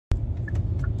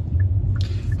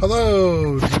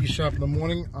Hello, D Shap in the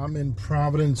Morning. I'm in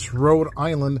Providence, Rhode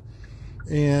Island,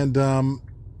 and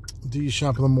D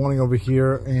Shap in the Morning over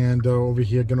here, and over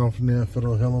here, getting off near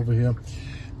Federal Hill over here.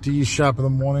 D Shap in the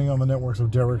Morning on the networks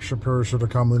of Derek Shapiro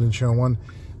Show.com, Linden Channel 1,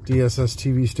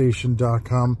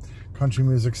 DSSTVStation.com,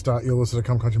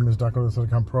 countrymusic.ulissa.com,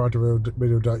 countrymusic.ulissa.com,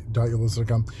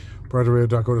 ProRadio.ulissa.com,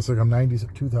 ProRadio.ulissa.com,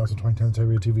 90s, 2020, 10s,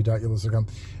 TV.ulissa.com,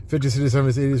 50s,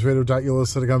 70s, 80s,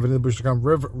 Radio.ulissa.com, VanillaBush.com,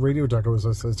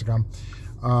 RevRadio.ulissa.com,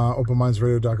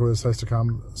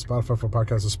 OpenMindsRadio.ulissa.com, Spotify for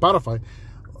podcasts, Spotify.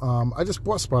 I just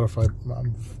bought Spotify,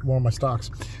 one of my stocks.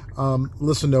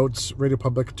 Listen Notes, Radio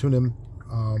Public, TuneIn,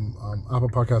 Apple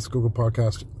Podcasts, Google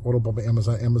Podcasts, Audible,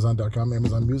 Amazon, Amazon.com,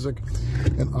 Amazon Music,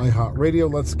 and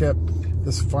iHeartRadio. Let's get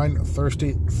this fine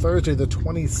Thursday, the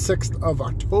 26th of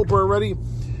October already.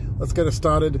 Let's get it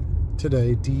started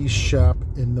today. D Shap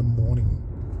in the Morning.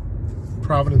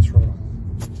 Providence, Rhode Island.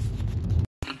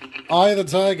 Eye the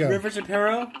Tiger. River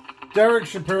Shapiro. Derek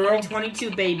Shapiro.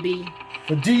 22, baby.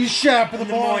 For D Shap in the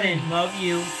Morning. Love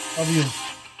you. Love you.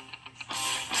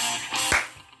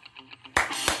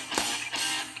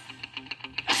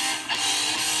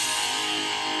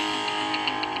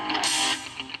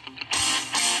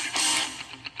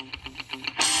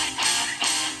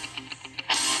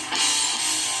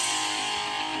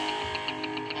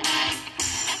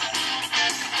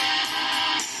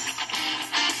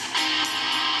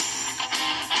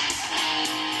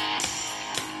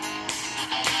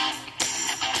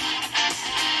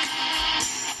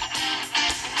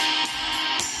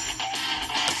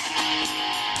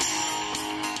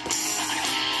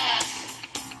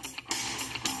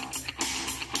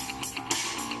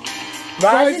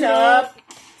 Rising up,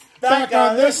 back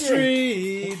on the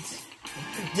streets.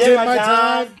 Did my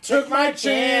time, took my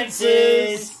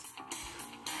chances.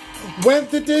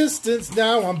 Went the distance,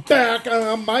 now I'm back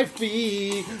on my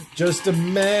feet. Just a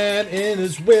man in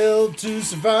his will to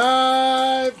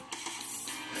survive.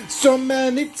 So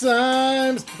many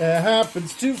times it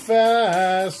happens too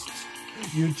fast.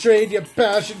 You trade your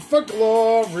passion for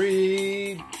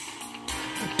glory.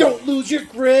 Don't lose your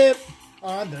grip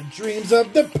on the dreams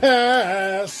of the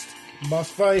past.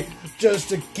 Must fight just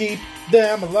to keep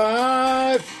them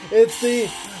alive. It's the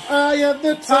eye of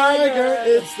the tiger.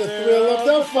 It's the thrill of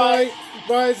the fight.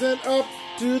 Rising up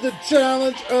to the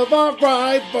challenge of our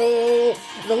rival.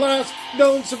 The last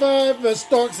known survivor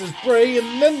stalks his prey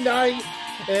in the night.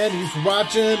 And he's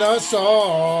watching us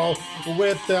all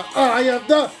with the eye of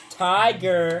the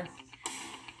tiger.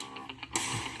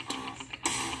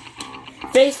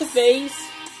 Face to face.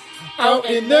 Out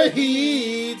in the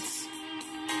heat,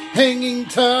 hanging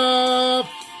tough,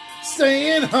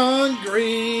 staying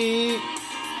hungry.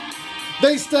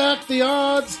 They stack the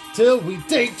odds till we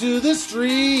take to the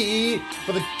street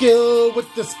for the kill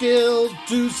with the skill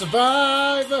to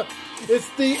survive. It's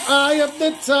the eye of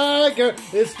the tiger,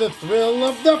 it's the thrill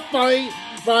of the fight,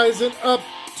 rising up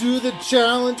to the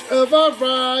challenge of our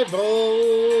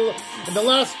rival. And the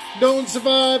last known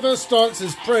survivor stalks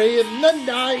his prey in the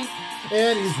night.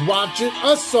 And he's watching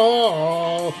us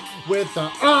all with the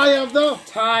eye of the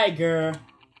tiger.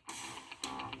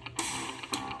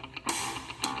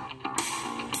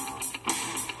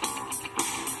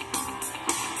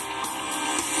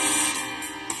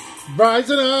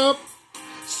 Rising up,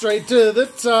 straight to the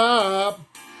top.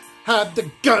 Had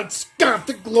the guts, got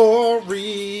the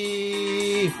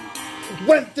glory.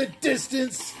 Went the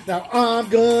distance, now I'm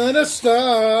gonna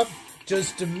stop.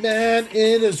 Just a man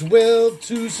in his will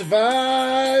to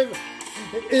survive.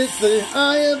 It's the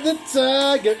eye of the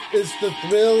tiger. It's the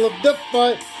thrill of the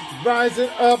fight. Rising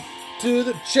up to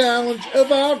the challenge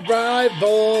of our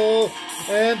rival.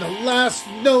 And the last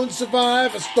known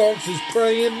survivor stalks his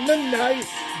prey in the night.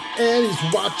 And he's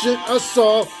watching us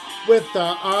all with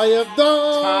the eye of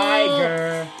the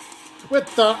tiger.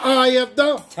 With the eye of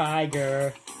the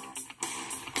tiger.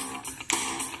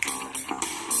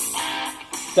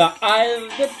 The eye of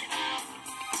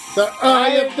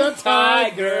the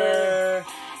tiger.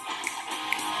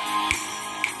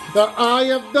 The eye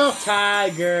of the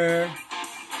tiger.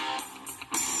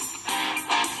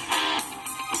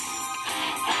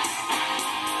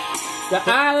 The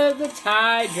eye of the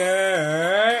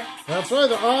tiger. That's right,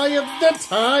 the eye of the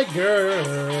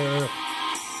tiger.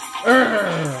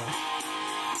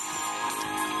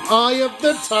 Eye of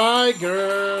the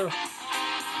tiger.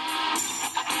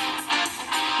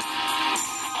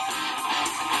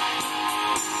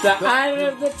 The eye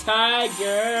of the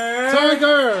tiger.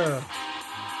 Tiger.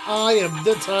 Eye of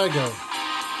the tiger.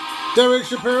 Derek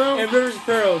Shapiro. And River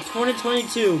Shapiro,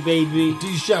 2022, baby.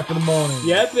 D Shap in the Morning.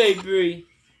 Yeah, baby.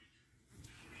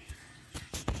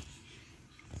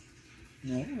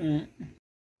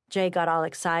 Jay got all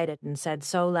excited and said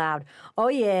so loud, "Oh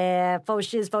yeah, faux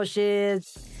shiz, faux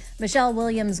shiz." Michelle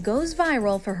Williams goes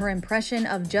viral for her impression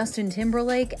of Justin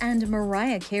Timberlake and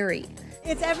Mariah Carey.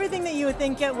 It's everything that you would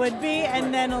think it would be,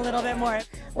 and then a little bit more.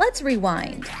 Let's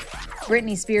rewind.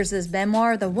 Britney Spears'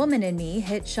 memoir, The Woman in Me,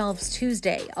 hit shelves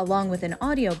Tuesday, along with an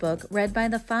audiobook read by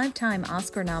the 5-time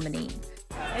Oscar nominee.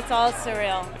 It's all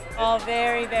surreal. All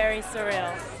very, very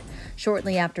surreal.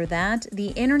 Shortly after that, the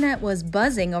internet was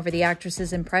buzzing over the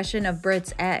actress's impression of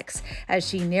Brit's ex, as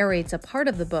she narrates a part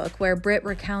of the book where Brit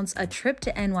recounts a trip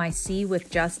to NYC with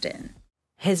Justin.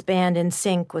 His band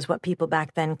NSYNC was what people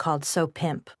back then called So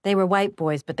Pimp. They were white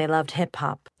boys, but they loved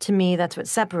hip-hop. To me, that's what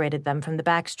separated them from the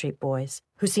Backstreet Boys,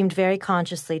 who seemed very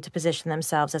consciously to position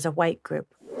themselves as a white group.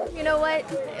 You know what?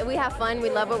 We have fun. We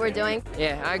love what we're doing.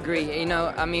 Yeah, I agree. You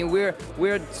know, I mean, we're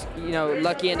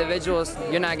lucky individuals.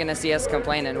 You're not going to see us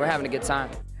complaining. We're having a good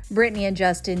time. Britney and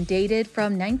Justin dated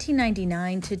from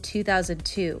 1999 to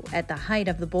 2002 at the height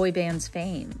of the boy band's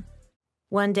fame.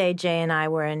 One day, Jay and I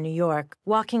were in New York.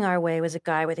 Walking our way was a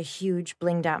guy with a huge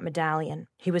blinged-out medallion.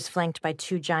 He was flanked by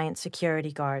 2 giant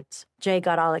security guards. Jay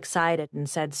got all excited and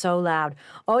said so loud,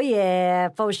 "Oh yeah,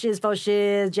 faux shiz,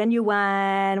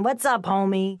 genuine. What's up,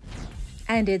 homie?"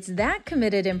 And it's that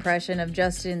committed impression of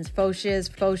Justin's faux shiz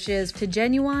to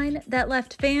genuine that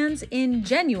left fans in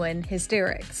genuine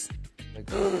hysterics. Like,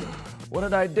 what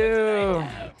did I do?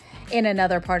 In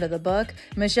another part of the book,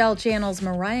 Michelle channels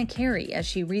Mariah Carey as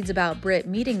she reads about Brit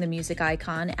meeting the music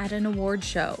icon at an awards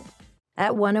show.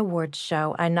 At one awards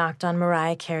show, I knocked on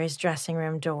Mariah Carey's dressing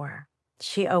room door.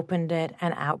 She opened it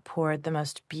and outpoured the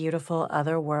most beautiful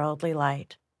otherworldly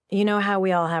light. You know how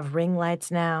we all have ring lights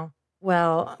now?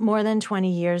 Well, more than 20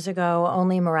 years ago,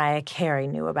 only Mariah Carey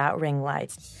knew about ring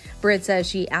lights. Brit says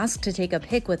she asked to take a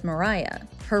pic with Mariah.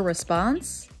 Her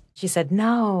response? She said,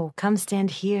 "No, come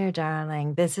stand here,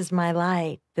 darling. This is my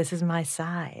light. This is my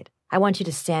side. I want you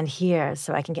to stand here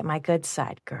so I can get my good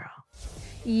side, girl."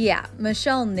 Yeah,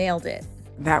 Michelle nailed it.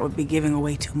 That would be giving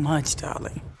away too much,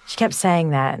 darling. She kept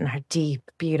saying that in her deep,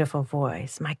 beautiful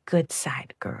voice. My good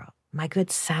side, girl. My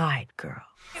good side, girl.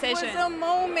 It was a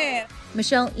moment.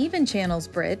 Michelle even channels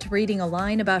Brit reading a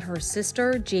line about her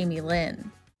sister, Jamie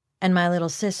Lynn. And my little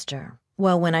sister.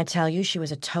 Well, when I tell you she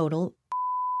was a total,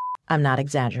 I'm not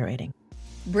exaggerating.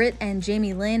 Brit and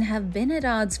Jamie Lynn have been at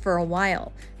odds for a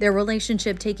while, their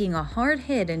relationship taking a hard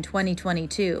hit in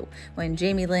 2022 when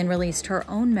Jamie Lynn released her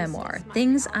own memoir,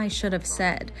 Things I Should Have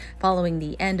Said, following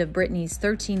the end of Britney's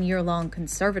 13-year-long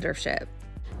conservatorship.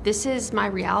 This is my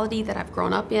reality that I've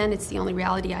grown up in. It's the only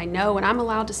reality I know, and I'm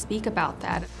allowed to speak about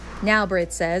that. Now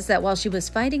Brit says that while she was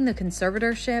fighting the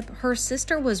conservatorship, her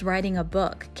sister was writing a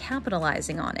book,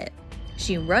 capitalizing on it.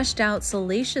 She rushed out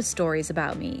salacious stories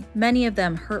about me, many of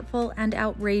them hurtful and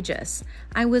outrageous.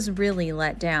 I was really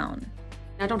let down.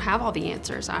 I don't have all the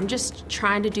answers. I'm just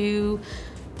trying to do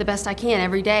the best I can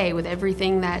every day with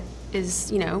everything that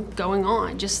is, going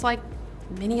on, just like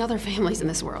many other families in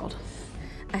this world.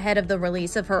 Ahead of the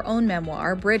release of her own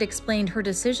memoir, Brit explained her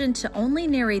decision to only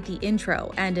narrate the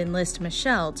intro and enlist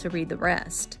Michelle to read the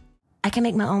rest. I can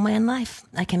make my own way in life.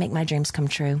 I can make my dreams come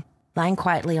true. Lying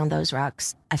quietly on those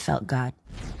rocks, I felt God.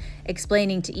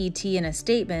 Explaining to ET in a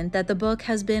statement that the book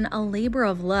has been a labor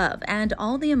of love and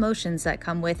all the emotions that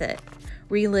come with it.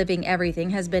 Reliving everything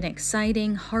has been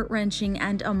exciting, heart-wrenching,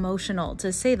 and emotional,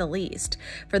 to say the least.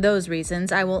 For those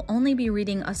reasons, I will only be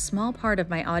reading a small part of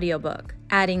my audiobook,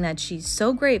 adding that she's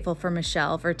so grateful for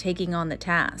Michelle for taking on the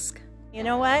task. You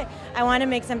know what? I want to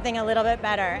make something a little bit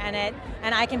better,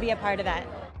 and I can be a part of that.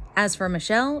 As for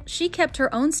Michelle, she kept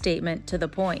her own statement to the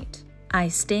point. I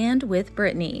stand with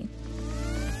Britney.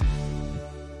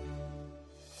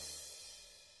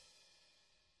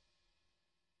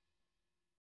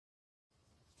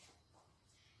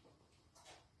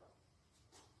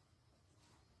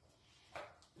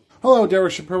 Hello,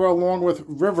 Derek Shapiro, along with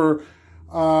River,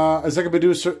 executive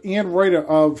producer and writer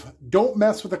of Don't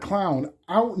Mess with a Clown,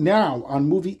 out now on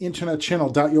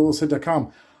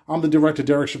movieinternetchannel.yolosite.com. I'm the director,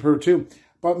 Derek Shapiro, too.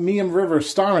 But me and River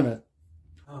star in it.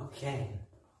 Okay.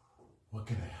 We're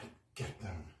going to get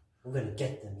them. We're going to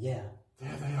get them, yeah.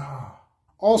 There they are.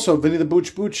 Also, Vinny the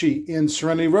Booch Bucci in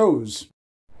Serenity Rose.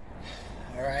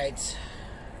 All right.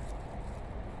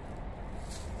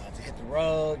 About to hit the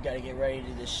road. Got to get ready to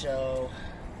do this show.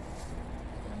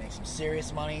 Gonna make some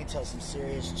serious money, tell some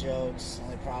serious jokes.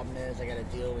 Only problem is I got to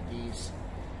deal with these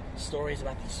stories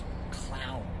about these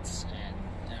clowns. And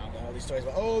all these stories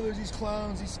about, there's these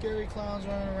clowns, these scary clowns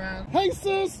running around. Hey,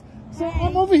 sis! So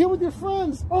I'm over here with your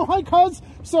friends. Oh, hi, cuz.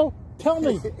 So tell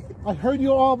me, I heard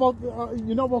you all about,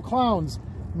 about clowns.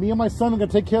 Me and my son are going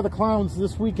to take care of the clowns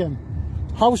this weekend.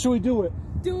 How should we do it?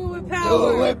 Do it with power. Do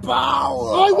it with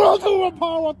power. I will do it with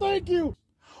power. Thank you.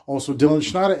 Also, Dylan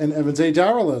Schneider and Evans A.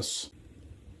 Daralis.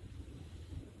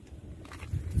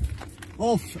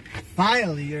 Oh,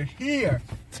 finally, you're here.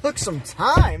 Took some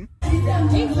time. Hey, Phil.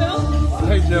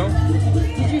 Hey, Joe.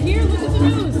 Did you hear? Look at the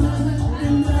news.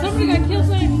 Somebody got killed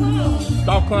by a clown.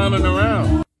 Stop clowning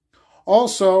around.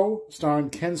 Also, starring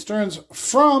Ken Stearns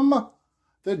from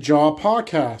the Jaw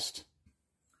Podcast.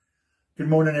 Good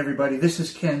morning, everybody. This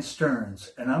is Ken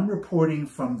Stearns, and I'm reporting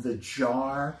from the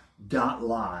Jar.live.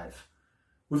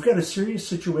 We've got a serious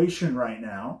situation right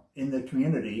now in the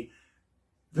community.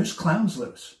 There's clowns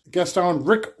loose. Guest on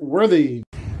Rick Worthy.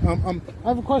 I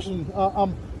have a question. I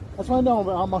just want to know,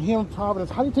 I'm here in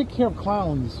Providence. How do you take care of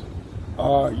clowns?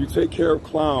 You take care of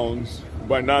clowns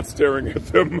by not staring at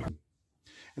them.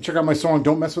 And check out my song,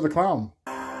 Don't Mess With a Clown.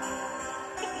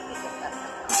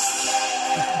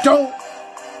 Don't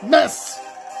mess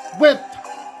with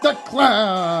the clown.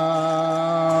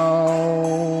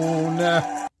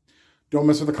 Don't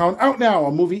Mess With the Clown. Out now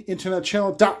on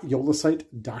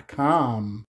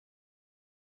movieinternetchannel.yolasite.com.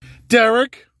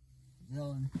 Derek.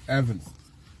 Dylan. Evans.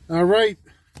 All right.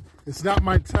 It's Not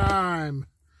My Time.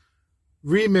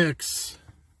 Remix.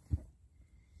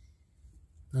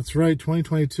 That's right,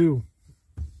 2022.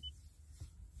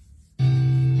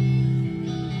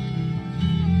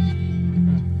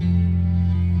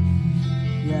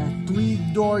 Yeah, 3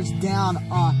 doors down.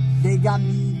 They got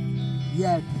me.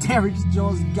 Yeah, Derek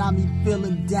Jones got me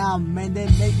feeling down. Man, they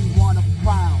make me want to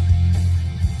frown.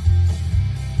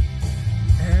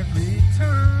 Every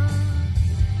time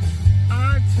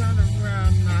I turn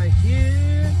around, I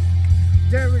hear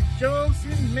Derek Jones,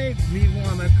 it makes me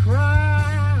want to cry.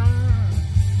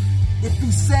 If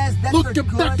he says that look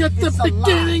back at the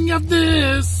beginning of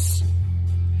this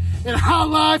and how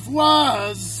life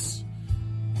was.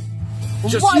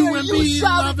 Just Why you and me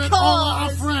loving all our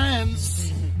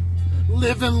friends,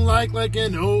 living like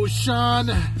an ocean.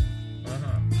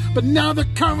 But now the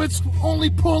current's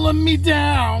only pulling me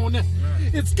down.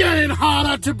 It's getting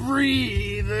harder to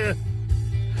breathe. It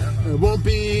won't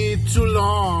be too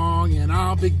long and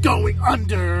I'll be going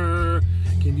under.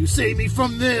 Can you save me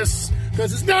from this?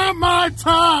 Cause it's not my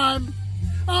time.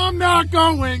 I'm not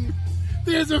going.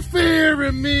 There's a fear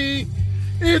in me.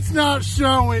 It's not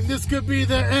showing. This could be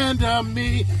the end of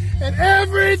me and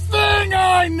everything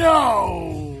I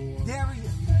know.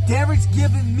 Derek's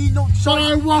giving me no choice. But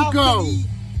I won't go.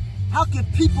 How can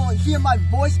people hear my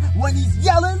voice when he's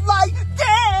yelling like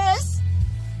this?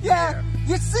 Yeah,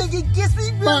 your singing gets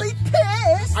me really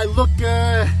pissed. I look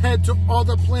ahead to all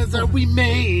the plans that we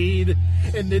made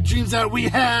and the dreams that we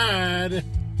had.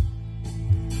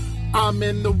 I'm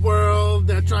in the world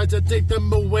that tries to take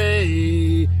them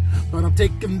away, but I'm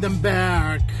taking them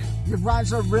back. Your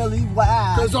rhymes are really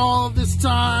whack. Cause all of this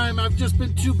time I've just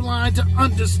been too blind to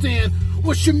understand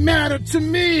what should matter to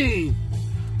me.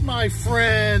 My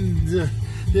friend,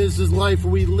 this is life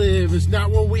we live. It's not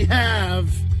what we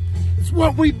have. It's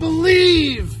what we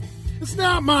believe. It's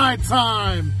not my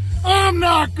time. I'm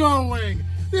not going.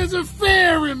 There's a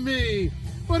fear in me,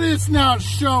 but it's not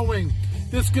showing.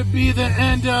 This could be the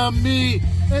end of me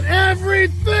and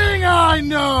everything I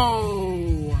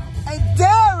know. And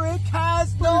Derek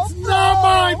has no It's not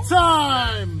my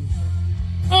time.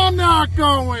 I'm not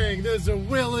going. There's a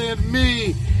will in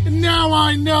me. And now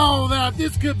I know that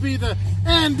this could be the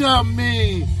end of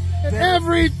me. And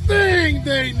everything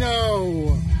they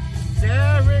know.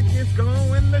 Derek is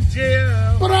going to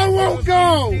jail. But I won't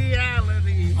go.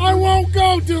 I won't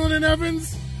go, Dylan and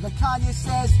Evans. Like Kanye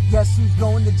says, guess who's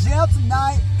going to jail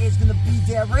tonight? It's going to be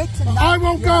Derek tonight. I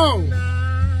won't go.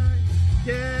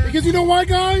 Because you know why,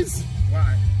 guys?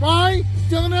 Why? Why,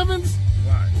 Dylan Evans?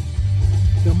 Why?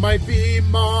 There might be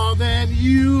more than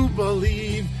you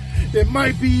believe. There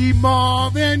might be more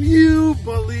than you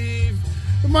believe.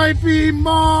 There might be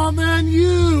more than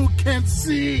you can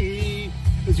see.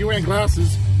 Because you're wearing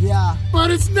glasses. Yeah.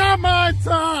 But it's not my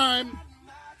time.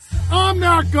 I'm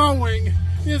not going.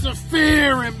 There's a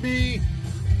fear in me.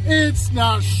 It's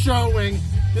not showing.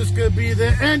 This could be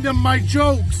the end of my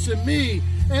jokes and me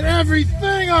and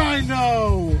everything I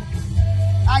know.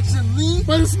 Actually,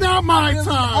 but it's not my time.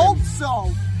 I hope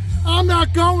so. I'm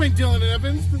not going, Dylan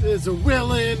Evans. There's a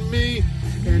will in me,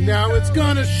 and now it's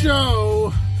gonna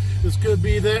show. This could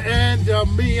be the end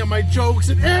of me and my jokes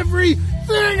and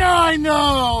everything I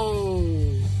know.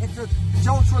 If the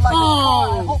jokes were like a car,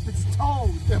 I hope it's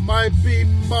towed. There might be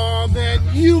more than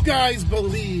you guys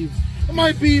believe. It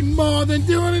might be more than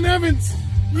Dylan and Evans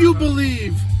you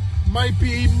believe. Might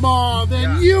be more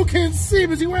than you can see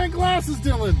because you're wearing glasses,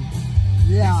 Dylan.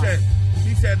 Yeah.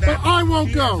 He said that. But I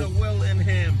won't go. There's a will in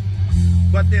him.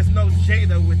 but there's no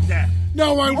Jada with that.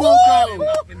 No, I won't go.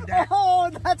 Oh,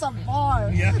 that's a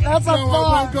bar. Yeah. That's a No, bar.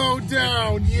 I won't go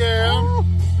down. Yeah.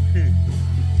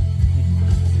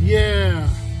 Yeah.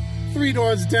 3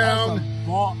 Doors Down.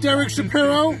 Derek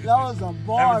Shapiro. That was a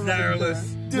bar. That was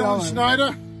wireless. Dylan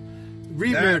Schneider.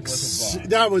 Remix.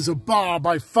 That was a bar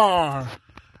by far.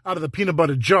 Out of the peanut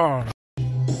butter jar.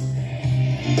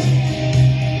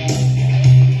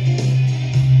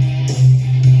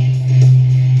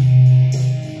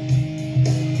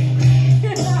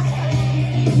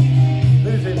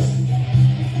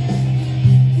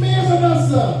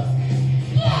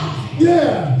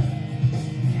 Yeah.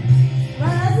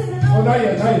 Oh, not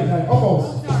yet.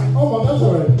 Almost. Almost, that's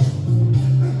all right.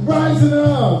 Rising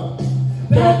up,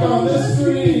 back on the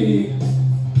street.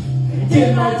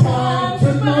 Did my time,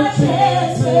 took my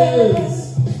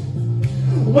chances.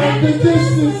 Went the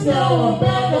distance, now I'm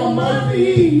back on my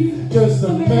feet. Just a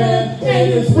man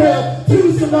in his will to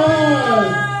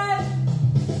survive.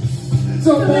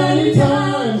 So many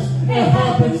times, it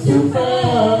happens too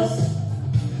fast.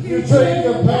 You trade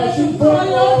your passion for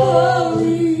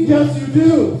glory. Yes, you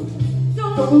do.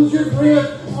 Don't lose your grip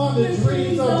on the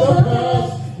dreams of the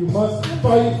past. You must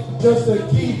fight just to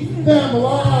keep them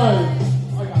alive.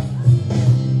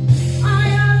 I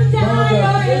am the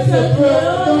tiger. It's a thrill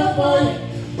of the fight.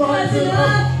 Rising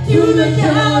up to the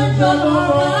challenge of our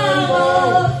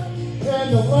rival. And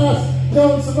the last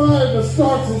known survivor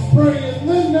starts his prey in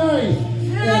the night.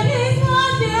 And he's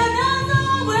watching us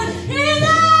over his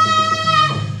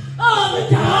eye. Oh, the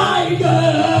tiger!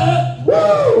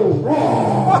 Woo!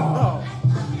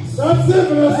 That's it,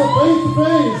 Vanessa, face to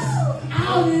face.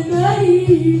 Out in the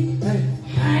heat,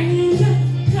 hanging the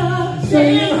top,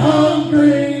 staying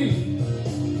hungry.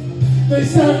 They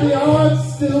set the odds,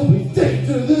 still we take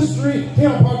to the street. Here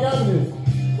on Park Avenue.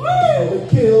 Woo! The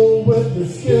kill with the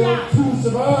skill to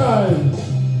survive.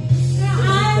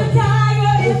 I'm a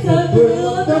tiger, it's the thrill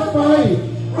of the fight.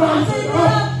 Rising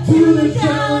up to the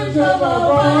challenge of our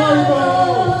rival.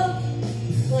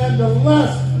 And the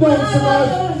last known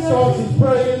survivor starts his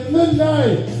prey in the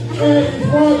night. And he's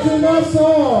watching us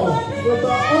all with the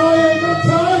eye of the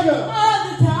tiger.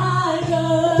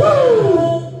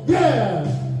 Woo! Yeah!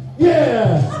 Yeah!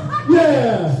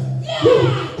 Yeah! Woo!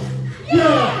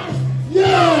 Yeah!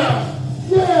 Yeah!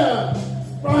 Yeah!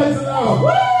 Rising up.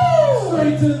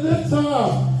 Straight to the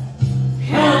top.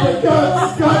 And the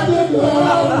guts got the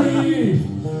glory.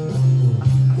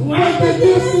 Went the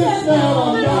distance, now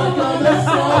I'm not gonna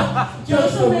stop.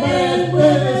 Just a man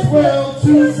with his will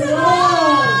to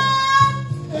survive.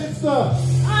 It's the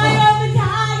eye of the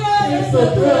tiger. It's the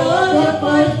thrill of the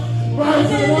fight.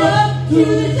 Rising up to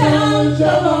the challenge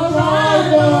of a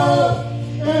rival.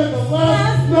 And the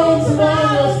last known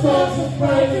survivor starts to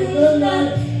pray in the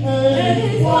night. And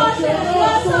he's watching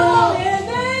us all in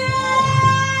the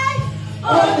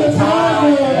eye of the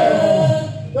tiger.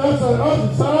 That's an of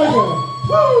the tiger.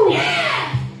 Woo! Yeah!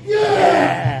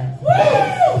 Yeah! Woo!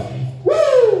 Woo!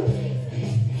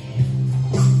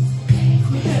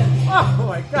 Oh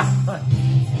my God!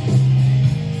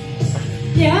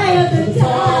 The eye of the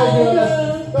tiger.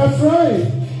 That's right.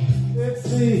 It's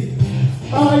the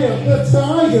eye of the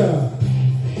tiger.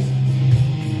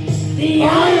 The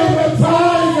eye of the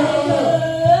tiger.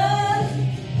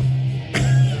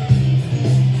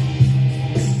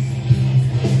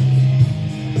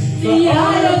 The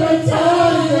eye of the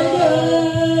tiger.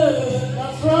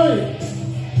 That's right.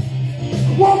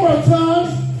 One more time.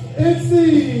 It's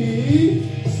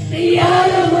the eye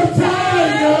of the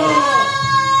tiger.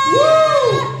 Woo!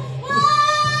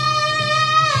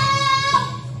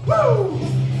 Woo!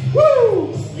 Woo!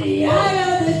 The eye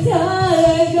of the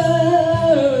tiger.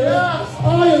 Yes,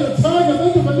 eye of the tiger.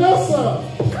 Thank you, Vanessa.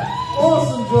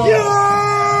 Awesome job. Yeah!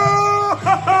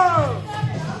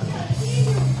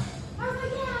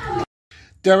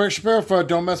 Derek Shapiro for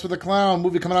Don't Mess With the Clown.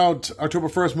 Movie coming out October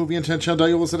 1st. Movie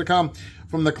intention.ulissa.com.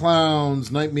 From the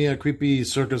Clowns. Nightmare, creepy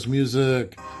circus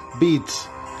music. Beat.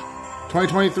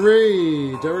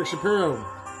 2023. Derek Shapiro.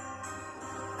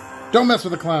 Don't Mess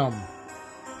With the Clown.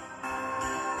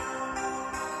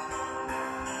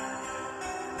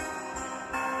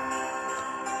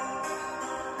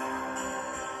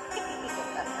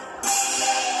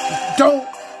 Don't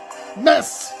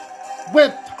mess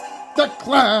with the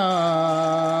clown.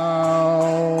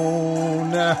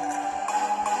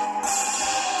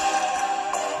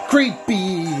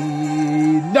 Creepy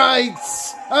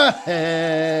nights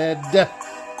ahead.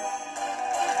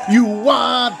 You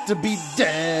want to be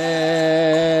dead.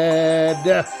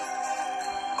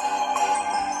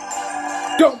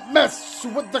 Don't mess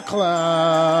with the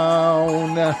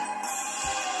clown.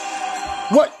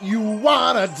 What you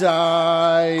wanna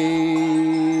die?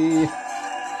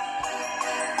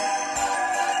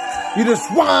 You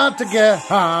just want to get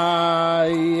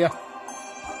high.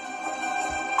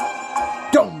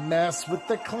 Don't mess with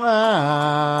the clown.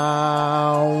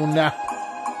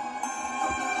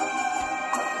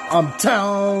 I'm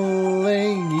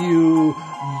telling you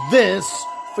this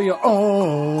for your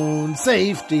own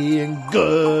safety and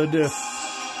good.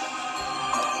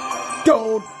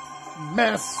 Don't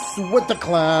mess with the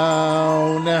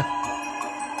clown.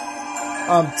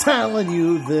 I'm telling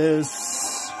you this.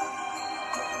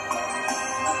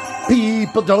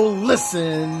 People don't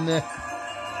listen.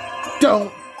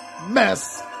 Don't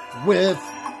mess with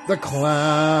the clown.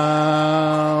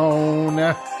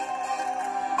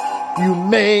 You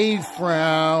may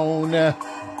frown.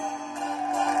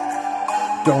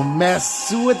 Don't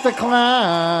mess with the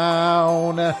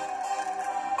clown.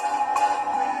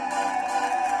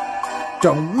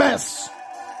 Don't mess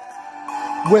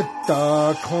with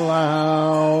the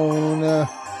clown.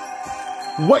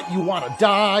 What, you want to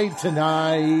die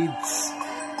tonight?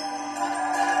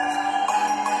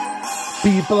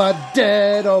 People are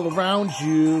dead all around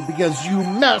you because you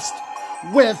messed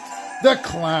with the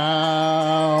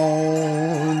clown.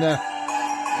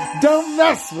 Don't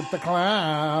mess with the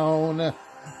clown.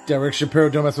 Derek Shapiro,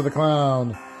 Don't Mess with the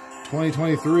Clown.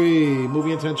 2023,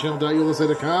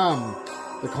 movieandtenchannel.ulsa.com.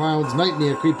 The Clown's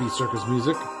Nightmare, creepy circus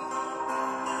music.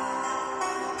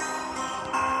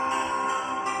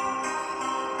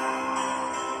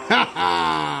 Ha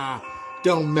ha!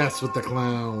 Don't mess with the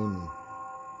clown.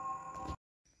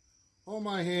 Hold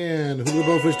my hand. Who the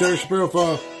Bowfish, Derek Shapiro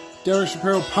for Derek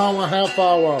Shapiro Power Half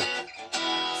Hour.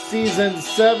 Season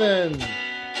 7,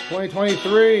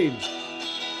 2023.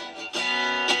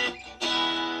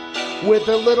 With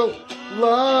a little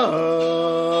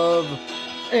love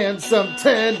and some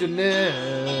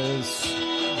tenderness,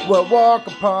 we'll walk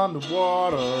upon the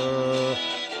water.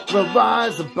 We'll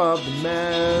rise above the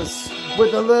mess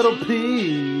with a little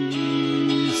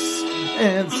peace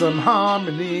and some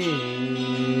harmony.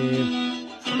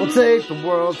 We'll take the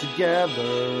world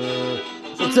together.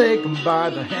 We'll take them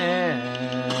by the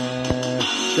hand.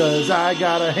 'Cause I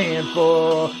got a hand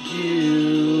for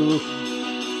you.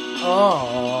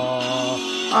 Oh,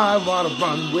 I want to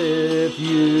run with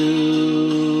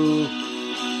you.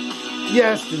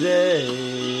 Yesterday,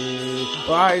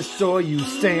 I saw you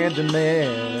standing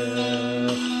there.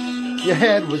 Your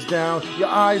head was down, your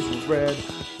eyes were red.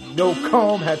 No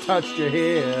comb had touched your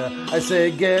hair. I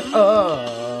said, get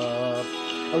up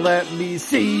and let me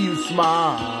see you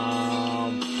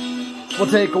smile. We'll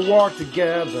take a walk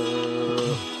together.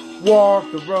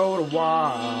 Walk the road a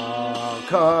while.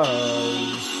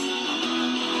 'Cause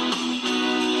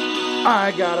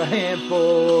I got a hand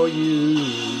for you.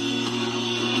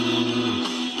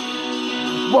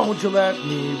 Won't you let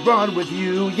me run with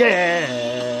you? Yeah.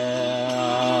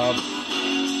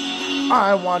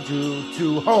 I want you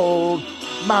to hold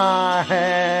my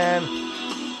hand.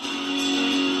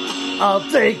 I'll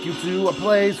take you to a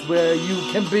place where you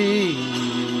can be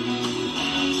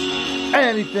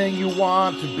anything you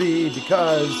want to be,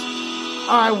 because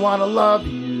I want to love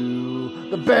you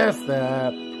the best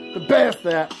that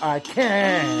I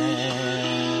can.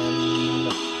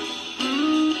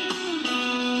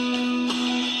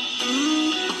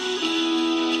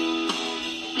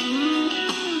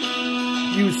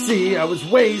 You see, I was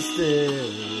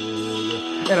wasted,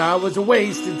 and I was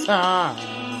wasting time,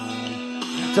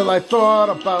 till I thought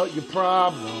about your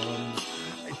problems,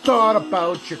 I thought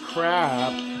about your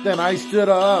crap, then I stood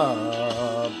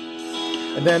up,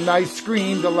 and then I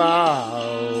screamed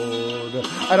aloud.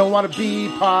 I don't want to be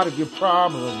part of your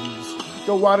problems,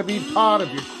 don't want to be part of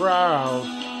your crowd,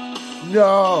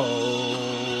 no.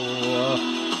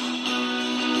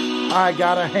 I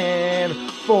got a hand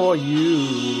for you.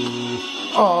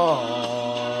 Oh,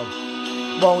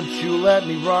 won't you let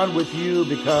me run with you,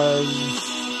 because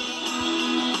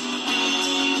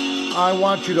I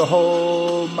want you to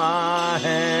hold my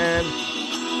hand.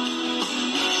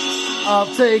 I'll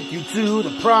take you to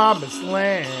the promised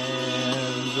land.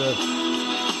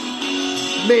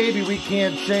 Maybe we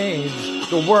can't change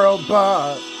the world,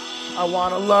 but I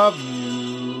want to love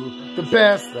you the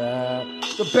best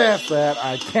that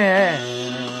I can.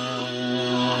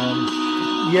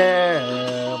 Yeah.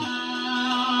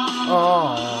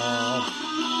 Oh.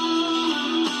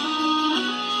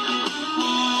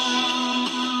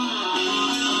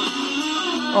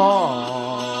 Oh.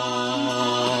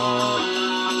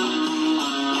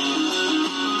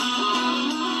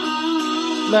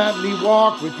 Let me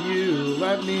walk with you.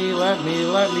 Let me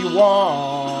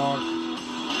walk.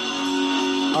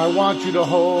 I want you to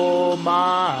hold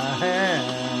my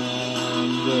hand.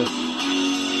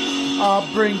 I'll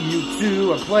bring you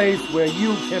to a place where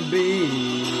you can be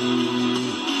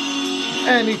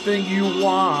anything you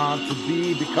want to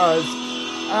be, because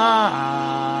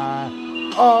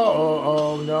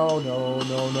no, no, no,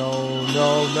 no,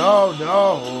 no, no,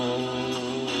 no.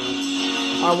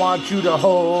 I want you to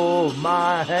hold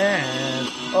my hand.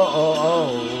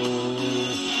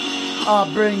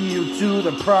 I'll bring you to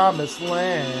the promised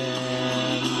land.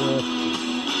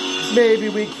 Maybe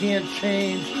we can't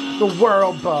change the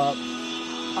world, but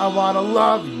I want to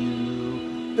love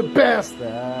you the best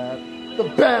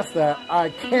that I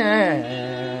can.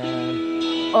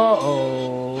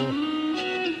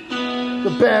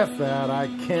 The best that I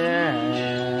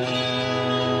can.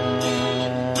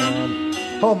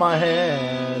 Hold my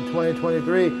hand.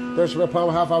 2023. There's Red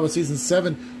Power Half Hour Season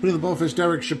 7. Putting the Bullfish,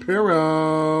 Derek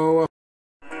Shapiro.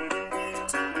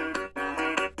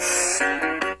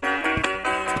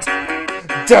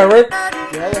 Derek.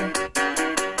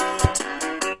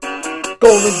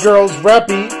 Golden Girls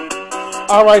Rappy.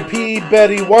 R.I.P.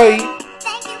 Betty White.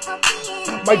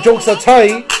 My jokes are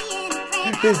tight.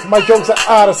 My jokes are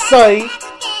out of sight.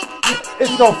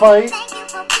 It's no fight.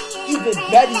 Even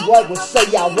Betty White would say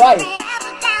y'all right.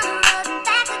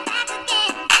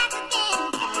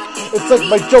 It's like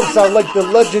my jokes are like the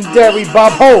legendary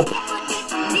Bob Hope,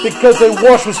 because they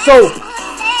wash with soap.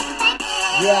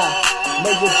 Yeah,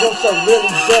 make your jokes are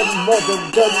really dirty, more than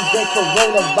dirty than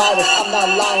coronavirus. I'm not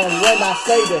lying when I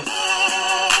say this.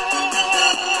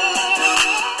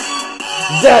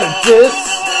 Is that a diss?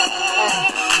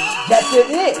 Yes, it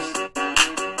is.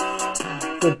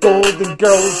 The Golden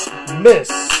Girls miss.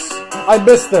 I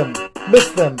miss them, miss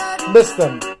them, miss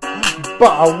them.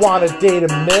 But I want a day to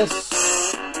miss.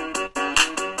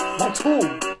 Like who?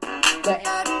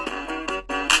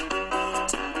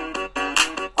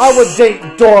 I would date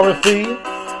Dorothy.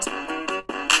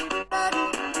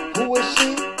 Who is she?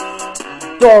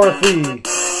 Dorothy.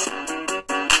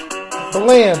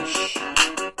 Blanche.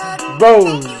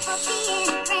 Rose.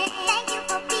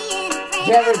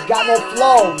 Jared got no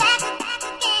flow.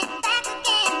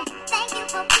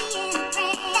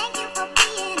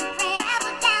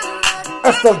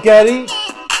 Estelle Getty.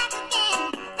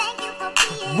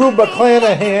 Rue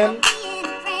McClanahan.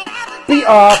 Be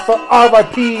off for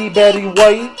R.I.P. Betty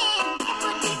White.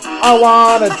 I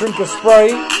wanna drink a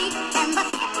Sprite.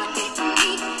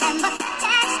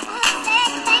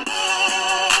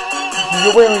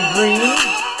 You're wearing green.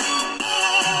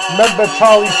 Remember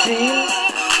Charlie Sheen?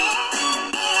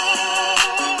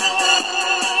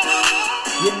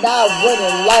 You're not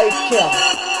winning like him.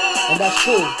 And that's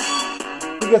true.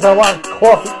 Because I want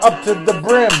coffee up to the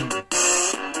brim.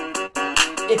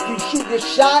 If you shoot your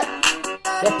shot,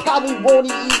 it probably won't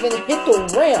even hit the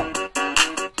rim.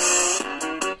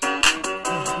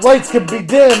 Lights can be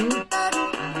dim.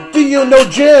 Do you know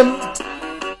Jim?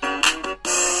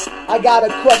 I got a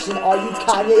question. Are you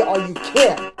Kanye? Are you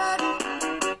Kim?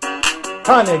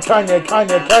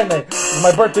 Kanye.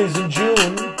 My birthday's in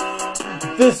June.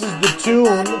 This is the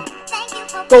tune.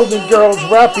 Golden Girls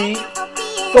Rappy.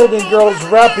 Golden Girls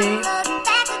Rappy.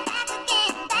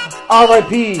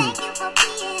 R.I.P.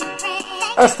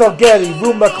 Estelle Getty,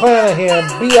 Rue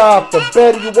McClanahan, be off the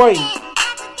Betty White.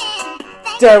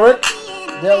 Derek.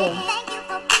 Dylan.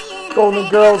 Golden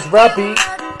Girls Rappy.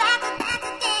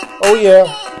 Oh yeah.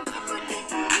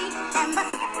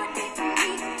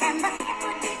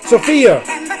 Sophia.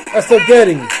 Estelle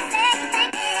Getty.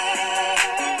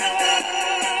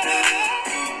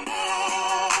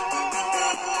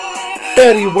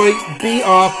 Betty White, be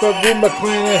off the Rue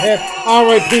McClanahan.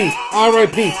 R.I.P.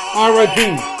 R.I.P.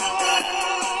 R.I.P.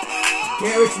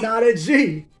 Derek's not a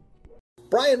G.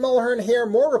 Brian Mulhern here.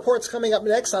 More reports coming up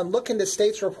next on Look Into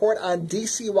State's report on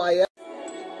DCYF.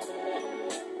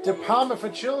 Department for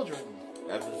Children.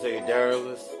 That's to say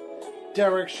Derek.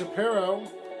 Derek Shapiro.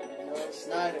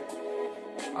 Snyder.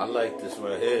 I like this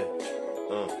right here.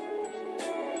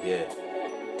 Yeah.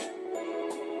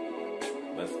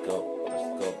 Let's go.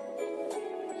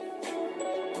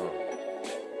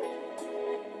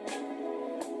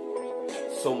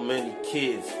 So many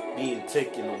kids being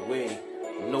taken away,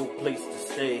 no place to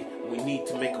stay. We need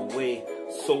to make a way.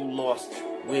 So lost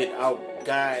without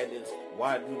guidance.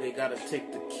 Why do they gotta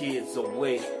take the kids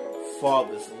away?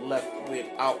 Fathers left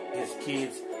without his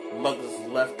kids. Mothers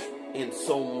left in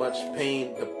so much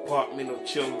pain. Department of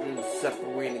Children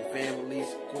separating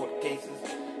families. Court cases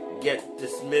get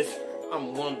dismissed.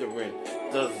 I'm wondering,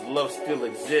 does love still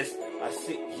exist? I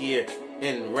sit here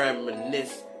and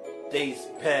reminisce. Days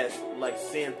pass like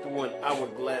sand through an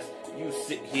hourglass. You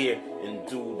sit here and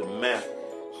do the math.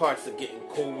 hearts are getting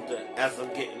colder as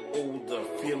I'm getting older.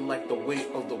 Feel like the weight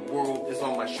of the world is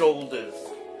on my shoulders.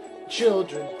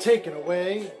 Children taken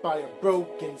away by a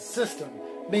broken system.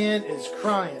 Man is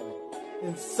crying.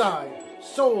 Inside,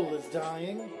 soul is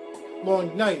dying.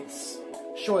 Long nights,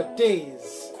 short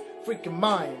days. Freaking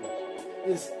mind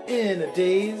is in a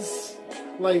daze.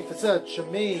 Life is such a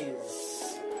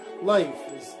maze.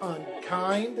 Life is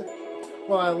unkind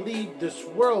while I leave this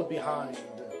world behind.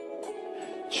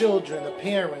 Children, the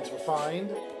parents will find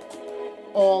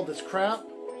all this crap.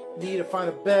 Need to find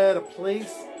a better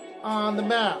place on the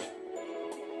map.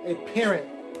 A parent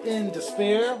in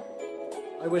despair.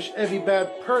 I wish every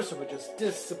bad person would just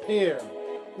disappear.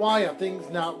 Why are things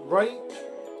not right?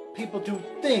 People do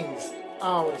things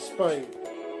out of spite.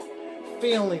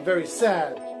 Feeling very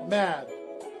sad, mad.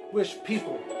 Wish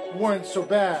people weren't so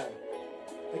bad.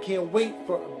 I can't wait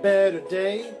for a better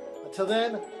day. Until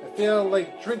then, I feel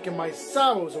like drinking my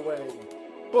sorrows away.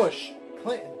 Bush,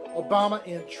 Clinton, Obama,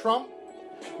 and Trump.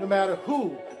 No matter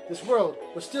who, this world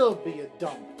will still be a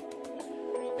dump.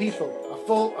 People are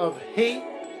full of hate.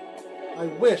 I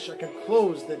wish I could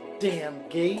close the damn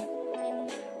gate.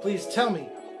 Please tell me,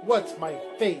 what's my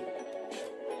fate?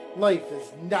 Life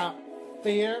is not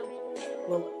fair.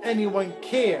 Will anyone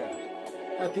care?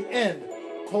 At the end,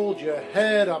 hold your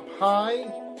head up high.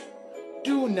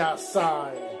 Do not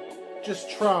sigh.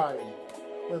 Just try.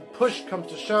 When push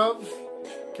comes to shove,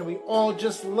 can we all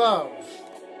just love?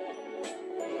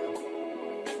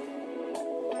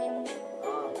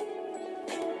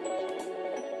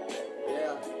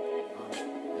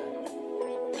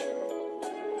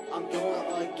 I'm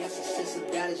going against a system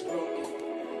that is broken.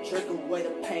 Drink away the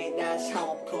pain, that's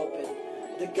how I'm coping.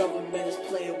 The government is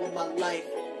playing with my life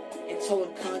in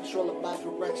total control of my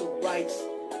parental rights.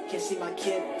 Can't see my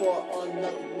kid for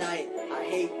another night. I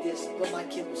hate this, but my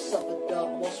kid will suffer the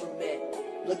most from it.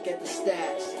 Look at the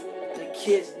stats. The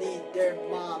kids need their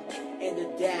mom and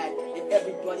their dad. If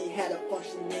everybody had a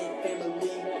functioning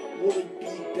family, would we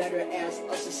be better as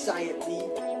a society?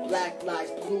 Black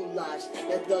lives, blue lives,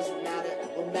 that doesn't matter.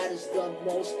 What matters the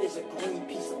most is a green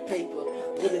piece of paper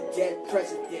with a dead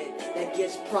president that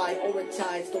gets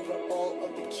prioritized over all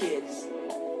of the kids.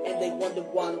 And they wonder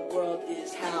why the world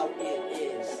is how it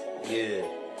is. Yeah.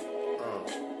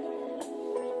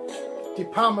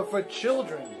 Department for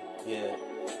Children. Yeah.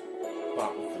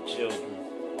 Department for Children.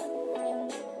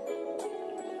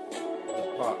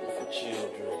 Department for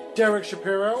Children. Derek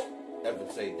Shapiro. Ever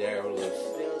say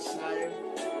Darylus. Bill Snyder.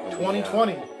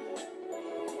 2020.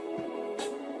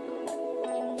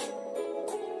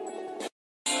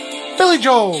 Billy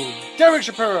Joel. Derek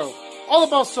Shapiro. All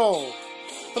About Soul.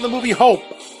 From the movie Hope.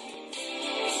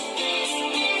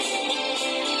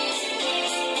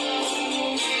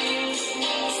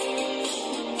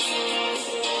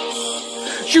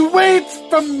 She waits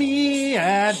for me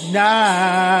at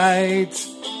night.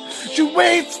 She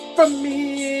waits for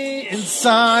me in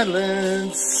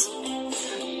silence.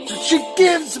 She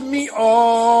gives me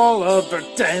all of her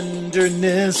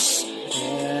tenderness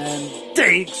and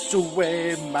takes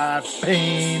away my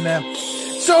pain.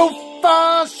 So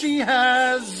far she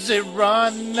has it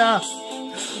run,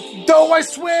 though I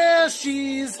swear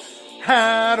she's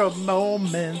had her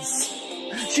moments.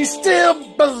 She still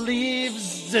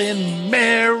believes in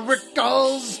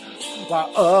miracles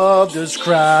while others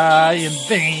cry in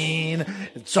vain.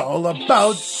 It's all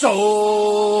about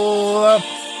soul.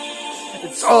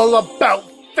 It's all about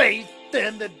faith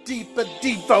and the deeper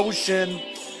devotion.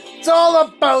 It's all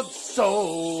about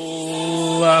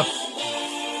soul.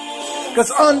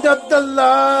 'Cause under the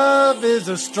love is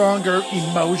a stronger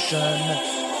emotion.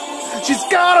 She's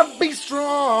gotta be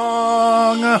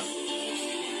strong.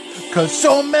 'Cause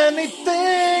so many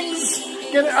things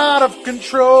get out of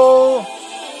control.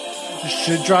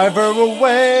 Should drive her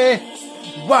away.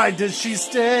 Why does she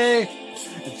stay?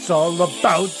 It's all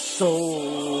about soul.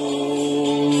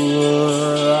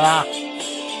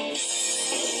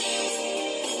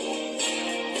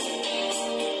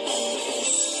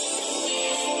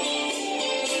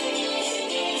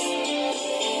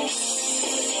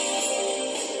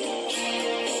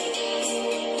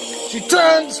 She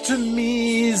turns to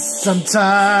me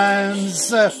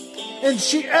sometimes and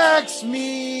she asks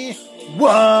me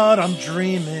what I'm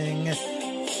dreaming.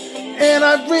 And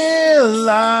I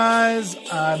realize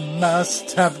I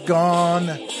must have gone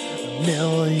a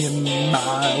million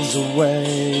miles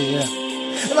away.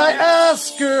 And I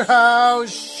ask her how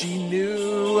she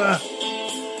knew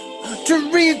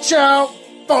to reach out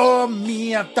for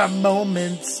me at that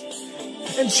moment.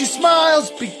 And she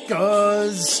smiles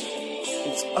because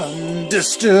it's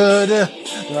understood.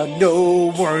 There are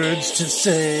no words to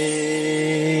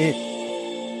say.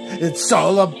 It's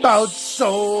all about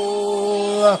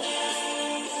soul.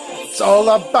 It's all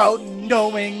about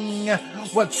knowing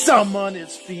what someone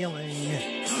is feeling.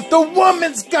 The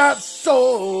woman's got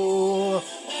soul.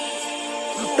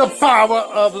 The power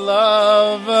of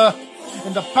love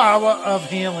and the power of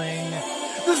healing.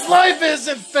 This life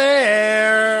isn't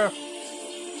fair.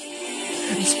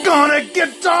 It's gonna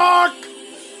get dark.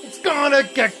 It's gonna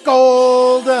get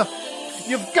cold.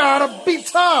 You've gotta be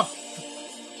tough,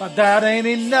 but that ain't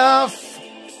enough.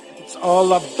 It's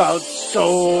all about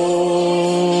soul.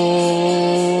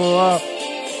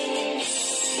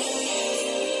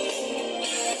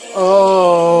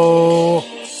 Oh,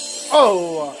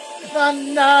 oh, na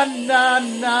na na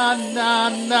na na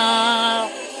na.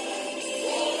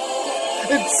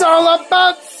 It's all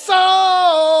about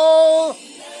soul.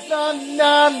 Na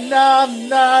na na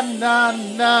na na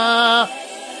na.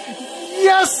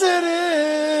 Yes, it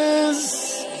is.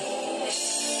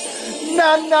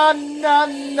 Na na na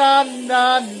na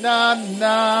na na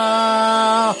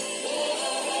na.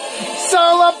 It's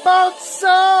all about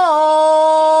soul.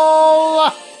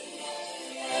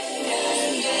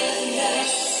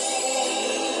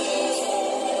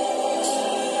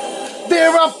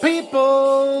 There are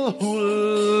people who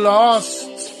lost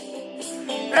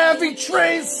every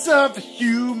trace of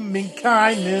human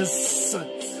kindness.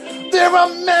 There are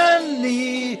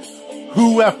many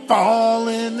who have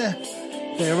fallen.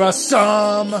 There are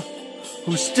some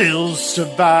who still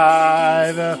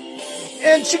survive.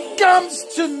 And she comes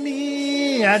to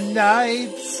me at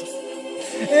night,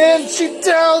 and she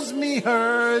tells me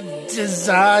her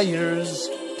desires.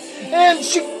 And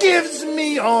she gives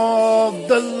me all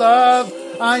the love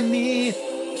I need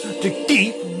to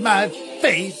keep my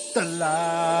faith alive.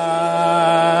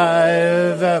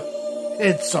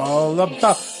 It's all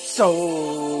about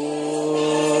soul.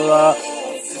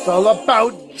 It's all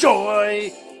about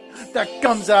joy that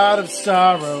comes out of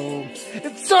sorrow.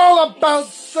 It's all about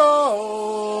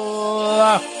soul.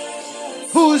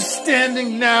 Who's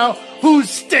standing now? Who's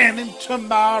standing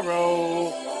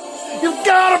tomorrow? You've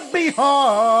gotta be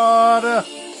hard,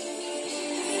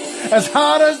 as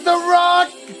hard as the rock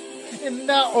in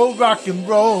that old rock and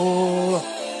roll.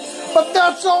 But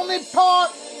that's only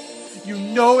part, you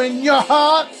know, in your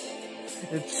heart.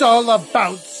 It's all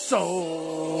about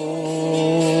soul.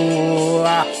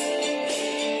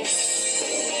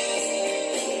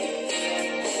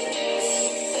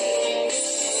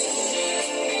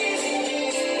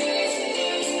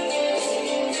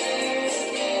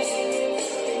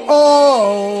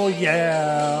 Oh,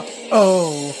 yeah.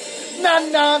 Oh. Na,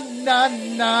 na, na,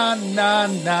 na, na,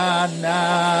 na,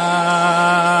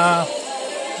 na.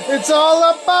 It's all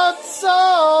about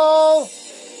soul.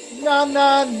 Na,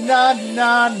 na, na,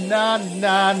 na, na,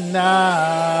 na,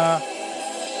 na.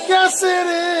 Yes, it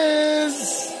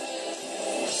is.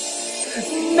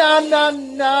 Na, na,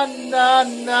 na, na,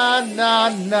 na, na,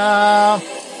 na.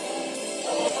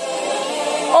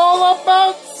 All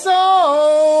about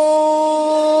soul.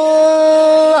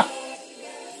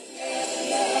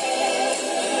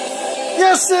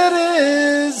 Yes, it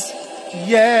is.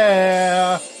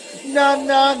 Yeah. Na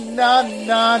na na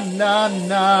na na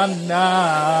na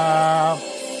na.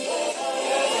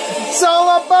 It's all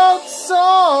about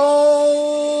soul.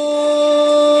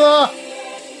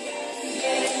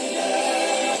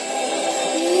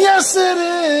 Yes, it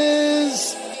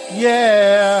is.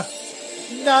 Yeah.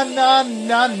 Na na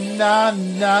na na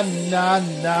na na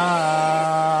na.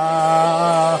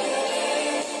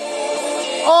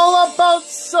 All about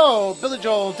soul. Billy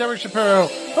Joel, Derek Shapiro,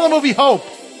 from the movie Hope.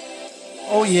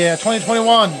 Oh yeah,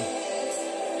 2021.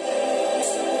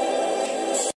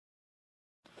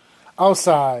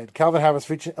 Outside, Calvin Harris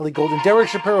featuring Ellie Goulding, Derek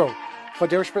Shapiro for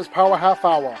Derek Shapiro's Power Half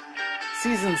Hour,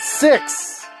 Season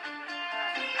 6,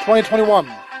 2021.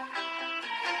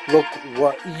 Look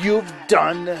what you've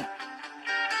done.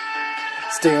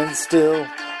 Stand still,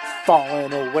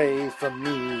 falling away from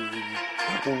me.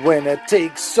 When it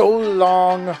takes so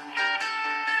long,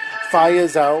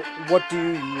 fire's out, what do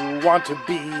you want to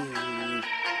be?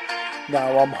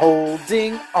 Now I'm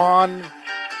holding on.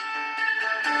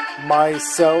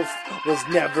 Myself was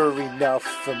never enough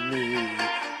for me.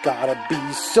 Gotta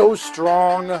be so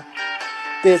strong.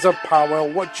 There's a power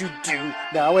in what you do.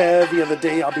 Now every other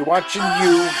day I'll be watching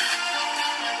you.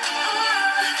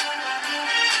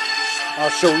 I'll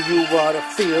show you what it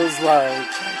feels like.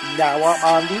 Now I'm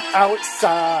on the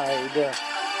outside.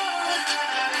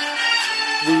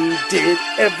 We did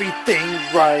everything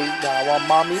right. Now I'm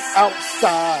on the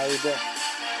outside.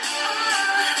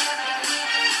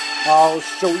 I'll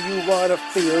show you what it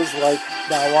feels like.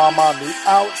 Now I'm on the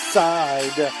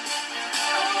outside.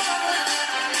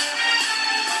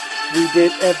 We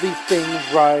did everything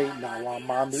right, now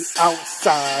I'm on the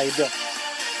outside.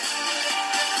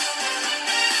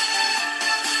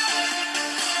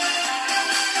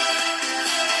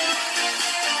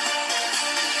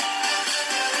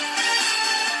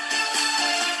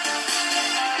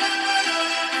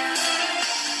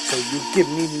 So you give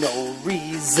me no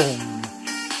reason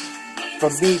for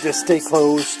me to stay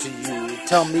close to you.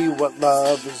 Tell me what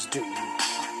love is due.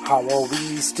 How are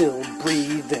we still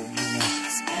breathing?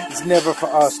 It's never for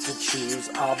us to choose.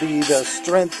 I'll be the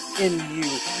strength in you.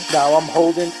 Now I'm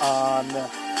holding on.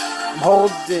 I'm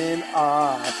holding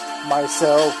on.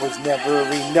 Myself was never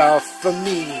enough for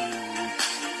me.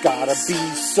 Gotta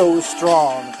be so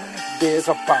strong. There's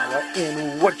a power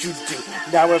in what you do.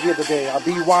 Now every other day I'll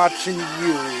be watching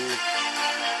you.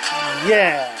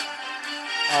 Yeah.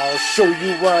 I'll show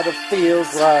you what it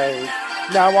feels like.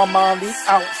 Now I'm on the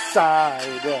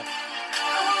outside.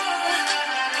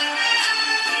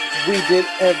 We did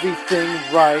everything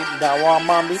right. Now I'm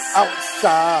on the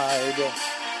outside.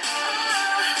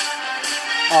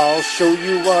 I'll show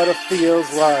you what it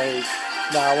feels like.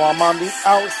 Now I'm on the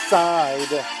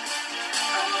outside.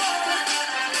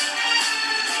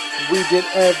 We did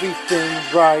everything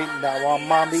right. Now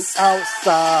I'm on the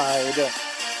outside.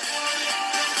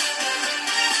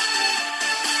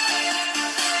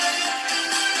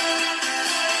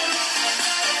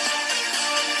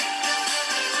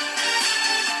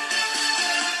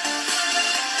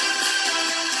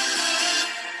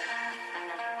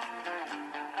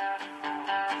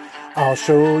 I'll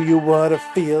show you what it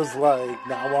feels like.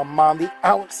 Now I'm on the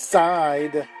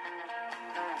outside.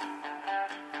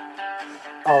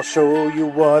 I'll show you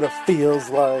what it feels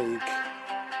like.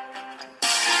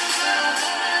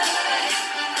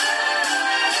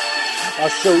 I'll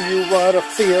show you what it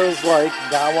feels like.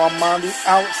 Now I'm on the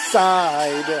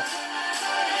outside.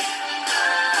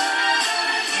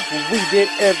 We did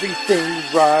everything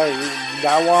right.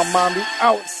 Now I'm on the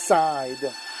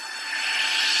outside.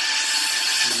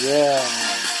 Yeah.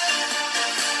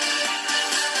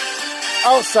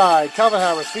 Outside, Calvin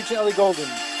Harris, featuring Ellie Goulding,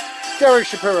 Derek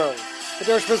Shapiro, the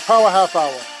Derek Shapiro's Power Half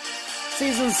Hour,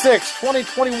 Season 6,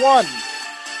 2021.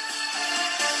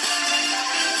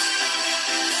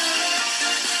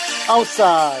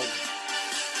 Outside.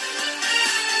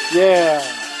 Yeah.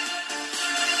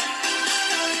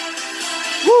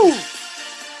 Woo!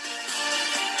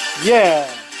 Yeah.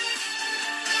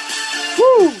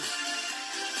 Woo!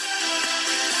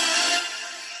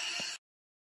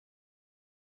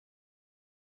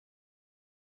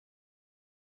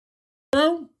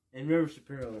 And River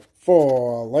Shapiro.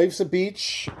 For Life's a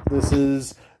Beach, this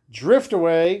is Drift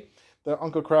Away, the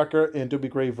Uncle Cracker and Dobie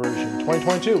Gray version.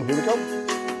 2022. Here we go.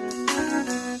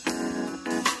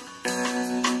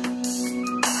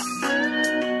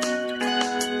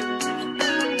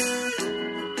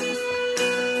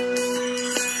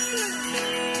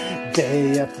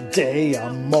 Day after day,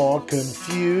 I'm more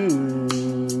confused.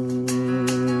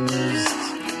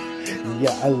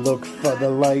 Yeah, I look for the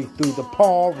light through the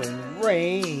pouring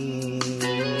rain.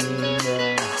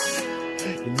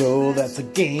 You know that's a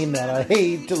game that I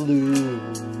hate to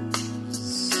lose.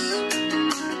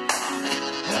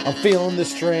 I'm feeling the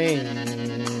strain.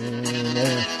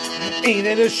 Ain't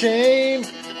it a shame?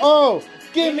 Oh,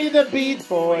 give me the beat,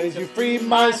 boys. You free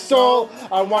my soul.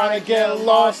 I wanna get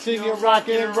lost in your rock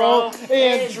and roll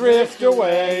and drift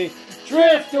away.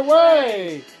 Drift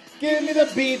away. Give me the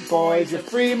beat, boys, you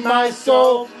free my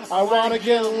soul. I wanna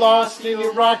get lost in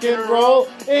your rock and roll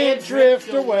and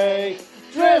drift away,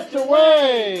 drift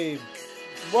away.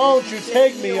 Won't you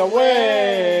take me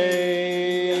away?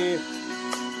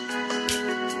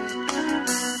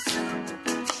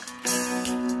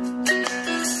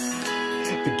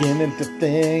 Beginning to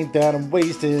think that I'm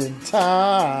wasting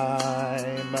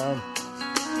time.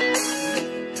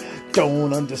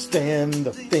 Don't understand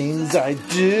the things I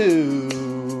do.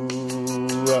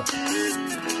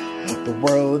 The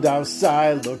world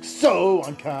outside looks so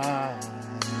unkind.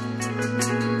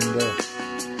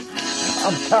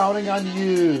 I'm counting on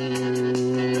you.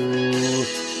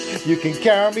 You can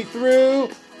carry me through.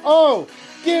 Oh,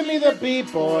 give me the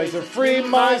beat, boys, and free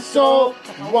my soul.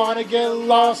 I wanna get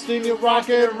lost in your rock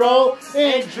and roll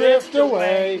and drift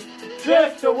away,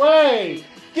 drift away.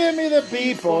 Give me the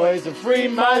beat, boys, and free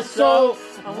my soul.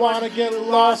 I wanna get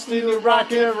lost in your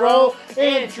rock and roll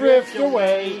and drift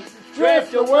away,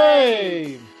 drift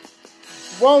away.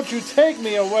 Won't you take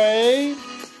me away?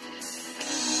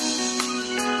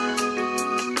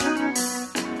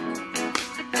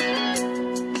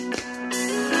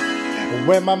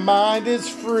 When my mind is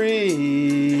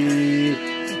free,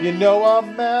 you know a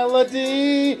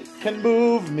melody can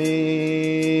move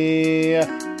me.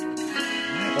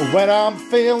 When I'm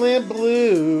feeling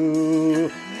blue,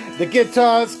 the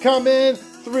guitar's coming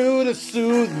through to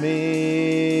soothe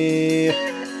me.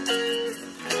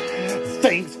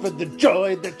 Thanks for the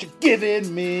joy that you're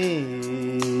giving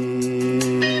me.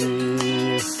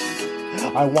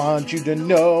 I want you to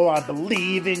know I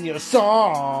believe in your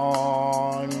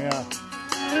song.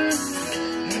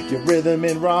 Your rhythm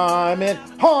and rhyme and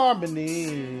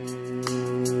harmony.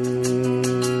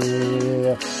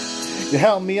 You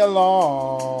help me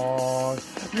along,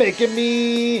 making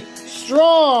me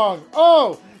strong.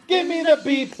 Oh, give me the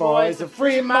beat, boys, and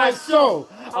free my soul.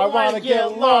 I want to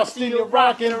get lost in your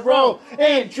rock and roll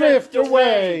and drift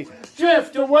away,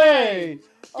 drift away.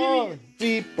 Oh,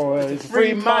 beat, boys,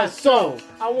 free my soul.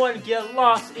 I want to get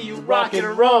lost in your rock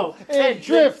and roll and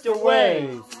drift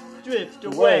away. Drift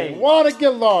away. Want to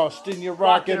get lost in your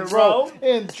rock and roll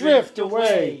and drift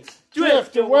away,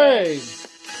 drift away.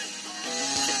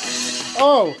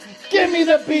 Oh, give me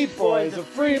the beat, boys, and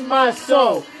free my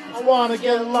soul. I want to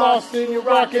get lost in your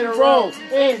rock and roll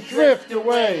and drift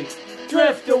away,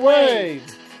 drift away.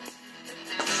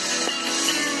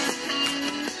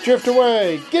 Drift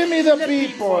away. Give me the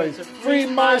beat, boys, free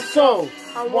my soul.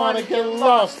 I want to get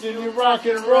lost in your rock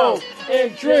and roll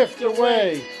and drift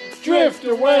away, drift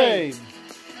away.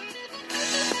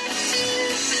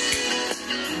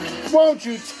 Won't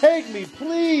you take me,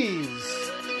 please?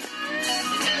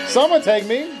 Someone take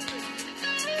me.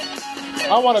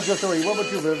 I want to drift away. What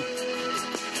about you, Viv?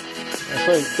 That's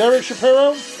right. Derek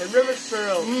Shapiro? And River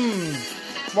Shapiro.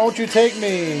 Won't you take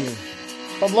me?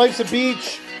 From Life's a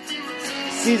Beach,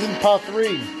 season part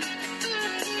 3.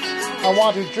 I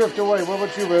want to drift away. What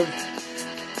about you, Viv?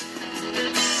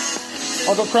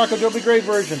 Uncle Crocker, there'll be great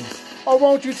version. Oh,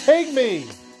 won't you take me?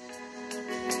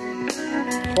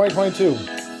 2022.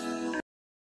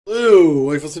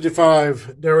 Blue, Life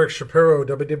 55, Derek Shapiro,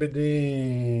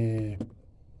 WWD.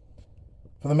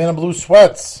 For the man in blue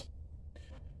sweats.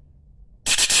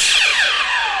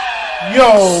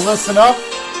 Yo, listen up.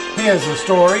 Here's a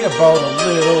story about a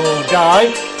little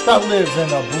guy that lives in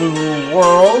a blue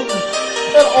world.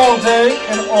 And all day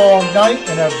and all night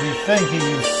and everything he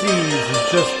sees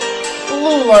is just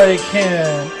blue like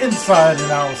him, inside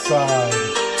and outside.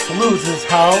 Blue's his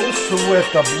house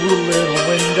with a blue little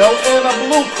window and a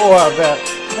blue Corvette.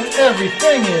 And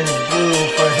everything is blue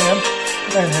for him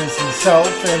and himself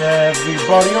and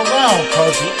everybody around,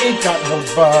 'cause he ain't got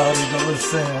nobody to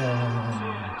listen.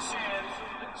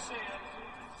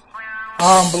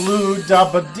 I'm blue,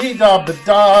 dabba-dee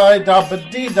dabba-die,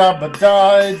 dabba-dee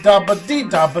dabba-die, dabba-dee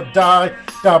dabba-die,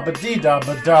 dabba-dee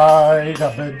dabba-die,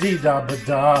 dabba-dee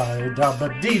dabba-die,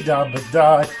 dabba-dee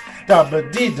dabba-die,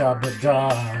 dabba-dee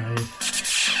dabba-die.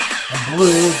 I'm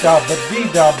blue, dabba-dee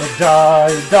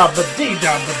dabba-die, dabba-dee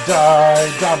dabba-die,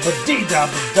 dabba-dee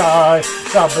dabba-die,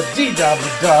 dabba-dee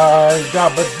dabba-die,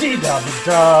 dabba-dee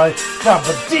dabba-die,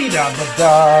 dabba-dee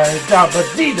dabba-die,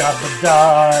 dabba-dee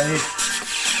dabba-die.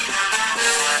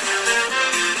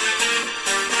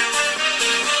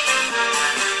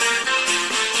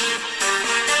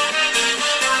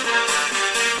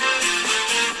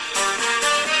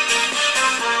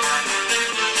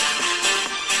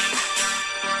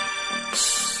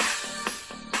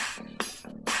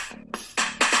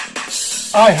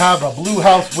 I have a blue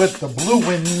house with the blue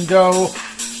window.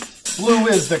 Blue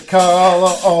is the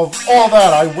color of all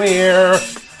that I wear.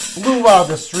 Blue are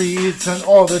the streets and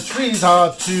all the trees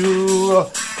are too.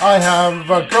 I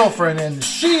have a girlfriend and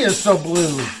she is so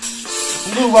blue.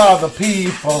 Blue are the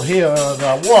people here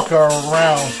that walk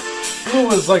around.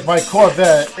 Blue is like my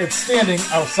Corvette, it's standing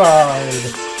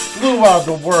outside. Blue are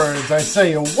the words I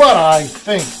say or what I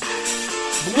think.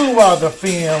 Blue are the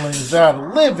feelings that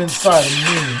live inside of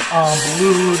me. I'm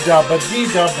blue, dabba-dee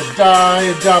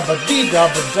dabba-die, dabba-dee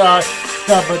dabba-die,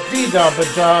 dabba-dee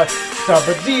dabba-die,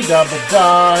 dabba-dee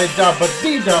dabba-die,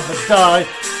 dabba-dee dabba-die,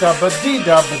 dabba-dee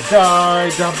dabba-die,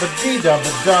 dabba-dee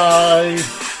dabba-die.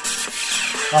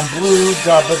 I'm blue,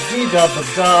 dabba-dee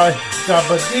dabba-die,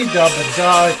 dabba-dee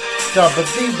dabba-die,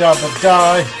 dabba-dee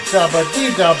dabba-die,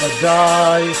 dabba-dee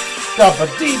dabba-die.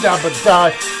 Dabba-dee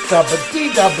dabba-die, dabba-dee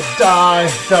dabba-die,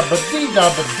 dabba-dee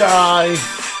dabba-die.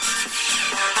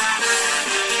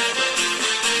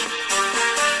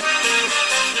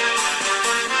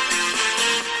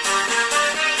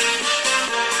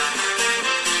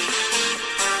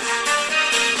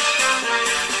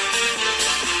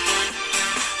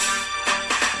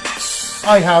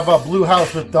 I have a blue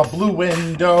house with a blue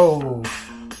window.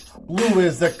 Blue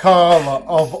is the color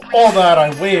of all that I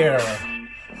wear.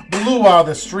 Blue are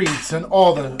the streets and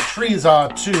all the trees are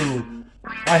too.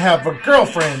 I have a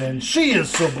girlfriend and she is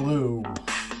so blue.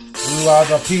 Blue are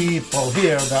the people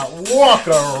here that walk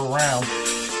around.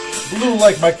 Blue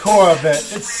like my Corvette,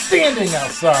 it's standing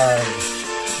outside.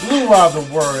 Blue are the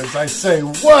words, I say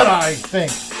what I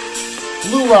think.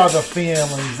 Blue are the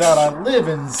feelings that I live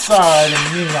inside.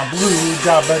 And meaning I'm blue,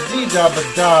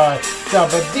 da-ba-dee-da-ba-die,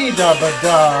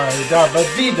 da-ba-dee-da-ba-die,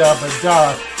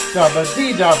 da-ba-dee-da-ba-die,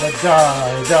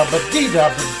 da-ba-dee-da-ba-die,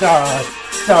 da-ba-dee-da-ba-die,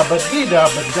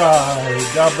 da-ba-dee-da-ba-die,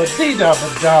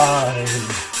 da-ba-dee-da-ba-die.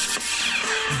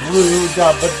 Blue,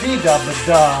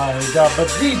 da-ba-dee-da-ba-die,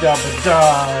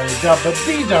 da-ba-dee-da-ba-die,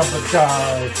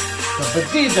 da-ba-dee-da-ba-die,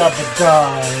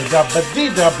 da-ba-dee-da-ba-die,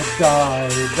 da-ba-dee-da-ba-die,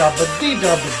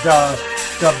 da-ba-dee-da-ba-die,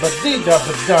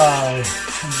 da-ba-dee-da-ba-die.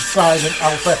 Inside and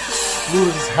outside,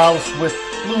 blue's house with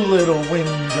blue little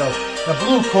window, a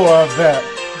blue Corvette.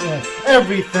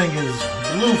 Everything is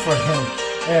blue for him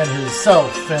and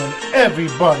himself and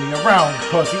everybody around,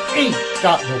 cause he ain't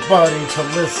got nobody to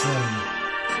listen.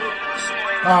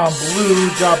 I'm blue,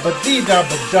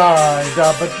 da-ba-dee-da-ba-die,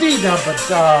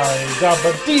 da-ba-dee-da-ba-die,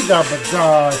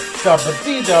 da-ba-dee-da-ba-die,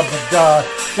 da-ba-dee-da-ba-die,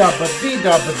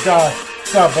 da-ba-dee-da-ba-die,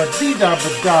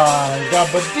 da-ba-dee-da-ba-die,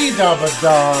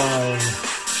 da-ba-dee-da-ba-die.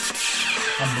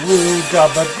 I'm blue,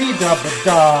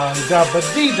 da-ba-dee-da-ba-die,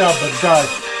 da-ba-dee-da-ba-die,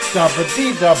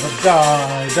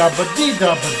 da-ba-dee-da-ba-die,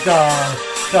 da-ba-dee-da-ba-die,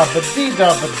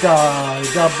 da-ba-dee-da-ba-die,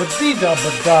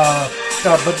 da-ba-dee-da-ba-die,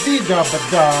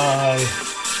 da-ba-dee-da-ba-die.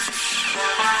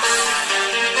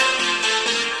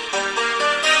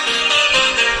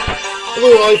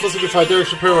 Hello, all you folks at Guitar, Derek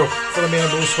Shapiro for the Man in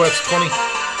Blue Sweats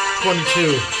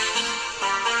 2022.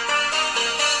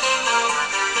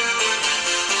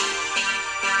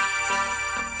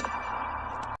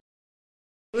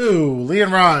 Blue,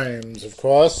 Leon Rhymes, of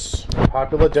course.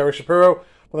 Popular Derek Shapiro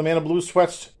for the Man in Blue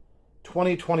Sweats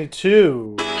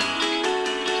 2022.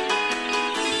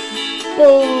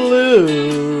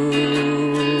 Blue.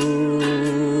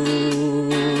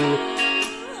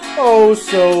 Oh,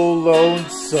 so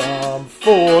lonesome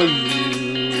for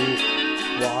you.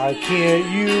 Why can't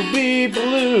you be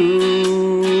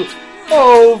blue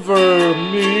over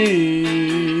me?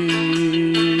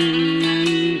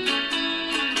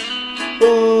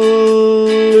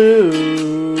 Blue.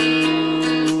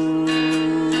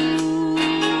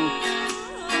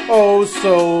 Oh,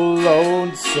 so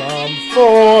lonesome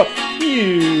for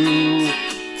you.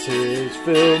 Tears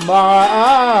fill my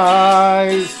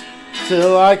eyes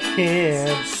till I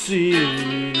can't see.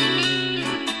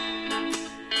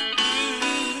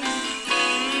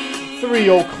 3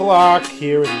 o'clock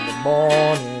here in the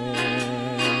morning.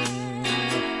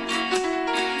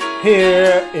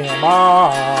 Here am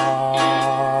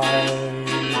I,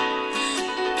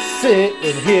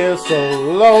 sitting here so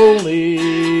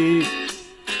lonely,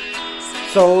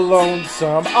 so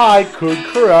lonesome I could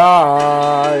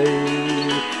cry.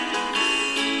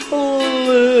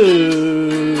 Blue.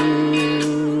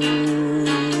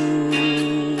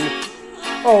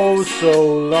 Oh,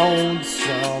 so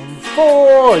lonesome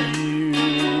for you.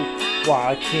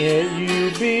 Why can't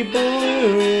you be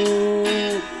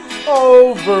blue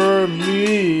over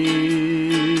me?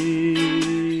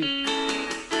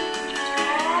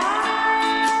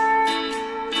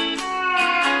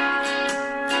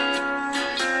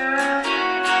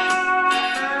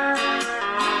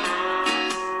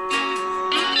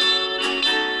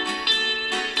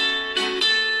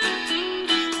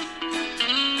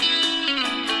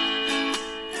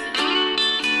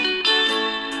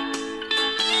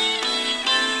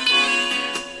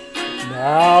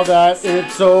 Now that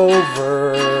it's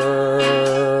over,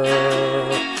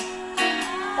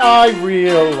 I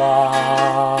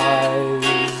realize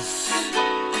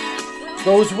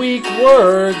those weak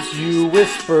words you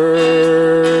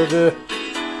whispered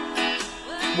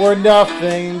were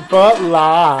nothing but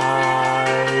lies.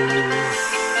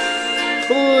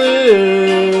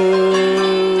 Blue.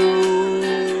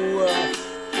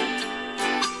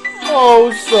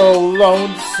 Oh, so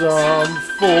lonesome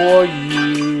for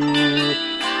you.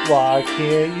 Why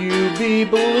can't you be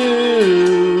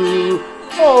blue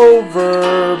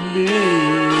over me?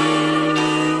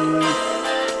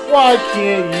 Why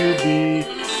can't you be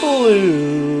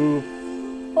blue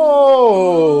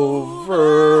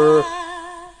over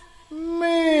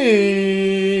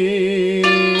me?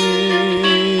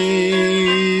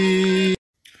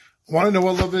 Want to know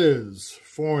what love is?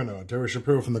 Foreigner, Derek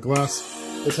Shapiro from The Glass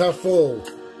is Half Full,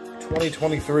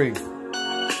 2023.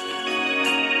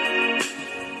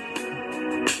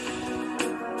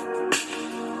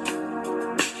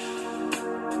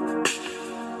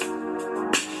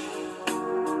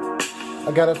 I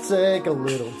gotta take a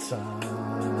little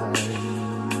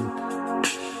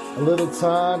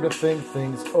time to think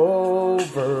things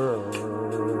over.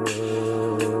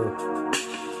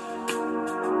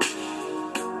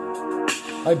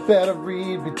 I better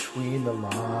read between the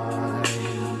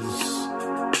lines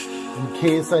in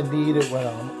case I need it when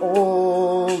I'm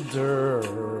older.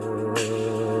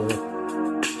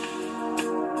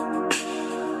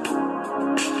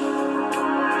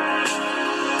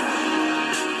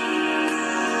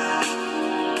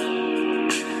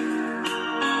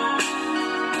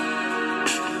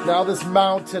 Now this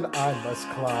mountain I must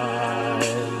climb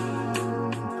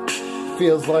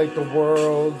feels like the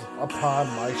world upon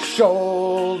my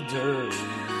shoulders.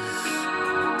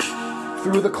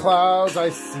 Through the clouds I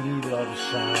see love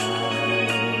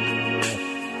shine,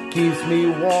 keeps me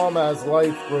warm as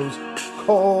life grows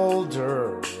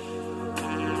colder.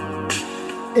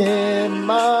 In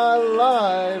my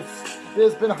life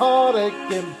there's been heartache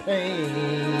and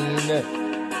pain.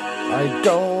 I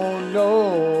don't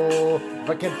know if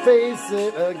I can face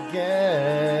it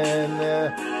again.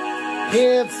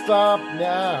 Can't stop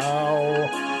now.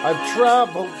 I've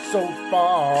traveled so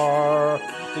far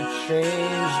to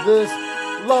change this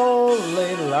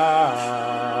lonely life.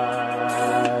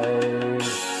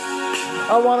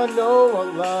 I want to know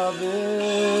what love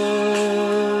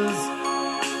is.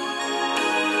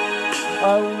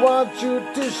 I want you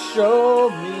to show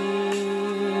me.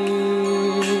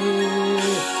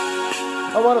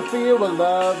 I want to feel what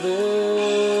love is.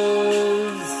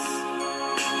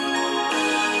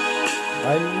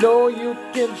 I know you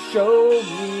can show me.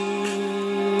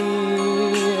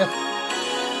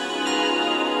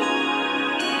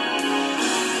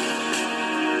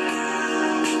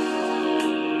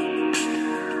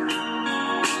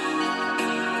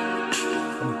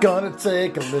 I'm gonna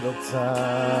take a little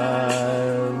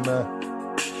time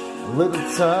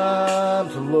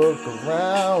to look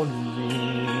around me.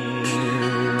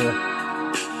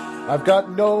 I've got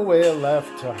nowhere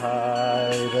left to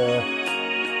hide.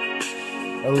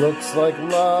 It looks like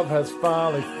love has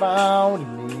finally found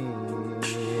me.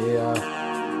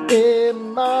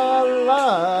 In my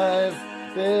life,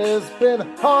 there's been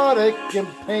heartache and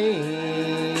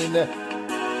pain.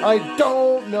 I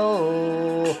don't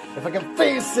know if I can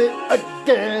face it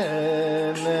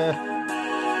again.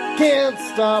 Can't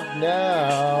stop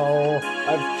now.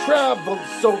 I've traveled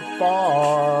so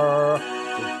far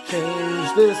to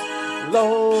change this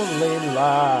lonely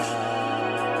life.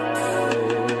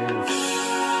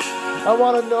 I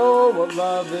want to know what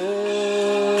love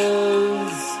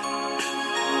is.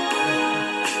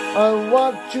 I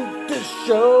want you to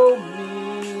show me.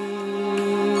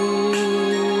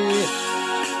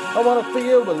 I want to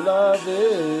feel what love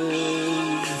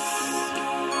is.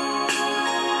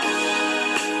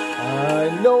 I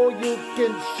know you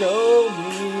can show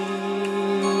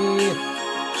me.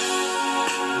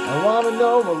 I want to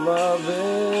know what love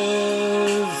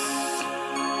is.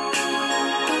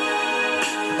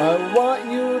 I want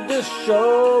you to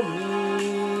show me.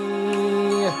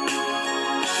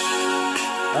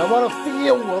 I want to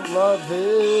feel what love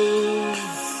is.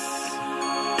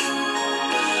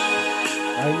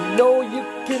 I know you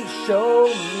can show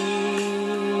me.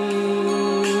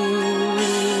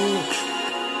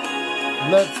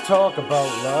 Let's talk about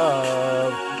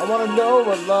love. I want to know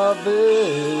what love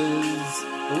is.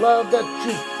 Love that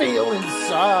you feel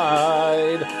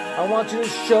inside. I want you to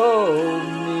show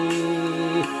me.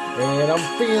 And I'm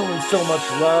feeling so much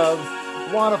love.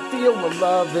 Want to feel what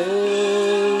love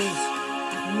is.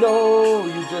 No,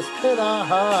 you just cannot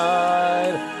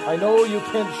hide. I know you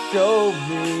can show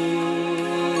me.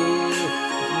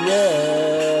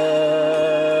 Yeah.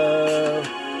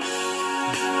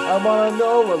 I want to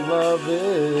know what love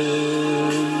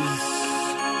is.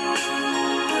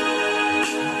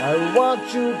 I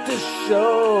want you to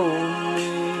show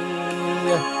me.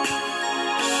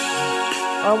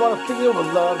 I want to feel what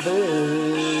love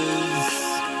is.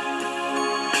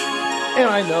 And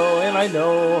I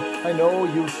know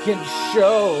you can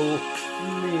show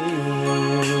me.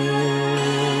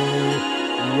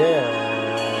 Yeah.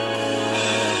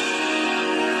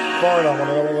 Far on what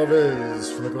love is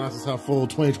from the Glasses Half Full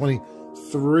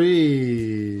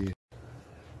 2023.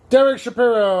 Derek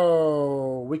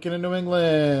Shapiro, Weekend in New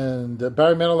England.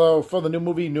 Barry Manilow for the new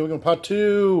movie New England Part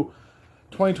 2,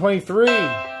 2023.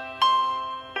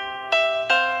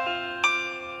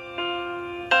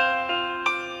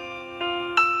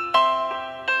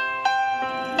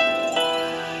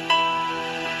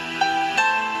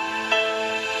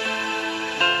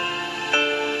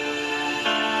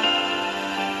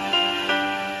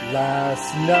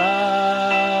 Last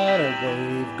night I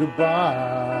waved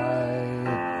goodbye.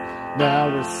 Now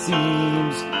it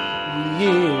seems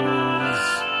years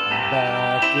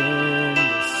back in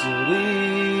the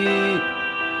city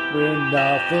where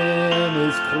nothing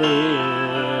is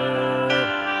clear.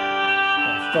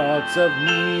 thoughts of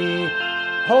me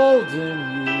holding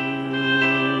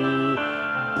you,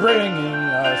 bringing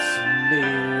us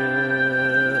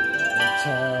near. And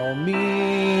tell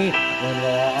me when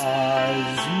our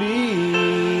eyes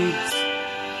meet,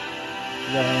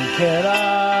 when can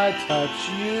I touch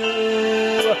you?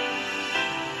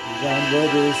 When will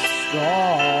this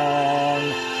strong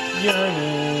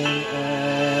yearning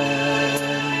end?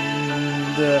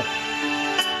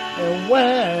 And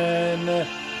when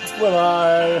will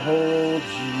I hold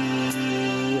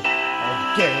you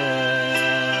again?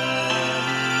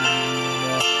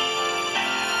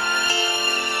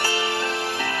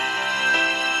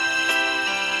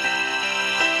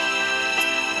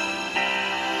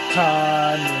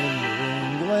 Time in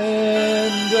New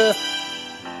England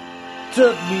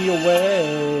took me away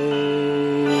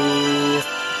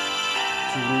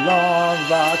to long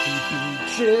rocky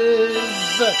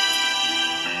beaches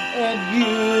and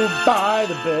you by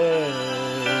the bay.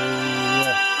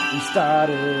 We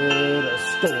started a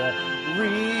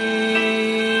story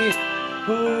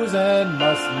whose end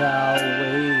must now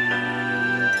wait.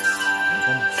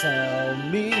 And tell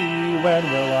me, when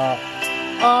will our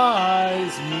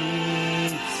eyes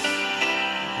meet?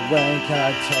 When can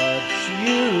I touch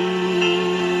you?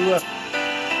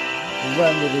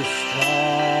 When will this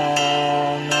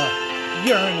strong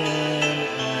yearning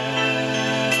end?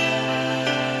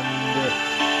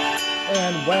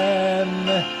 And when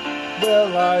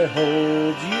will I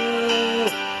hold you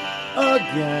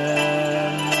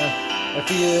again? I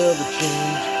feel the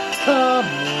change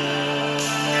coming.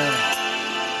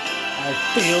 I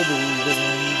feel the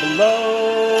wind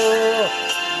blow.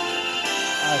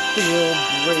 I feel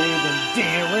brave and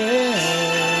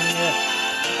daring.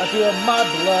 I feel my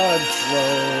blood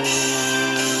flow.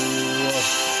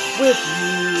 With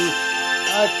you,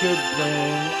 I could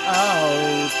bring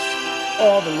out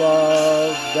all the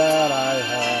love that I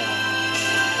have.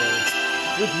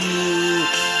 With you,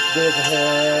 there's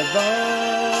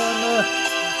heaven,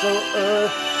 so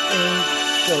earth ain't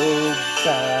so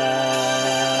bad.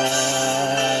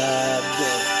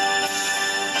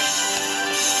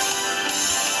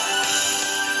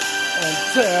 And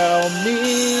tell me,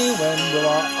 when will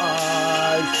our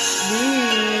eyes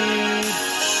meet?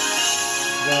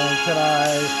 When can I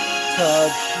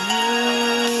touch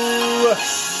you?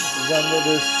 When will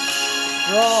this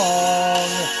strong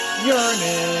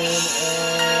yearning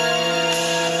end?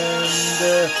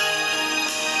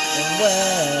 And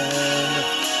when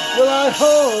will I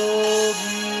hold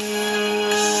you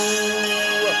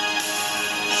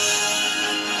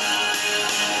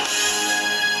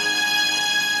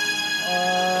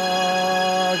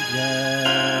again?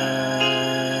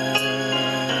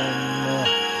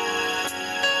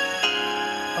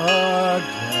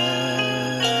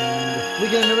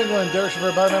 Weekend in New England, Derek Shapiro,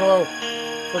 Environmental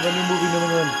for the new movie New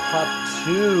England Part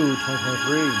 2,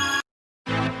 2023.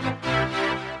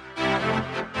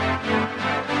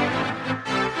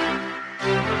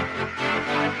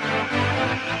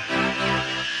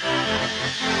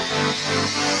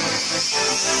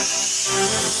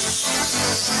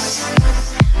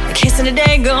 Kissing the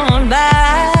day gone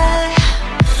by,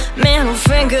 middle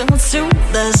finger to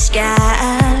the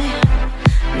sky.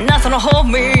 Nothing will hold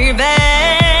me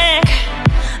back.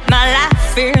 My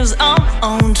life is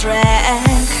on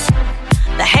track.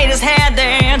 The haters had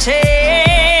their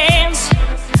chance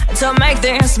to make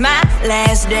this my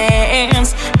last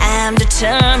dance. I'm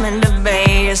determined to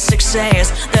be a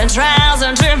success. The trials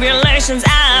and tribulations,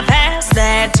 I passed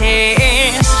that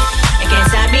test. You can't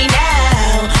stop me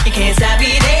now, you can't stop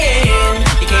me then.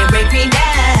 You can't break me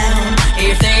down.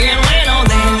 If they can win on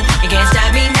them, you can't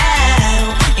stop me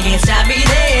now, you can't stop me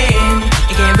then.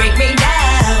 You can't break me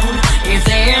down. If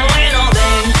they can win on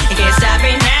them, you can't stop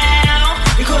me now,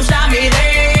 you couldn't stop me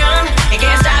then. You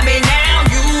can't stop me now,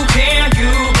 you can.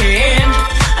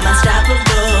 I'm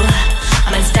unstoppable,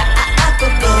 I'm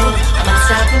unstoppable, I'm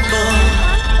unstoppable.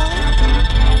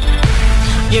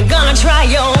 You're gonna try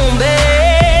your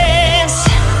best,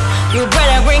 you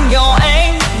better bring your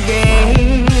A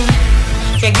game.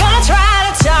 You're gonna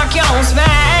try to talk your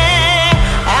smack,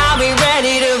 I'll be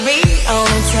ready to be on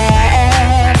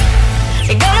attack.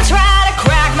 You're gonna try to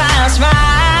crack my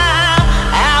smile,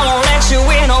 I won't let you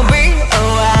in or be a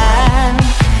while.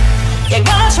 You're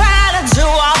gonna try to do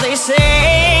all these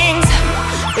things,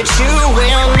 but you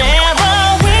will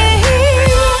never win.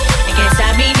 You can't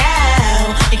stop me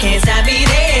now, you can't stop me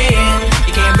then.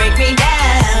 You can't break me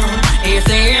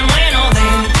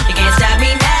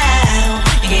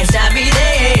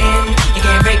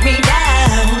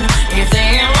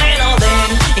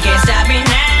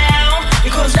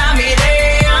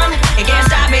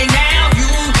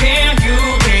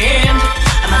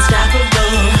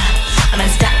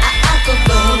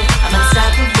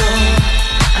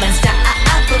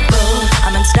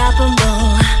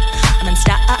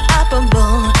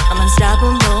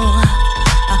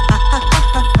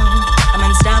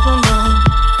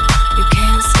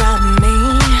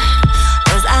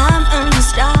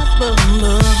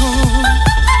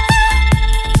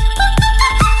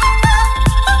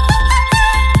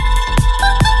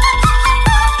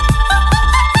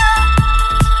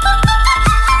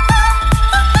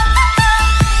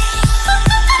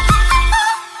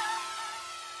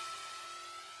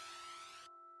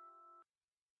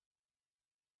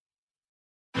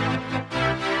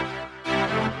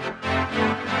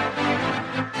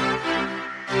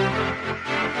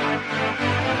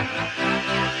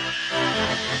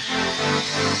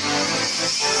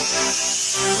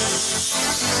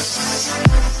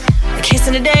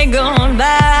kissing the day gone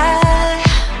by.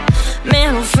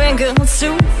 Middle finger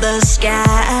to the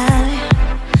sky.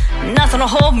 Nothing to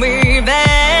hold me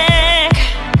back.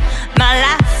 My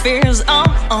life is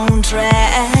on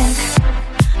track.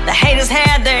 The haters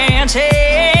had their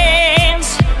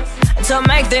chance to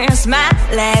make this my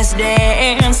last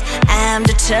dance. I'm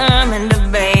determined to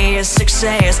be a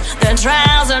success. The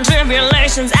trials and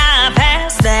tribulations, I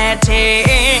passed that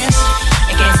test.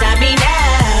 You can't stop me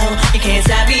now, you can't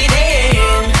stop me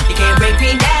then. You can't break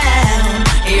me down.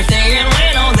 If they ain't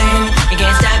win on then, you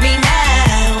can't stop me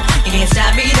now, you can't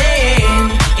stop me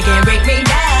then. You can't break me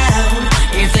down.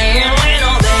 If they ain't win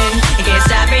on then, you can't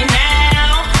stop me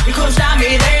now, you couldn't stop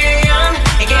me then.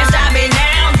 You can't stop me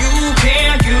now, you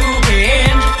can.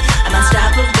 I'm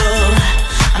unstoppable,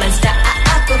 I'm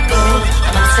unstoppable,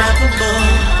 I'm unstoppable.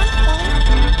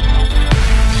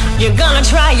 You're gonna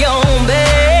try your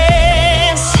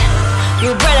best,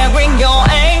 you better bring your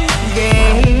A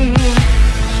game.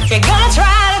 You're gonna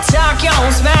try to talk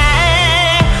your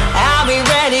smack, I'll be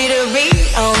ready to be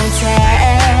on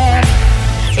track.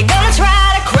 You're gonna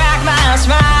try to crack my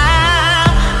smile,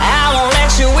 I won't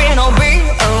let you in or be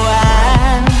a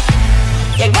while.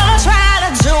 You're gonna try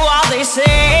to do all these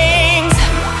things,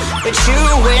 but you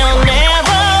will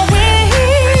never win.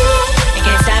 You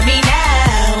can't stop me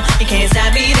now, you can't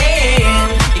stop me then.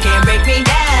 You can't break me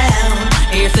down.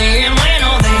 If they ain't win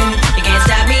on then, you can't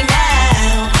stop me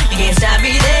now, you can't stop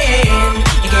me then.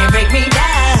 You can't break me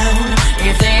down.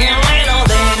 If they ain't win on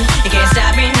then, you can't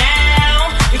stop me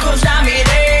now, you couldn't stop me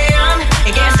then.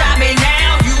 You can't stop me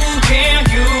now, you can.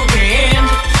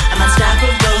 I'm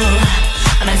unstoppable,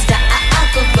 I'm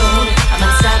unstoppable, I'm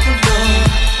unstoppable,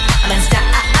 I'm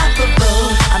unstoppable,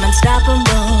 I'm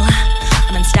unstoppable,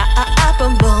 I'm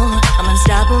unstoppable, I'm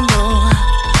unstoppable,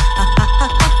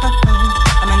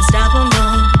 I'm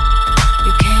unstoppable.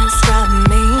 You can't stop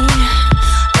me,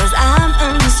 'cause I'm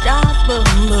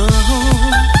unstoppable.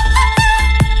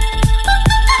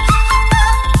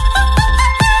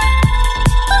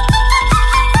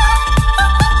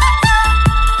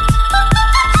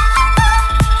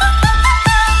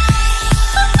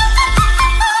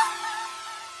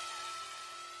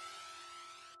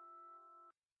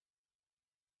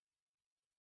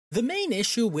 The main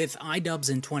issue with iDubbbz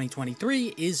in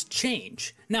 2023 is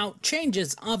change. Now, change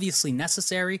is obviously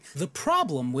necessary. The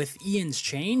problem with Ian's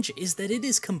change is that it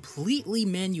is completely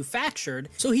manufactured,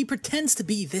 so he pretends to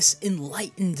be this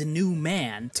enlightened new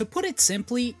man. To put it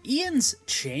simply, Ian's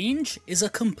change is a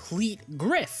complete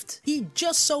grift. He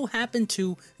just so happened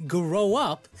to grow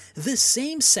up the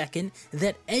same second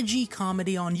that edgy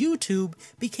comedy on YouTube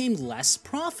became less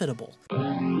profitable.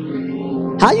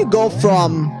 How you go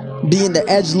from being the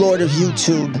edgelord of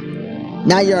YouTube,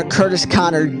 now you're a Curtis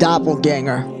Connor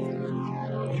doppelganger?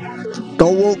 Go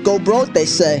woke, go broke, they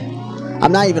say.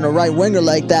 I'm not even a right winger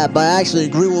like that, but I actually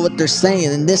agree with what they're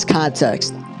saying in this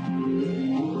context.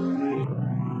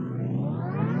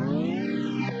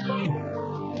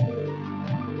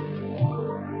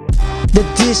 The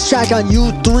diss track on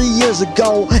you 3 years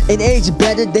ago, an age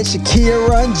better than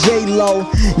Shakira and J-Lo.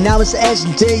 Now it's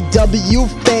SJW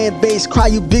fan base, cry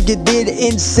you bigoted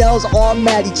incels, all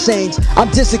Maddie chains. I'm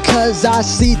dissing cause I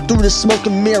see through the smoke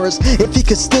and mirrors. If he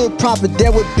could still profit,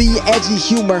 there would be edgy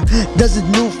humor. Does his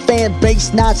new fan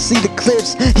base not see the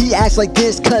clips? He acts like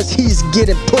this cause he's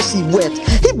getting pussy whipped.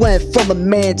 He went from a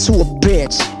man to a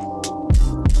bitch.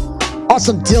 On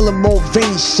some Dylan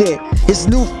Mulvaney shit. His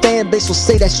new fan base will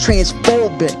say that's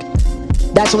transphobic.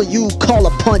 That's what you call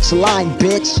a punchline,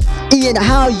 bitch. Ian,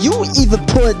 how you even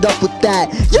put up with that?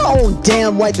 Your own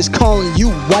damn wife is calling you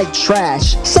white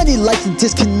trash. Said he likes to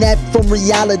disconnect from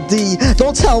reality.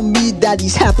 Don't tell me that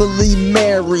he's happily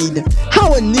married. How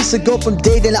would Nisa go from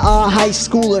dating a high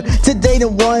schooler to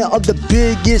dating one of the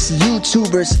biggest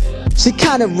YouTubers? She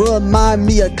kinda remind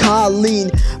me of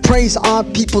Colleen. Praise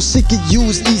on people she could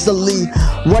use easily.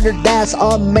 Whether that's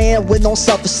a man with no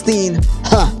self-esteem,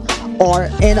 or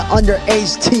an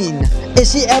underage teen. If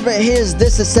she ever hears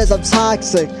this and says I'm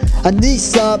toxic,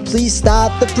 Anissa, please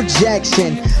stop the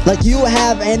projection. Like you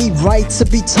have any right to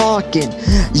be talking.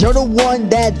 You're the one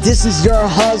that disses your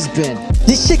husband.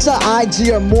 These chicks on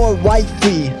IG are more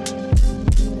wifey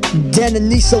than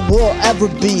Anissa will ever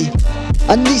be.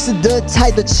 Anissa the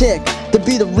type of chick to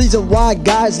be the reason why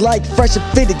guys like Fresh and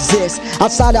Fit exist.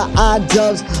 Outside of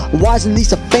iDubbbz, why is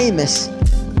Anissa famous?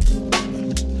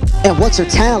 And what's her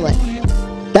talent?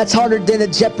 That's harder than a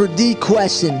Jeopardy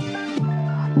question.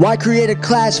 Why Creator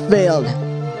Clash failed?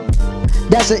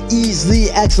 That's an easy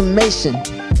exclamation.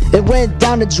 It went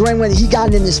down the drain when he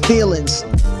got in his feelings.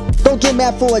 Don't get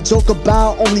mad for a joke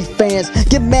about OnlyFans.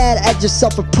 Get mad at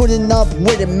yourself for putting up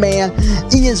with it, man.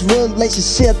 Ian's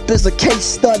relationship is a case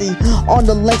study on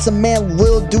the lengths a man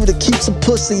will do to keep some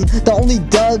pussy. The only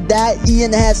dug that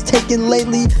Ian has taken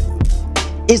lately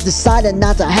is decided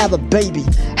not to have a baby.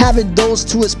 Having those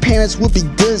to his parents would be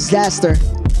disaster.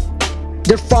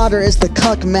 Their father is the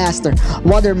cuck master,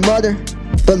 while their mother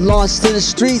belongs to the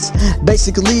streets.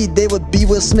 Basically, they would be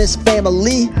Will Smith's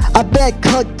family. I bet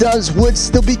Cuck Does would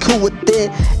still be cool with it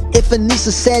if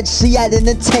Anissa said she had an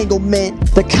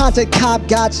entanglement. The content cop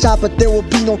got shot, but there will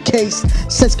be no case,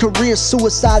 since career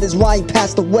suicide is why he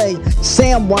passed away.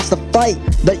 Sam wants to fight,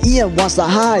 but Ian wants to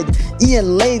hide.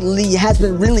 Ian lately has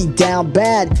been really down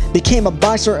bad. Became a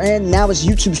boxer and now is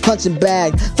YouTube's punching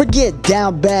bag. Forget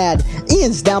down bad,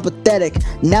 Ian's down pathetic.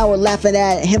 Now we're laughing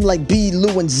at him like B,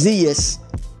 Lou, and Zeus.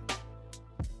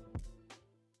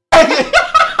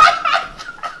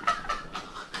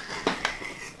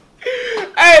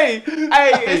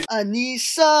 Hey, it's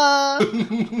Anissa.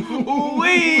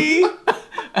 Ooh-wee.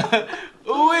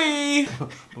 Ooh-wee.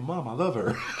 But Mom, I love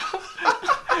her.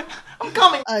 I'm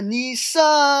coming.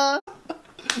 Anissa.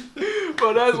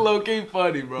 Bro, that's low-key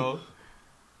funny, bro.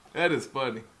 That is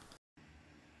funny.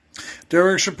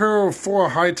 Derek Shapiro for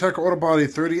High Tech Auto Body,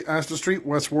 30 Astor Street,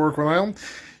 West Warwick, Rhode Island.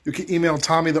 You can email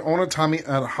Tommy, the owner, Tommy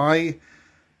at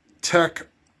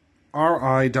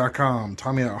hightechri.com.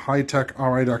 Tommy at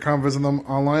hightechri.com. Visit them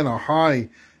online at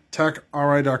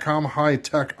hightechri.com.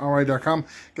 hightechri.com.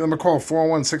 Give them a call,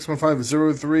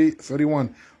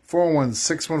 401-615-0331.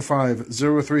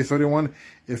 401-615-0331.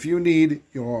 If you need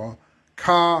your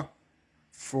car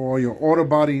for your auto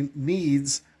body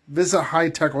needs, visit High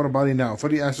Tech Auto Body now,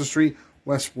 30 Astor Street,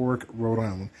 West Warwick, Rhode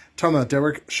Island. Tell them that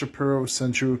Derek Shapiro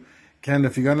sent you. Again,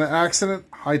 if you got in an accident,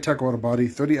 High Tech Auto Body,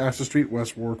 30 Astor Street,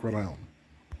 West Warwick, Rhode Island.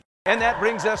 And that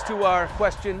brings us to our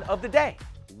question of the day.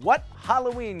 What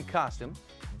Halloween costume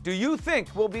do you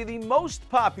think will be the most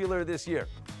popular this year?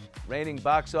 Reigning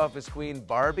box office queen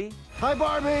Barbie? Hi,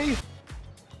 Barbie!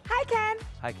 Hi, Ken.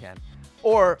 Hi, Ken.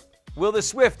 Or will the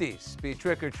Swifties be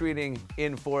trick-or-treating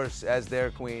in force as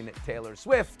their queen Taylor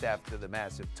Swift after the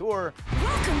massive tour?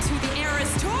 Welcome to the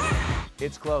Eras Tour.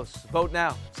 It's close. Vote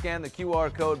now. Scan the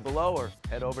QR code below or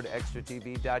head over to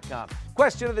extratv.com.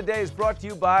 Question of the day is brought to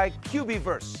you by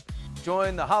QBverse.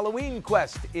 Join the Halloween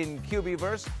quest in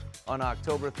QBverse on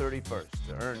October 31st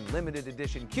to earn limited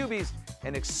edition Cubies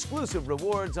and exclusive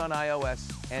rewards on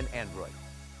iOS and Android.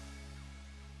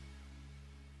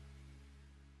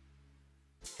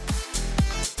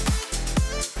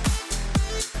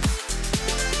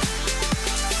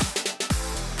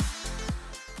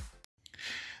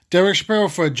 Derek Shapiro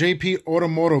for JP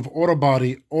Automotive, Auto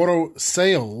Body, Auto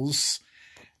Sales,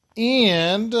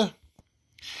 and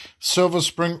Silver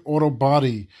Spring Auto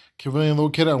Body. Conveniently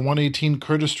located at 118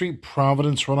 Curtis Street,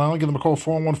 Providence, Rhode Island. Give them a call,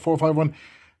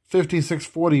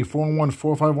 401-451-5640,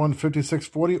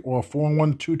 401-451-5640, or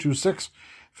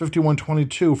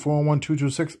 401-226-5122,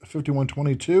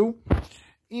 401-226-5122.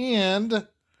 And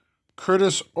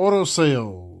Curtis Auto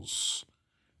Sales.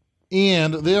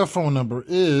 And their phone number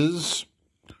is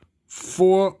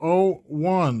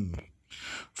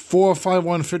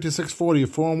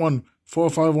 401-451-5640,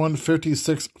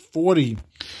 401-451-5640.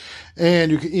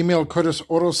 And you can email Curtis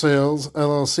Auto Sales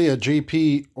LLC at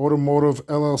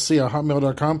jpautomotivellc at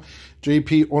hotmail.com,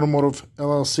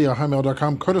 jpautomotivellc at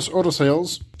hotmail.com. Curtis Auto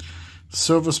Sales,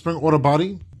 Silver Spring Auto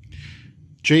Body,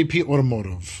 JP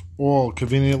Automotive, all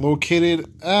conveniently located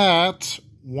at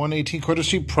 118 Curtis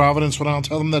Street, Providence. When I'll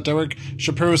tell them that Derek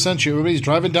Shapiro sent you. Everybody's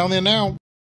driving down there now.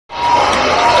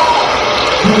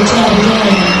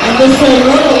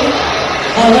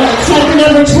 All right, time for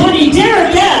number 20,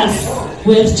 Derek S.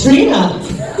 with Trina.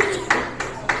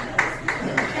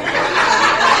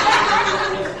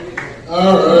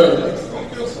 All right.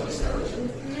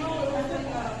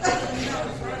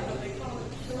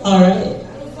 All right.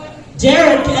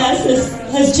 Derek S.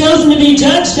 has chosen to be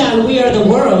judged on We Are the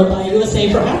World by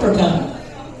USA for Africa.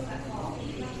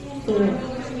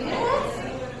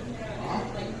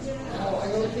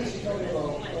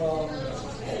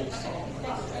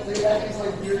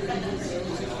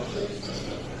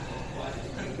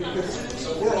 So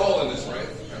we're all in this, right?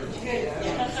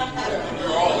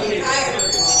 We're all in it.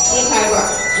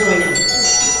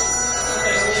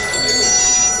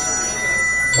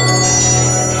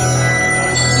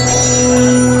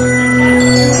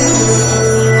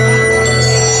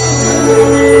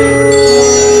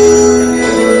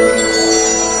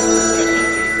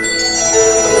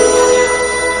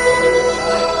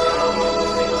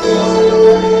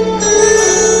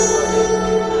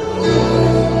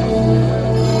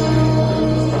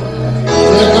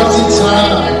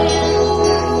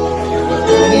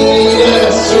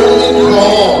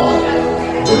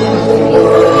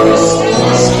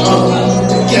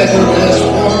 Together as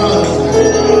one.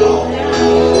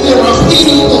 There are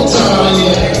people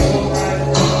dying.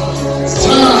 It's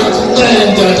time to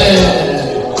lend a hand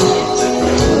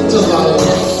to life.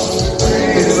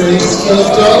 The grace of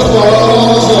the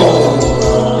Lord.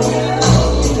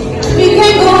 We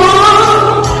can go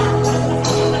on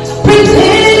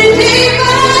pretending day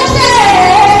by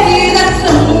day that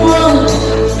someone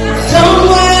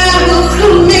somewhere will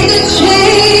soon make a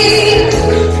change.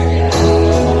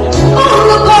 On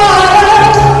the border,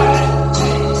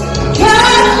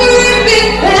 trying to big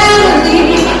family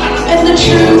and the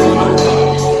truth,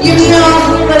 you know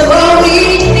that's all we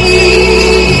need.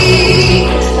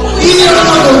 We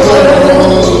are the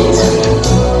world.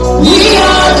 We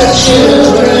are the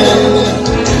children.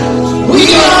 We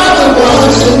are the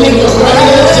ones who make a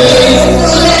brighter day.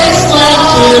 So let's start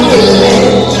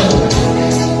giving.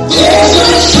 There's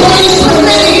a choice we're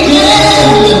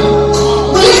making.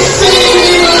 We're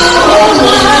saving our own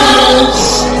lives.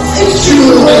 It's true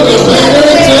to make a better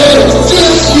day.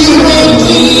 Just you and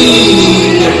me.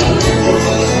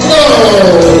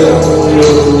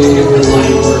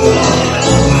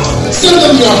 Send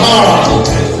them your heart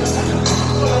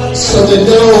so they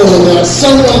know that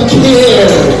someone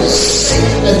cares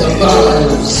and the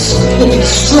lives will be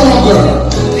stronger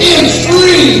and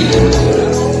free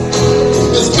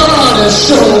as God has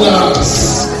shown us,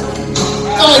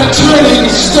 like turning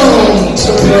stone to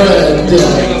bread,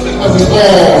 and we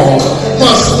all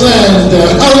must lend a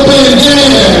helping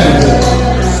hand.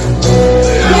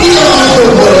 We are the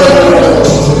world.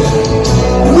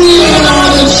 We are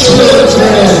the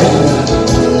children.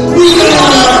 We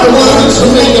are the ones who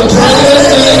make a brighter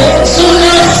day. So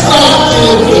let's stop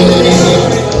giving.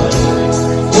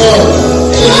 Whoa,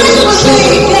 it's a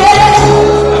truth.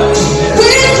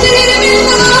 We're living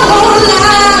our whole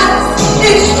lives.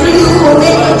 It's true, we'll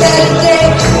make a better day.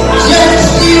 Just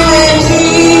you and me.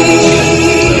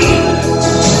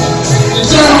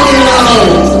 Down and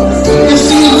out. It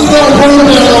seems no hope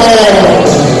at all.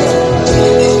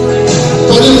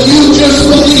 But if you just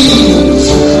believe,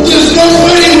 there's no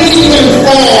way we can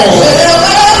fall.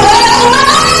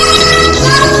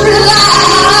 Just realize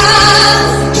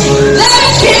that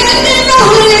can't be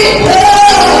only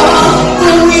love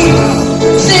when we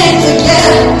sing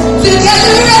together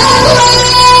as one.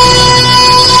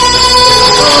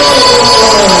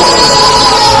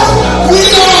 We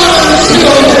are the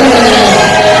children.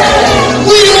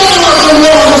 We are the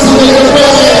ones who make a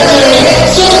better day.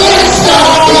 So let's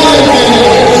stop giving.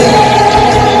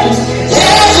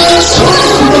 There's a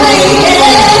choice we're making.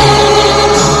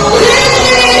 We're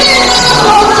living our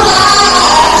whole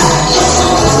lives.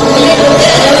 Make a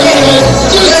better day.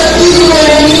 Just you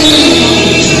and me.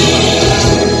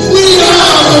 We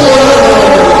are the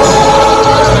world.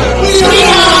 We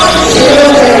are the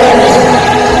children.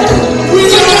 We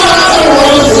are the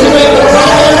ones who make a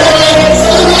brighter day.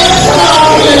 So let's stop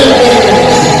giving.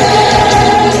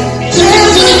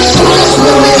 There's a choice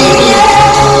we're making.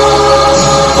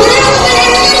 We're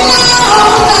living our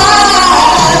whole lives.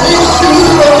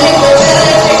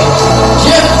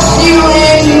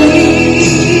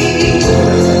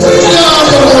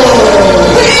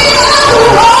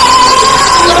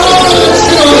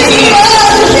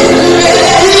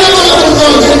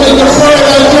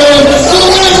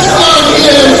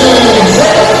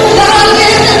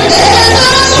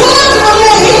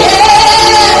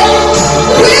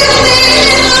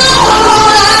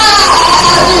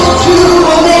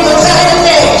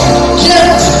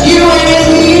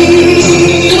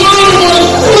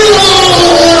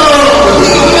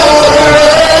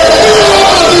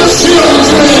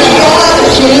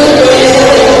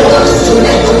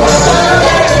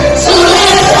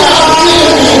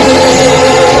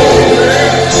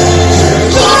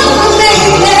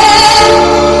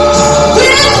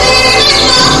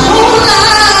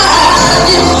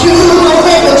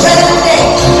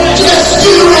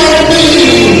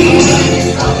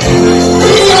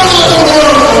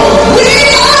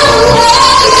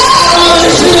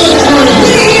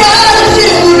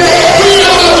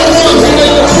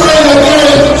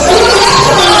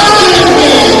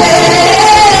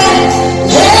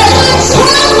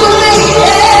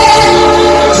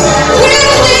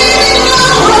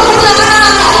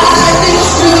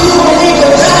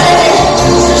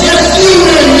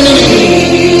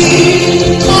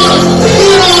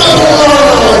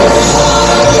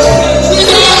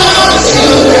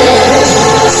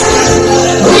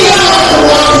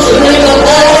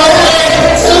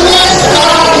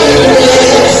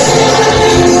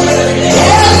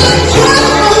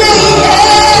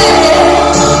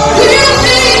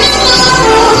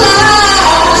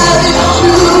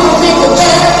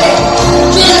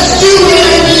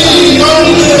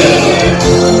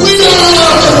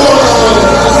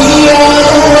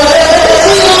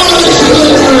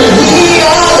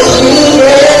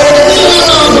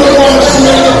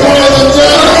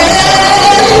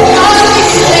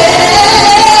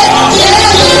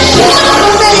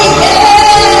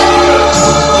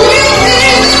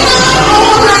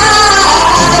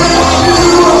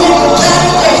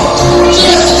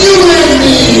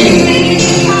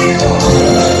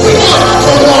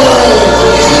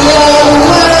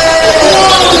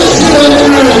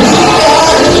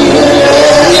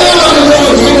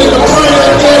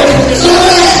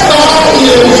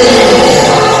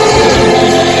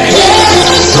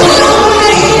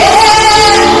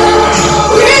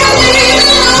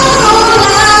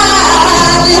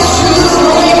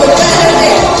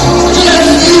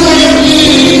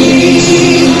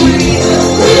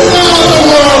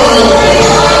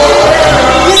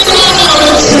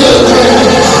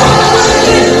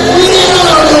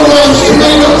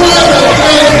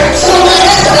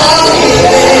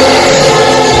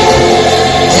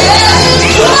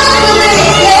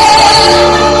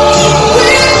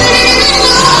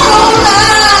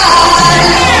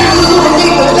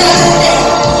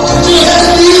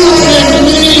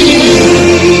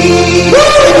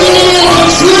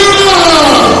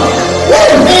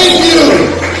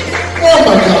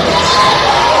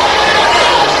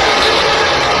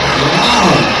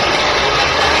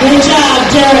 Good job,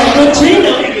 Derek. With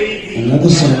Trina. Another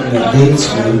song that dates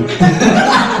me.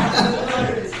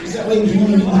 Is that what you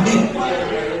wanted?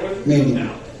 Maybe.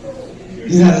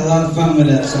 You had a lot of fun with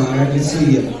that song. I can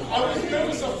see you.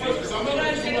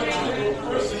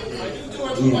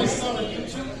 Yeah.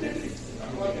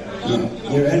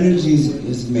 Your energy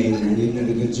is amazing. You did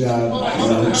a good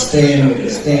job, staying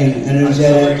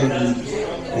energetic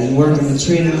and working with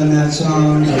Trina on that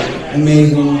song.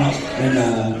 Amazing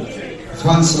and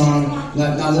fun song.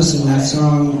 Now listen, that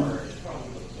song,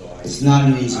 it's not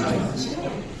an easy task.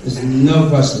 There's no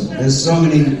question. There's so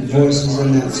many voices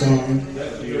in that song,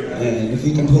 and if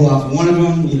you can pull off one of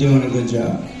them, you're doing a good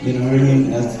job. You know what I mean?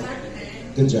 That's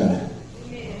good job.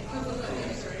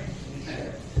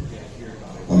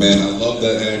 Oh man, I love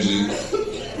that energy.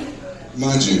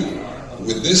 Mind you,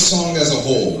 with this song as a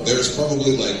whole, there's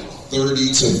probably like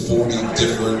 30 to 40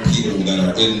 different people that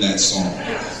are in that song.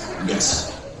 Yes.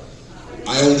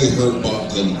 I only heard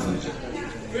Bob Dylan from you.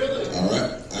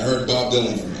 Alright? I heard Bob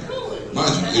Dylan from you.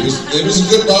 Mind you, it was a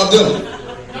good Bob Dylan.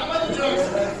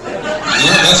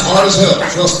 Yeah, that's hard as hell,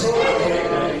 trust me.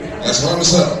 That's hard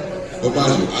as hell. But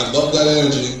mind you, I love that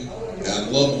energy, and I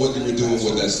love what you were doing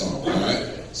with that song. Alright?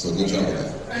 So good job with that.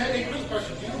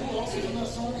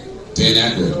 Dan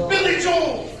Aykroyd. Billy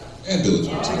Joel. And Billy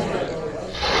Joel too.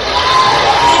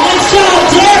 Nice job,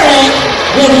 Derek.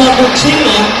 With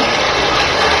Trina.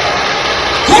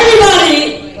 Everybody,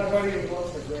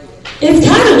 it's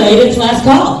kind of late. It's last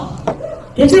call.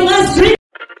 It's your last drink.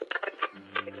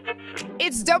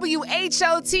 It's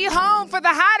WHOT, home for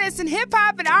the hottest in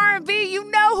hip-hop and R&B. You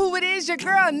know who it is, your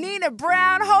girl Nina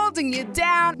Brown holding you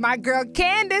down. My girl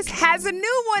Candace has a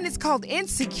new one. It's called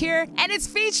Insecure, and it's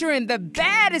featuring the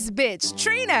baddest bitch,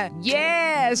 Trina.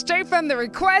 Yeah, straight from the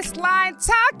request line.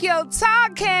 Talk your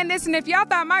talk, Candace. And if y'all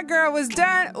thought my girl was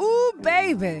done, ooh,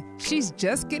 baby, she's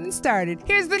just getting started.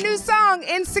 Here's the new song,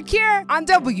 Insecure, on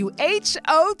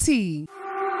WHOT.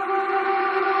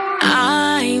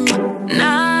 I'm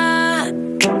not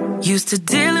used to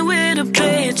dealing with a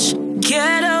bitch.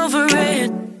 Get over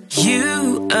it.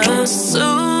 You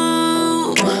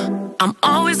assume I'm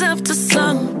always up to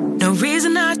some. No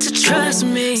reason not to trust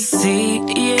me. See,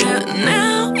 yeah,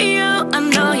 now you're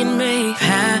annoying me.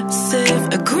 Passive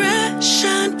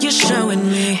aggression, you're showing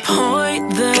me.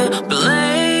 Point the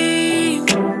blame.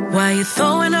 Why you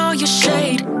throwing all your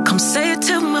shade? Come say it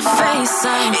to my face.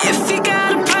 If you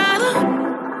got a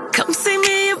problem, come see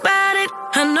me about it.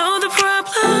 I know the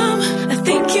problem. I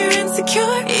think you're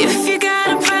insecure. If you got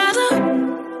a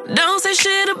problem, don't say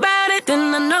shit about it.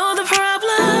 Then I know the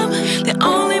problem. The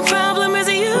only problem is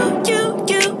you.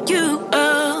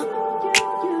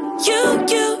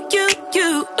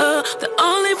 The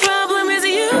only problem is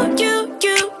you.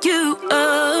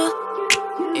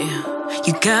 Yeah,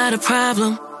 you got a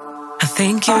problem. I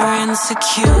think you're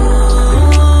insecure.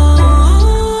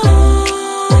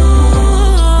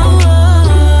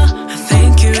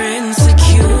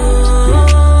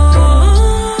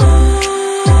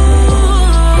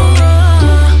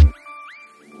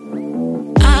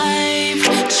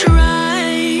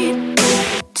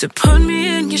 To put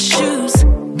me in your shoes,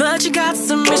 but you got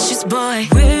some issues, boy.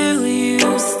 Will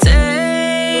you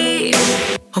stay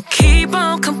or keep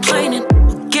on complaining?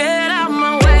 Get out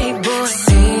my way, boy.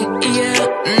 See, yeah,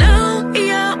 now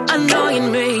you're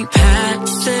annoying me.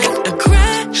 Passive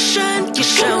aggression, you're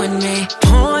showing me.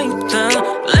 Point the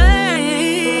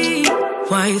blame.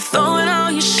 Why you throwing all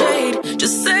your shade?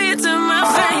 Just say it to my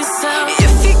face.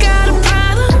 If you got a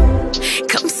problem,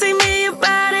 come see me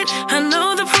about it. I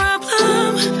know the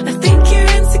problem. I think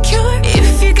you're insecure.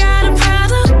 If you got a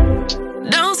problem,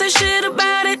 don't say shit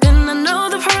about it. Then I know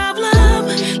the problem.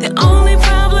 The only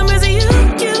problem is you.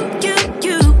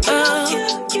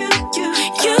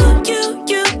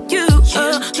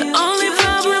 The only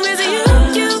problem is you.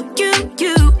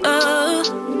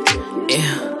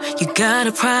 Yeah, you got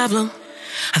a problem.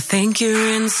 I think you're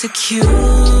insecure.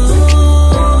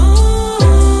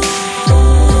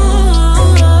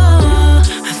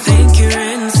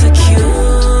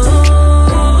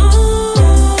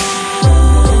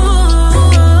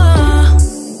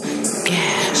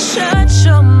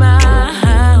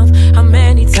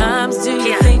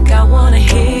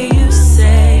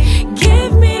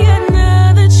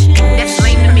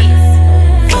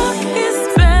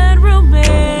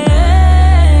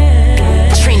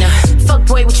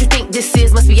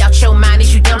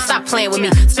 Stop playing.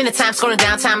 Spending time scrolling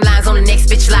down timelines on the next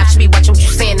bitch live. Should be watching what you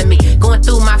saying to me. Going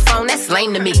through my phone, that's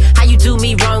lame to me. How you do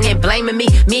me wrong and blaming me.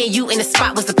 Me and you in the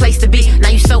spot was the place to be. Now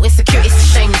you so insecure, it's a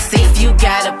shame to see. If you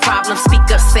got a problem, speak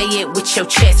up, say it with your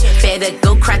chest. Better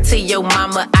go cry to your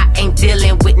mama, I ain't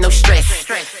dealing with no stress.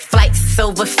 Flights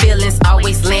over feelings,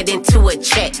 always land into a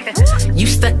check. You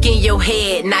stuck in your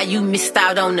head, now you missed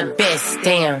out on the best.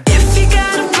 Damn. If you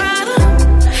got a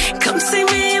problem, come see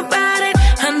me about it.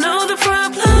 I know the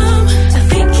problem. I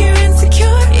think you're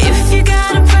insecure. If you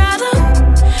got a problem,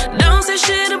 don't say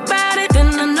shit about it. Then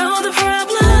I know the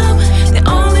problem. The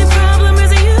only problem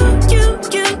is you.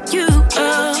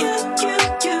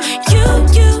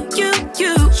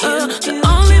 The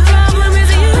only problem is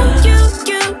you.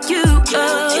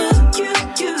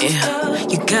 Yeah,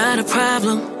 you got a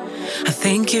problem. I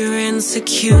think you're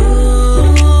insecure.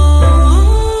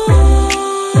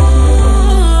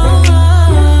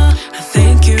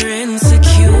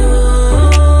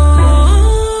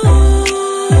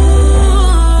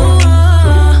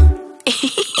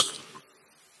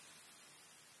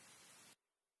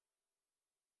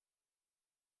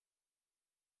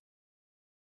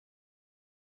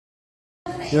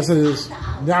 Yes, it is.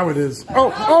 Now it is.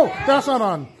 Oh, that's not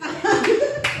on.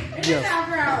 Yes.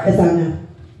 It's on now.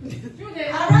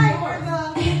 All right.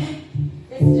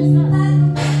 It's just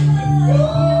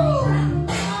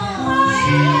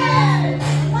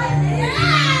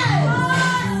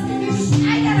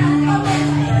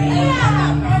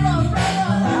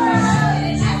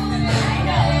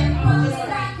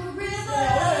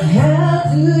How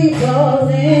do you fall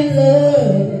in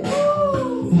love?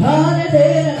 Harder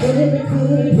than I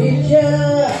could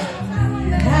picture.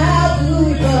 How do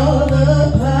we fall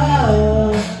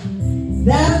apart?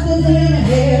 That's the little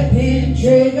hairpin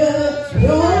trigger.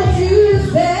 Don't you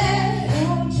say it.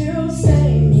 Don't you say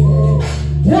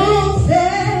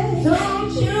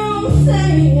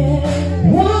it.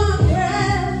 One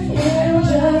breath, it'll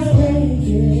just break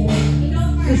it.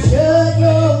 So shut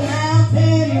your mouth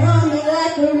and run me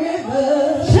like a river.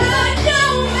 Shut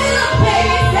your mouth,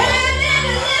 baby, stand in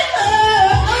the river.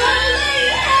 Only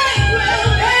hate will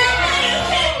make me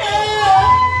tender.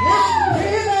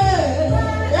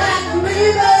 Like a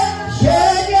river.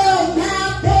 Shut your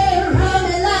mouth and run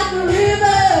me like a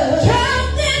river.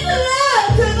 Jump into love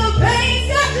till the pain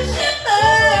starts to shiver.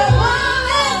 One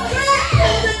last breath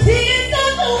till the tears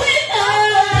start to wither.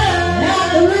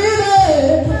 Like a river,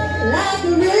 like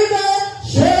a river.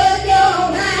 Shut your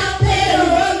mouth and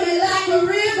run me like a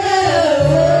river.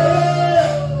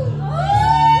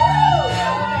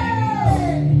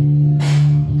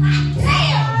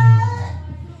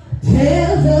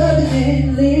 Tales of an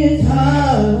endless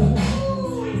heart.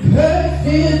 Cursed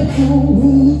is the fool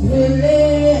who's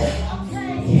willing.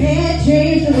 Can't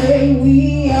change the way we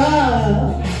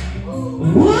are.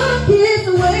 One kiss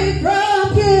away from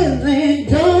killing.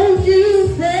 Don't you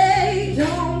say it.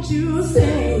 Don't you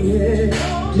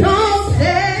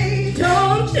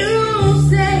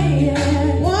say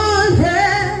it. One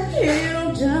breath,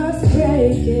 it'll just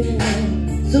break it.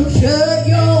 So shut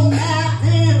your mouth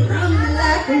and run me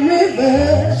like a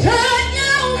river. Shut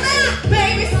your mouth,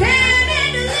 baby, stand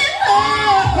and deliver.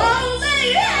 Only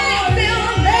hate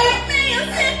will make me a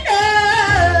sinner.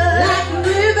 Like a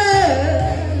river,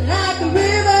 like a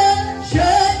river.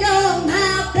 Shut your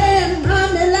mouth and run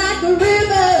me like a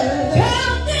river.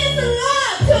 Jump into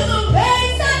love till the pain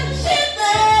starts to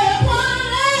shiver. One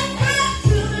last breath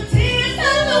till the tears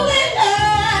start to wither.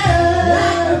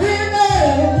 Like a river,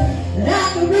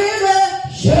 like a river.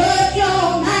 Shut your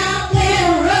mouth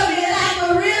and run me like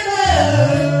a river.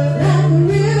 Like a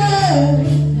river,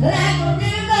 like a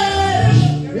river.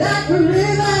 Like a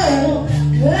river,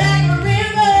 like a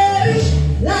river.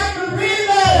 Like a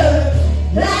river,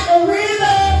 like a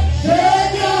river. Shut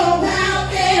your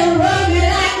mouth and run me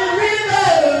like a river.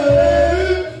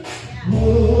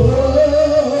 Whoa.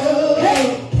 Hey.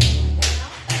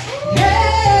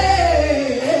 Hey.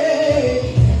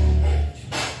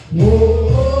 Whoa.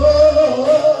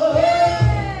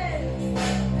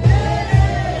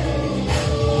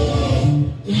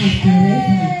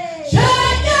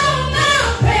 Shut your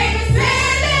mouth, baby,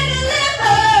 stand and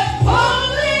deliver.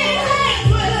 Only hate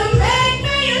will make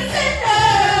me a sinner.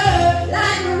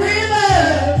 Like a river,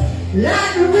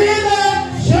 like a river.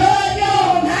 Shut your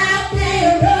mouth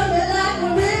and run me like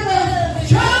a river.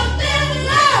 Trump in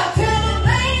love till the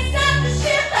pain starts to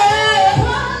shiver.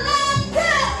 One last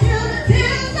breath till the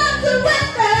tears start to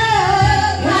wither.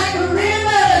 Like a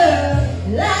river,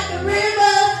 like a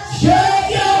river. Shut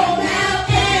your mouth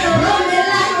and run me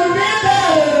like a river.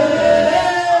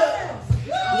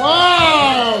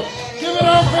 Wow! Give it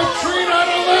up for Trina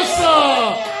and Alyssa!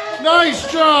 Nice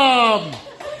job!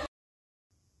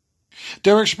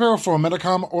 Derek Shapiro for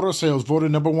Medicom Auto Sales,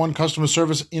 voted #1 customer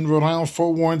service in Rhode Island,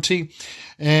 full warranty.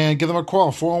 And give them a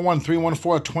call,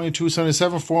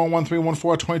 401-314-2277,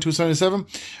 401-314-2277.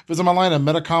 Visit them online at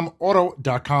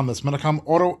medicomauto.com. That's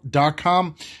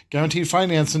medicomauto.com. Guaranteed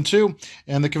financing too.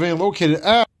 And the conveyance located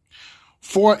at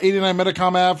 489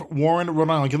 Medicom Ave, Warren, Rhode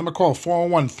Island. Give them a call,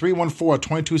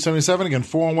 401-314-2277. Again,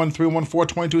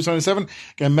 401-314-2277.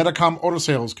 Again, Medicom Auto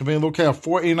Sales. Conveyance located at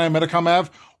 489 Medicom Ave,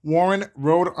 Warren,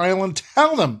 Rhode Island.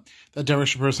 Tell them that Derek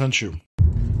Shapiro sent you.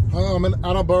 I'm in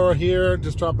Attleboro here,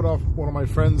 just dropping off one of my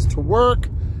friends to work.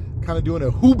 Kind of doing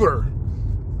a Uber.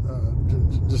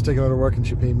 Just taking her to work and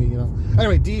she paid me, you know.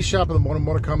 Anyway, D Shap In The Morning.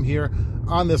 More to come here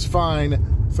on this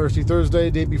fine Thirsty Thursday,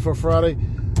 day before Friday.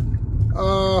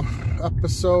 The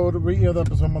episode of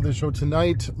Monday show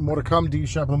tonight. More to come. D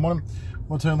Shap In The Morning.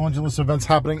 We'll tell you a laundry list of events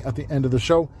happening at the end of the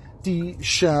show. D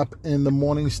Shap In The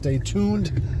Morning. Stay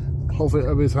tuned. Hopefully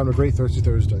everybody's having a great Thirsty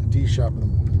Thursday. D Shap In The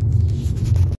Morning.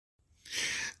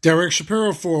 Derek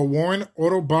Shapiro for Warren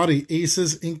Auto Body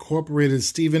Aces Incorporated.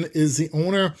 Stephen is the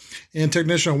owner and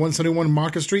technician on 171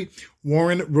 Market Street,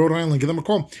 Warren, Rhode Island. Give them a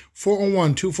call,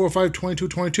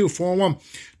 401-245-2222,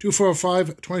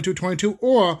 401-245-2222,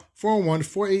 or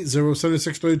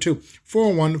 401-480-7632,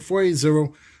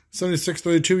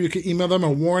 401-480-7632. You can email them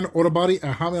at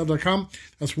warrenautobody@hotmail.com.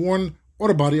 That's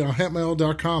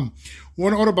warrenautobody@hotmail.com.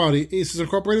 Warren Auto Body Aces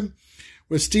Incorporated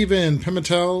with Stephen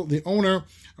Pimentel, the owner,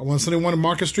 at 171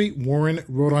 Market Street, Warren,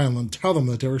 Rhode Island. Tell them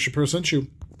that Derek Shapiro sent you.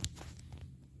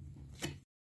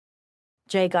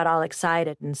 Jay got all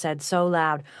excited and said so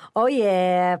loud, "Oh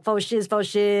yeah, faux shiz,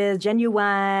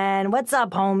 genuine. What's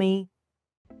up, homie?"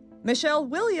 Michelle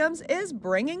Williams is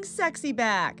bringing sexy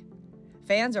back.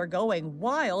 Fans are going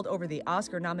wild over the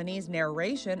Oscar nominee's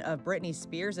narration of Britney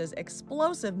Spears'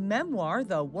 explosive memoir,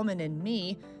 The Woman in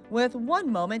Me, with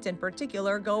one moment in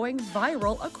particular going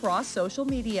viral across social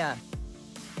media.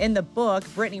 In the book,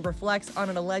 Britney reflects on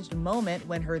an alleged moment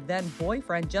when her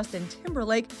then-boyfriend Justin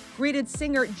Timberlake greeted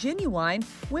singer Genuine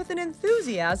with an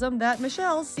enthusiasm that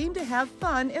Michelle seemed to have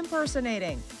fun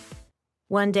impersonating.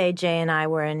 One day, Jay and I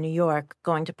were in New York,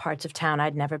 going to parts of town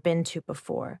I'd never been to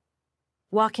before.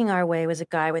 Walking our way was a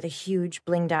guy with a huge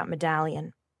blinged-out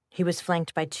medallion. He was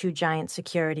flanked by 2 giant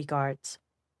security guards.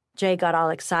 Jay got all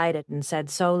excited and said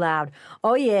so loud,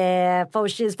 "Oh yeah,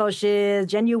 faux shiz,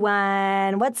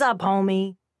 genuine. What's up,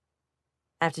 homie?"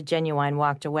 After Genuine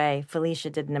walked away, Felicia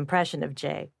did an impression of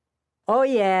Jay. "Oh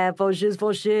yeah, faux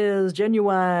shiz,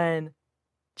 genuine."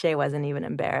 Jay wasn't even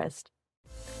embarrassed.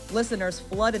 Listeners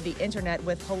flooded the internet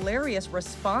with hilarious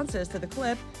responses to the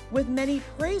clip, with many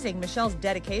praising Michelle's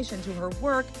dedication to her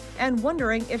work and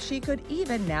wondering if she could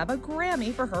even nab a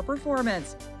Grammy for her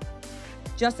performance.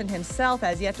 Justin himself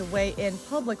has yet to weigh in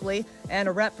publicly, and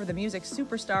a rep for the music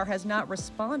superstar has not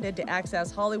responded to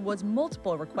Access Hollywood's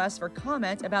multiple requests for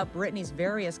comment about Britney's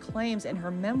various claims in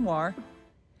her memoir.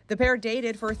 The pair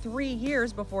dated for 3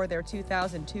 years before their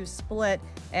 2002 split,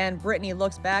 and Britney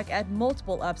looks back at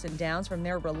multiple ups and downs from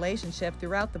their relationship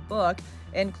throughout the book,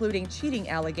 including cheating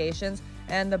allegations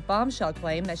and the bombshell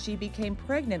claim that she became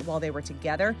pregnant while they were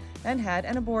together and had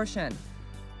an abortion.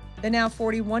 The now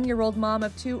 41-year-old mom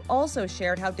of 2 also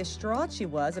shared how distraught she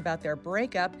was about their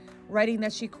breakup, writing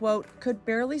that she, quote, could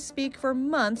barely speak for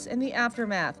months in the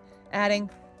aftermath,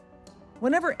 adding,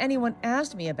 "Whenever anyone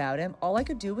asked me about him, all I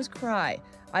could do was cry.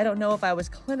 I don't know if I was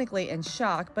clinically in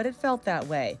shock, but it felt that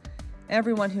way.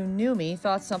 Everyone who knew me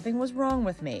thought something was wrong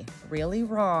with me. Really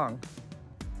wrong."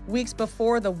 Weeks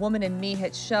before The Woman in Me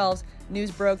hit shelves, news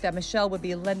broke that Michelle would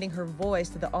be lending her voice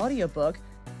to the audiobook,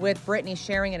 with Britney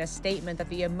sharing in a statement that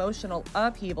the emotional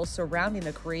upheaval surrounding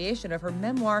the creation of her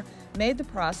memoir made the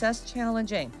process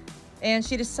challenging. And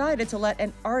she decided to let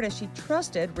an artist she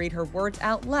trusted read her words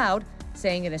out loud,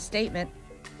 saying in a statement,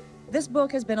 "This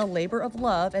book has been a labor of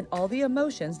love and all the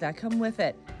emotions that come with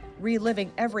it.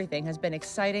 Reliving everything has been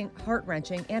exciting,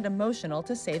 heart-wrenching, and emotional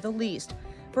to say the least.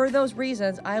 For those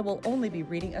reasons, I will only be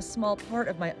reading a small part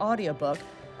of my audiobook.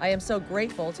 I am so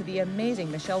grateful to the amazing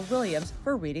Michelle Williams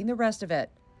for reading the rest of it."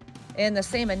 In the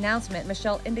same announcement,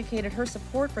 Michelle indicated her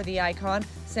support for the icon,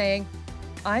 saying,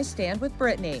 "I stand with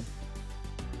Britney."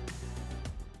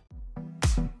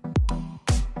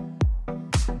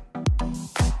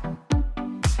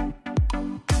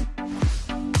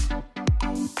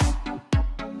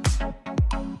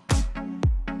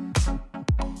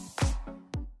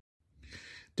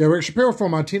 Derek Shapiro for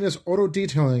Martinez Auto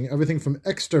Detailing. Everything from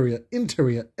exterior,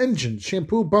 interior, engine,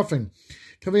 shampoo, buffing.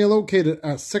 Conveniently located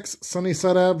at 6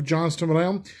 Sunnyside Ave, Johnston, Rhode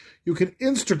Island. You can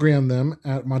Instagram them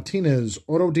at Martinez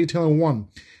Auto Detailing 1.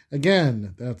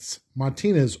 Again, that's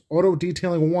Martinez Auto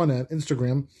Detailing 1 at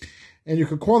Instagram. And you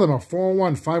can call them at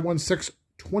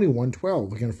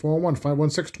 401-516-2112. Again,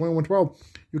 401-516-2112.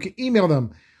 You can email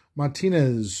them,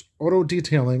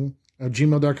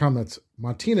 martinezauto-detailing@gmail.com. That's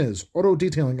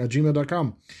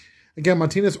martinezauto-detailing@gmail.com. Again,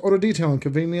 Martinez Auto Detailing,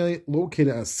 conveniently located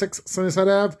at 6 Sunnyside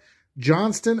Ave,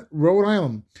 Johnston, Rhode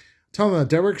Island. Tell them that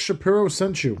Derek Shapiro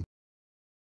sent you.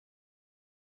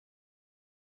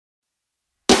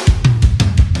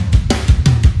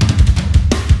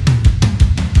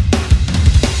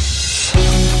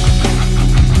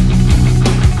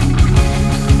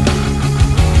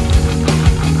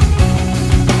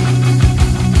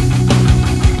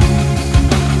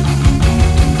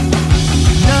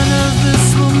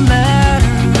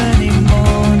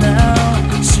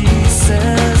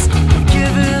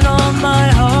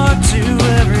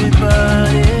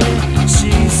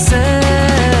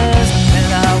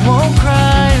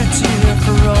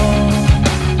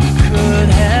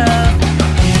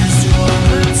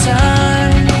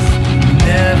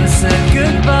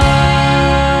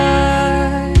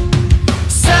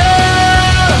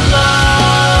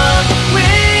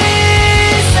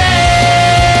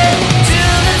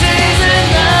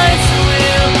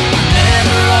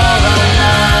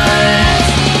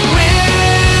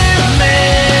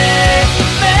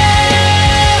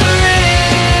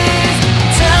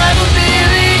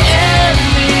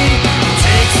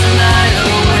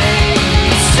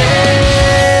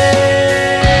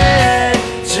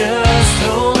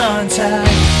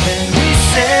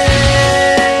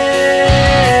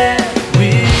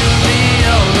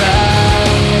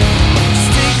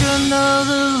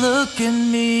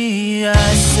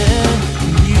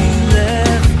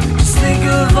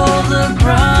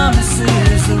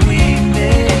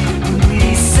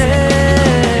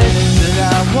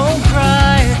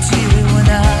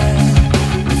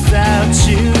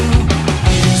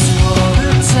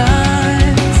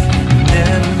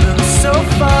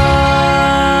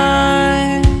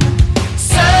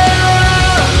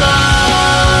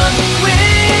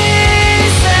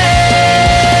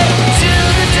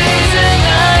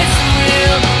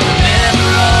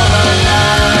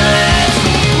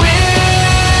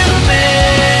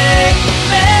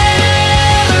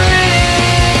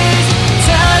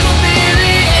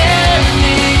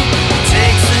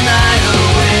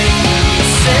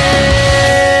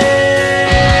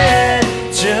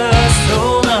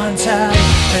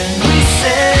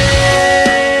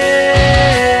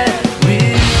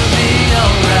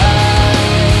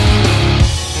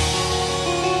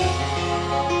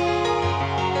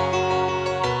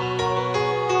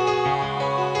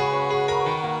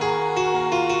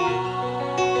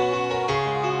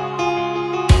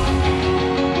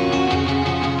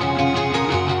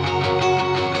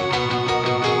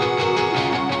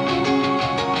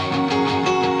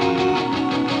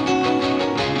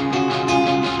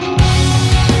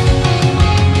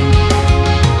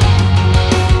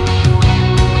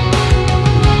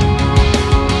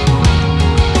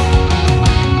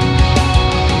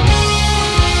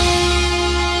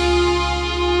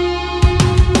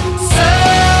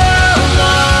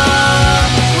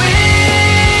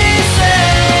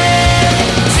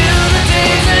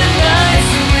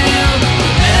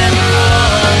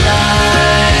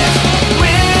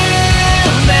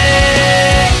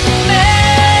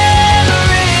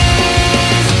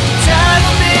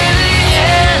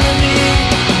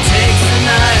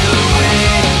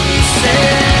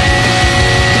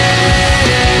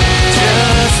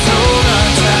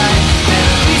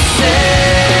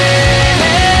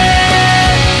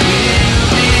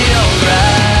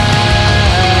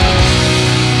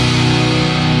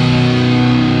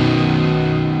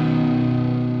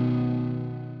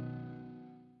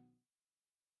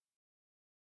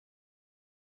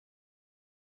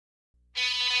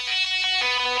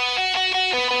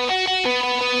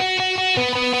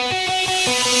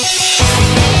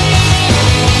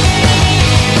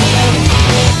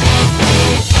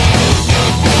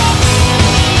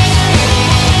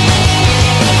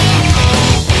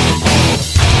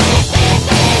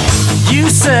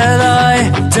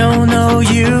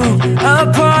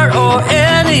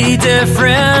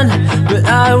 different, but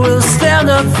I will stand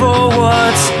up for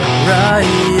what's right.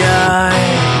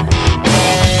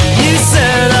 You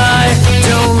said I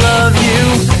don't love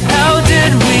you. How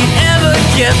did we ever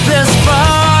get this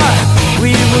far?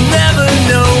 We will never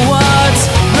know what's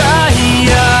right.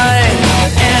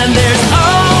 And there's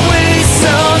always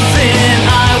something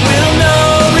I will know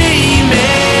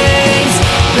remains.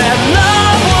 That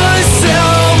love was so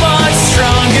much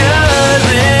stronger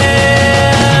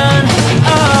then.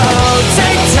 Oh,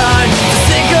 take time to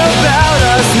think about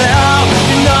us now.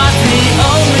 You're not the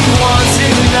only one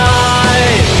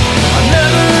tonight. I've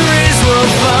never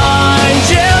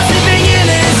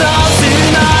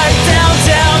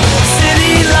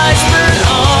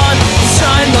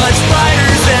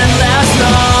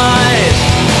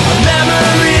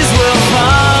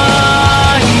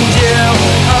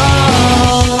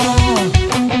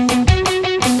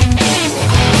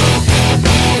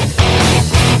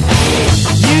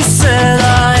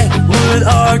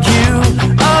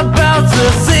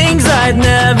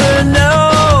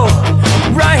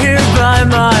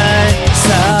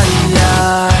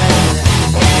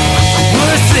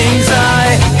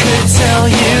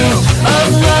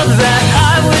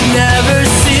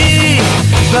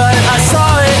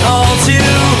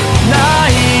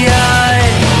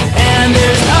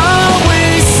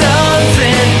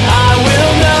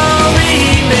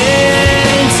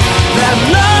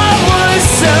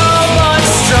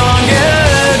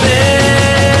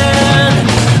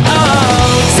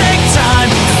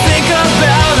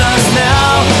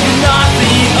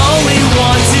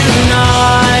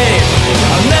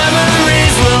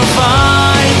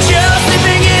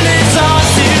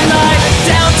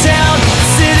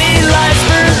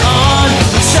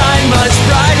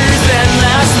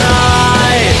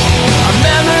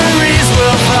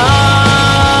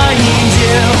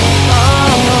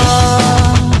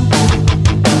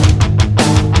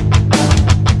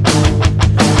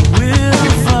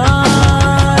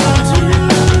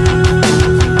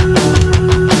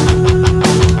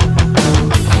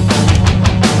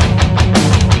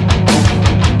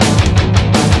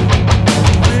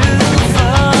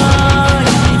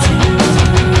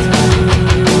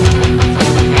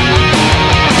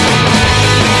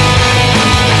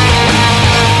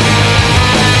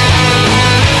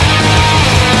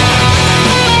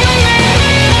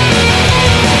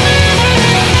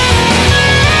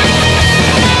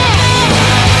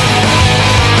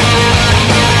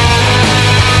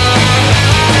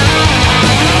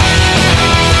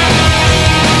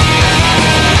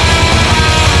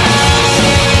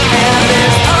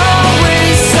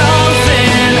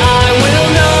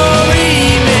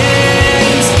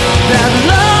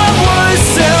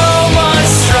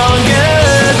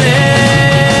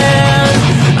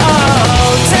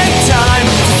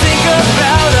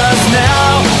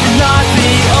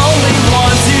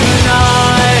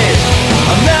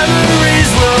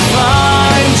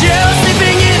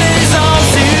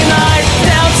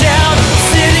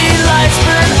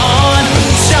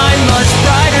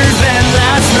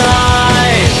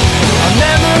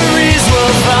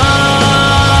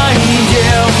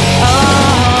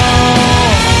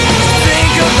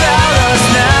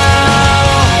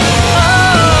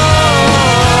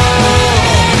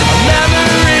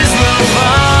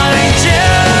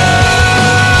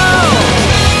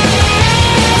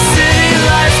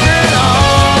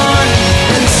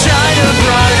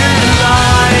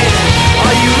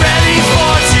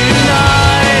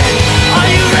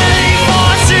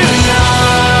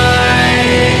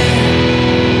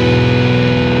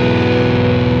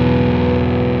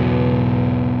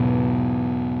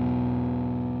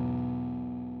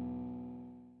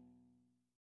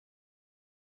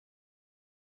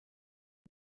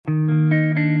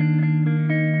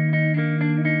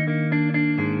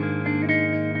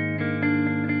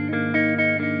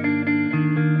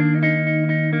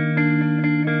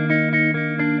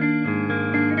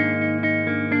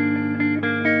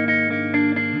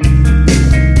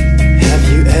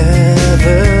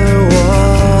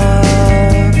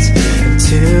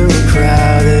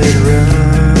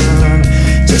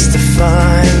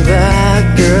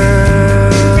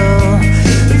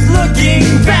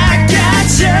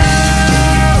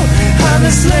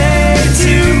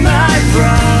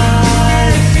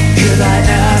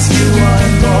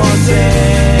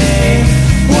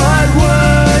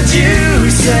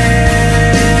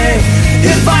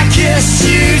miss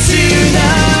you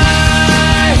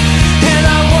tonight, and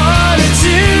I wanted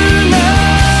to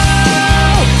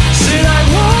know, should I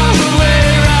walk away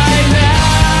right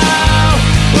now?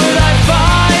 Would I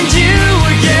find you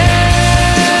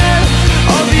again,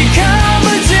 or become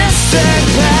a distant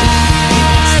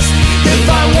past? If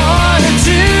I wanted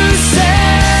to say,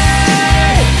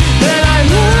 then I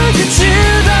look at you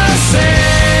the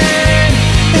same.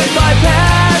 If I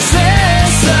pass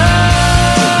this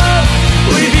up,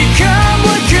 we become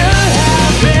what could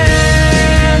have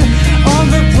been. On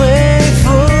the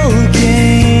playful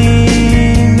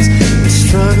games we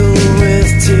struggle with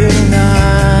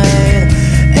tonight,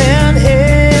 and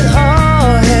in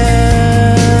our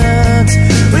heads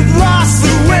we've lost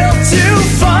the will to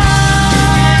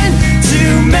find, to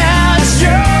match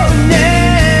your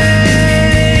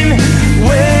name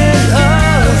with a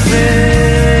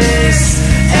face.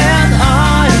 And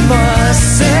I must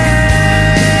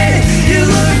say, you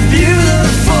look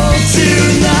beautiful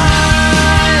tonight,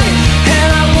 and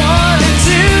I wanted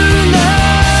to know,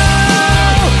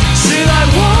 should I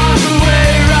walk away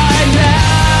right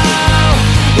now?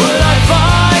 Will I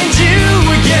find you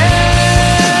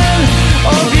again,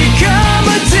 or become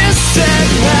a distant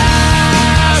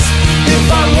past? If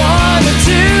I wanted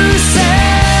to say,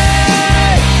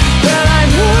 then I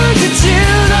look at you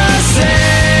the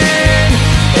same.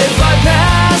 If I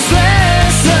pass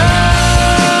this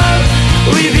up,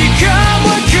 we become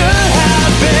what could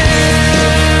have been.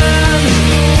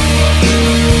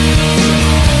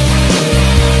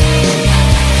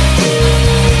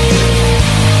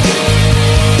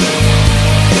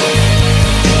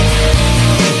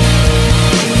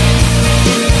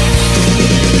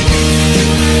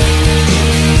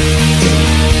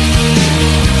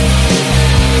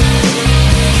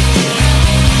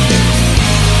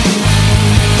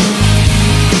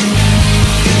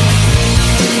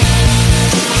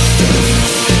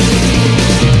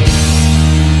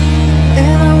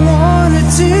 And I wanted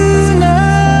to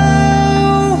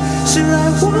know, should I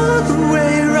walk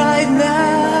away right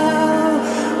now?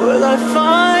 Will I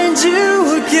find you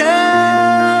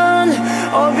again,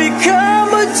 or become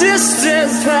a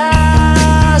distant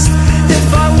past?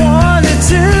 If I wanted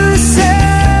to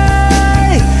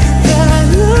say, then I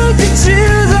look at you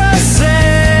the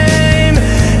same.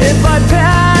 If I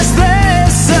pass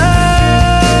this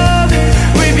up,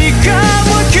 we become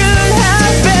what could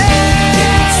have been.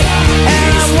 And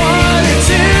I wanted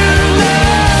to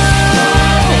know,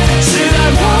 should I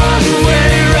walk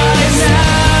away right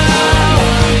now?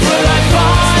 Will I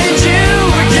find you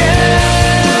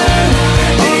again,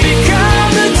 or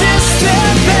become the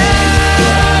distant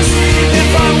past?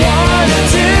 If I wanted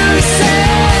to say,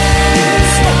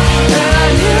 then I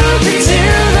look at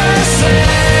you the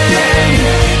same.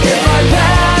 If I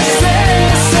pass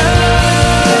this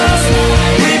up,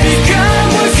 we become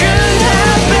what could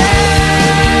have been.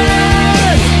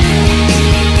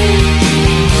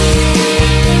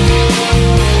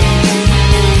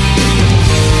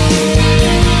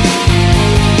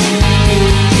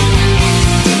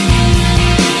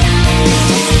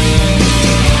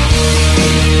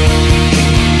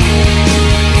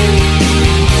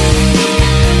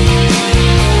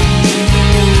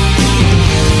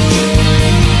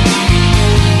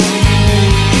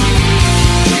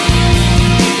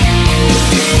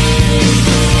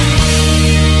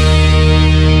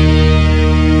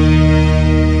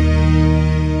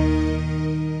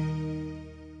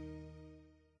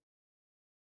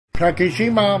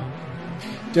 Takeshima,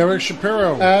 Derek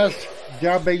Shapiro,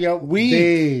 SWB.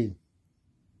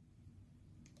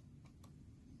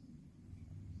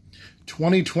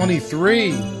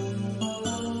 2023.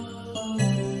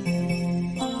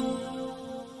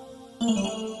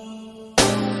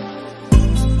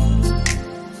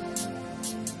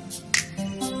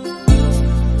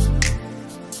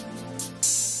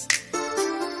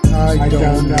 I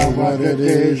don't know what it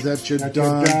is that you've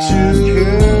done to me,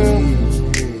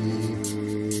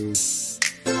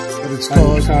 but it's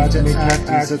caused me to act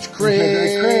in such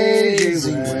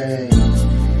crazy way.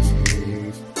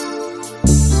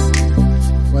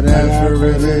 Whatever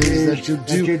it is that you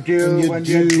do when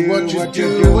you do what you're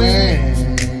doing,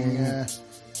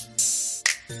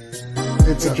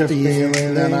 it's a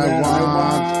feeling that I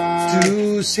want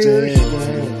to stay.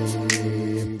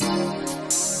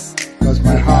 Cause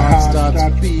my heart starts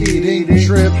beating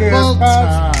triple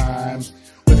time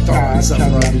with thoughts of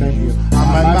loving you on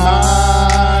my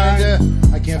mind.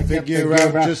 I can't figure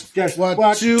out just what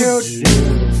to do.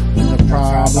 The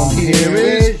problem here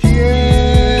is you.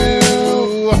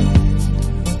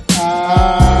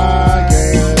 I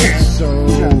get so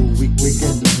weak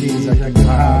in the knees I can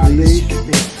hardly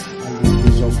speak. I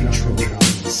lose all control of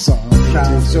the sun.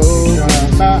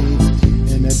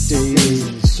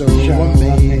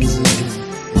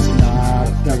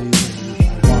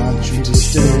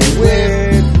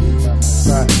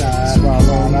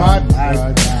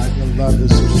 love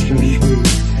is so sweet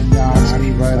and knocks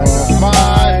me right off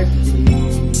my feet.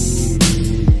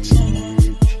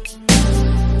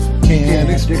 Can't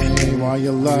explain why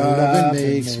your love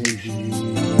makes me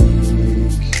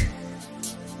weak.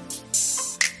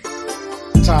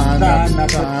 Time after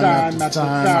time, I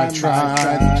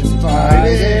tried to fight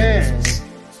it.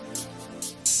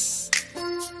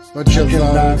 But your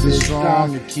love is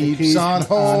strong, it keeps on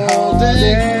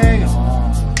holding on.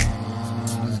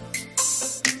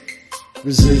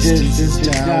 Resistance is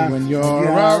down when you're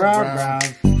around.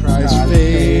 Christ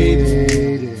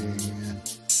fading.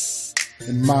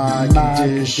 In my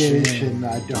condition,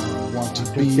 I don't want to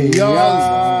be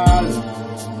alone.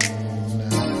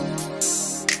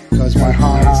 Cause my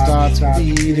heart starts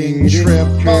beating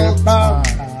triple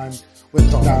time with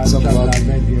thoughts of love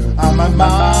on my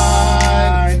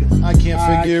mind. I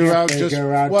can't figure out just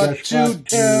what to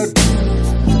do.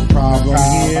 The problem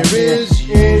here is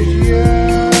you.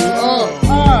 Oh,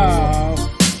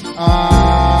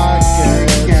 I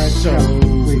get so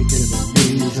weak in the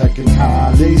knees I can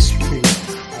hardly speak.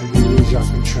 I lose your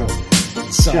control.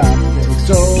 Something takes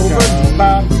over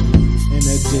me. In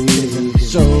a day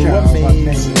so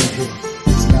amazing.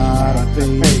 It's not a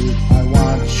fate. I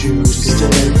want you to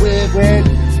stay with me.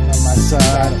 On my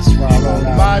side, I swallow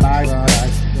my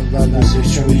pride. The love is so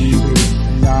sweet, it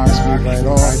knocks me right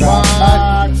off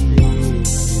my feet.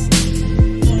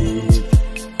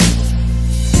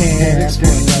 Can't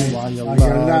explain why your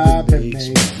love makes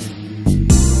me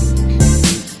weak.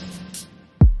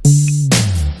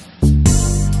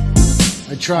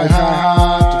 I try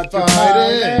hard to fight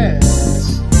it.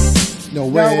 No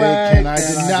way can I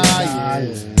deny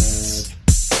it.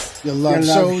 Your love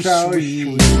so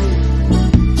sweet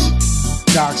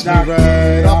knocks me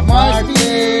right off my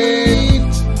feet.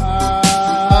 I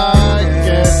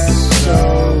get so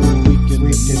weak in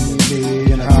the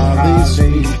knee and hardly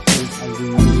speak. I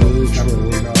lose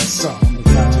control.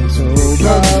 Sometimes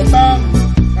over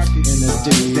in the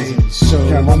days so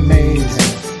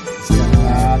amazing. It's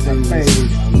not the fate.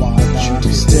 I want you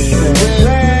to stay with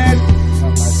me. On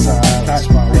my side, I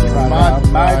swallow my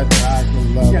pride. The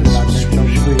love is so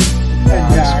sweet, it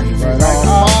knocks me right off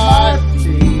my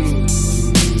feet.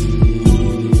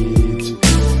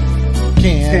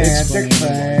 Can't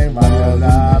explain why your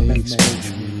love makes me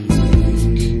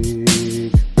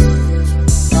weak.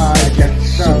 I get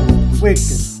so weak,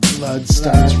 blood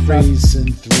starts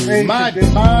racing through my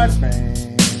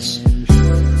veins.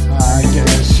 I get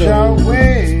so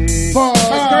weak, poor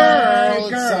girl,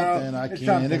 it's something I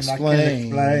can't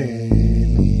explain.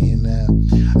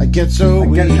 I get so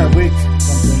weak,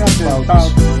 something about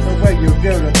the way you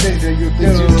do the things that you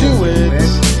do it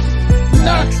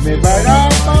knocks me right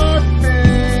off my feet.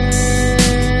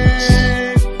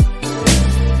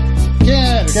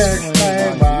 Can't explain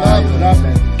why love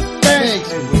makes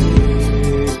me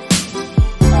weak.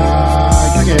 I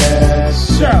get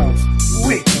so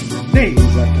weak in the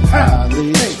knees, I can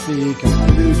hardly speak, and I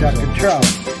lose control.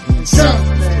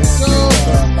 Something so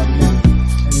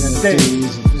in the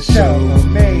days is so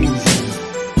amazing.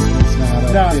 It's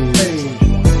not a phase.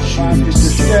 Want you to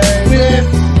stay with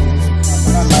me.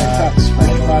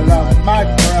 My love, my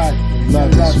pride.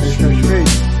 Love is so sweet.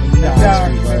 It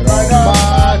knocks me right off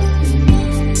my feet.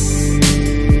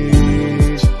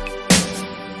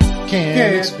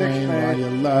 Can't explain why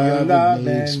your love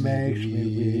makes me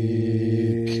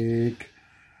weak.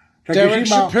 Derek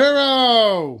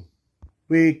Shapiro.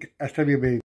 Weak,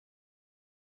 SWB.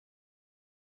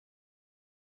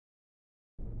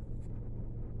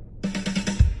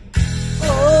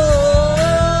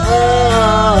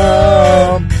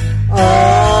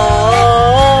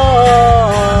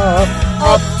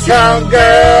 Uptown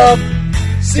girl,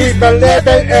 she's been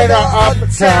living in an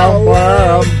uptown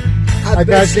world. I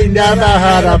bet she never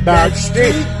had a back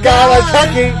street. Got a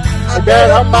Chucky, I bet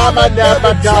her mama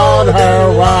never told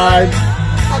her why.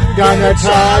 I'm gonna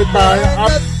try my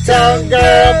uptown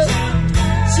girl.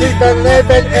 She's been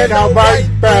living in a white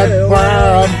bread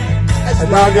world. As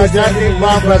long as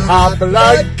anyone with hot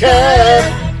blood can.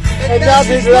 And now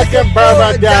she's looking for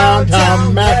a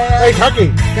downtown man. Hey,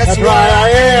 Chucky, that's why I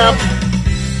am.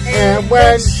 And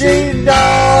when she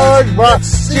knows what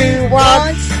she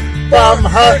wants from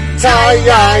her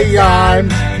time,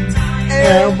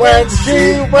 and when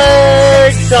she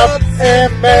wakes up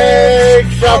and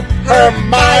makes up her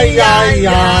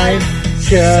mind,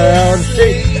 she'll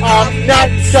see I'm not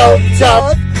so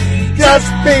tough just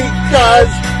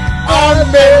because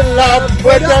I'm in love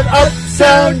with an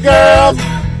uptown girl.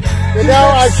 You know,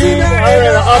 I see her in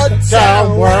an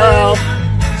uptown world.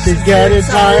 She's getting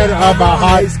tired of my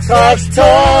high-class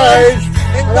toys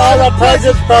and all the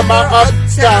presents from my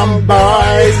uptown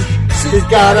boys. She's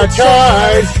got a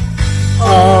choice.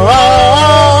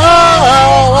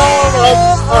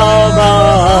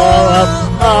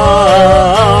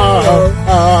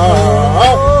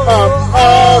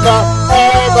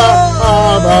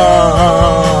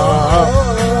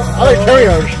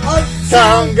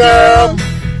 Uptown girl,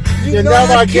 you know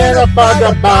I can't afford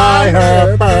to buy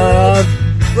her pearls,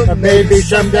 but maybe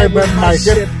someday when my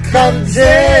ship comes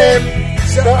in,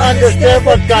 she'll understand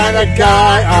what kind of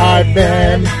guy I've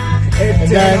been.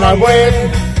 And then I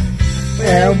win.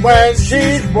 And when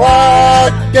she's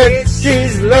walking,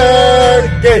 she's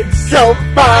looking so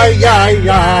fine.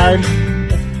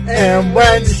 And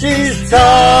when she's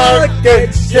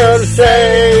talking, she'll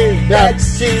say that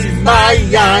she's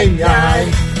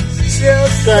mine. She'll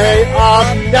say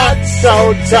I'm not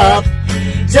so tough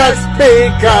just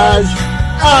because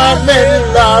I'm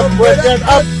in love with an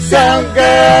uptown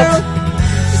girl.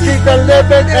 She's been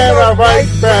living in a right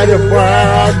better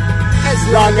world, as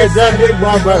long as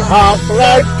everyone will hop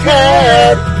like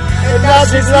her. And now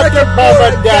she's looking for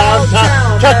a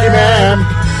downtown Chucky man.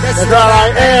 That's what I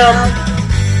am.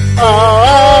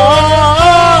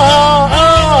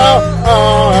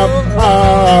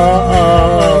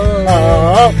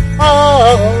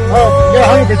 Get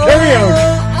hungry for Cheerios.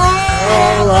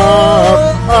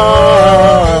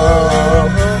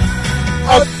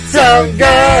 Uptown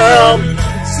girl,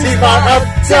 she's my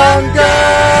uptown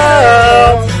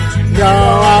girl. No,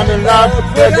 I'm in love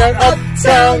with an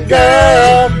uptown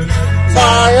girl.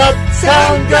 My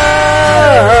uptown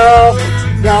girl.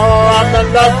 No, I'm in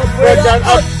love with an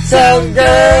uptown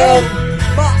girl.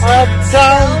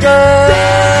 Uptown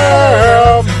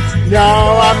girl. No,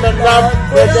 I'm in love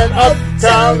with an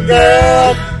uptown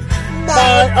girl.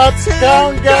 My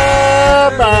uptown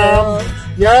girl.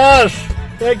 Yes.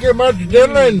 Thank you much,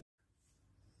 Dylan.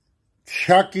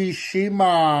 Chucky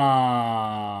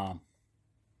Shima.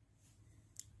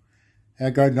 I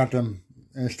got nothing.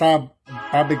 Stop,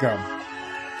 Bobby go.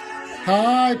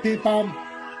 Hi, people.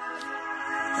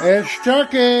 It's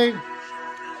Chucky.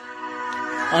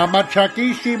 I'm a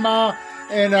Chucky Shima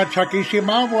in a Chucky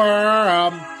Shima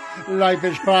world. Life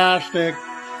is plastic.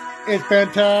 It's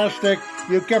fantastic.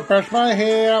 You can brush my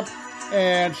hair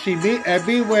and see me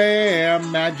everywhere.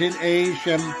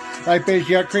 Imagination. Life is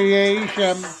your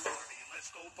creation.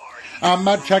 I'm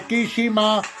a Chucky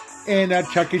Shima in a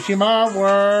Chucky Shima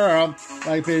world.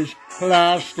 Life is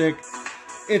plastic.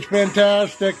 It's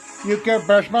fantastic. You can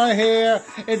brush my hair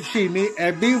and see me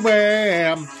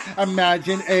everywhere.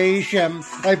 Imagination.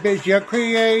 Life is your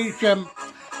creation.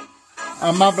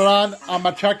 I'm a blonde. I'm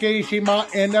a Chucky Shima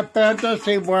in a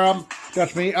fantasy world.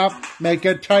 Dress me up. Make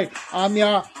it tight. I'm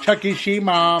your Chucky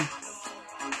Shima.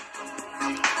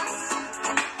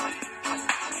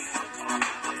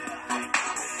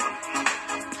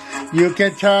 You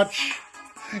can touch,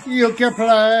 you can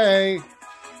play.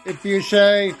 If you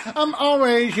say, I'm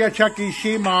always your Chucky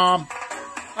Shima.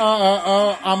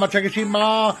 I'm a Chucky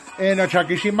Shima in a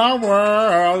Chucky Shima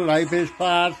world. Life is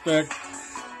plastic.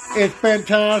 It's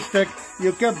fantastic.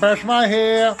 You can brush my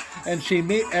hair and see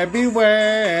me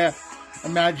everywhere.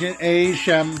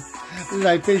 Imagination.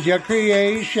 Life is your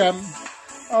creation.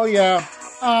 Oh yeah.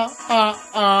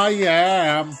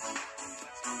 Yeah.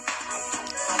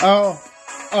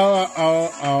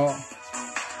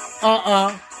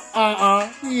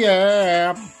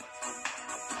 Yeah.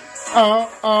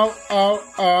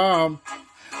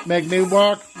 Make me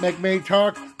walk, make me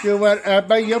talk, do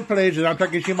whatever you please. And I'm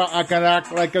Chucky Shima, I can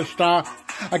act like a star.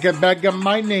 I can beg on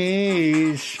my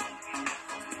knees.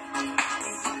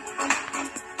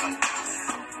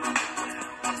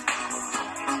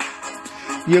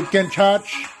 You can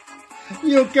touch,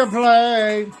 you can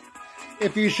play.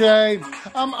 If you say,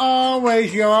 I'm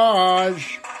always yours.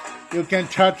 You can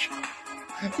touch,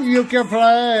 you can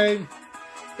play.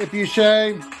 If you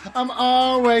say, I'm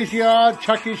always your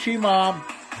Chucky Shima.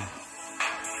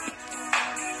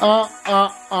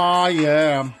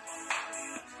 Yeah.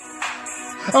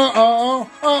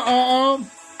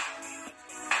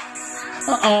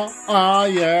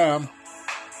 Yeah.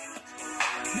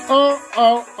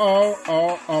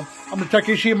 I'm a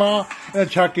Chucky Shima in a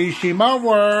Chucky Shima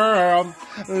world.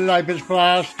 Life is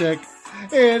plastic.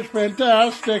 It's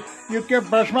fantastic. You can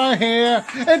brush my hair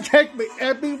and take me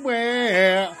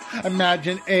everywhere.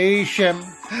 Imagination.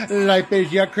 Life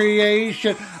is your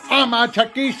creation. I'm a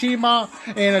Chucky Shima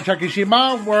in a Chucky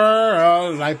Shima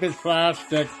world. Life is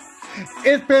plastic.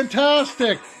 It's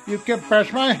fantastic. You can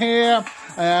brush my hair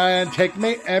and take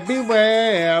me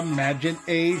everywhere.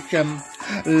 Imagination.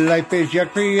 Life is your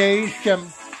creation.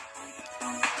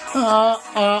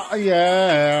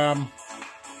 Yeah.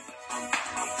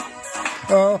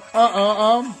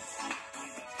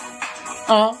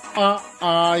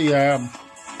 Yeah.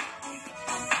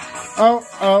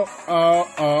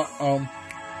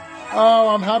 Oh,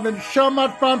 I'm having so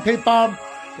much fun, people.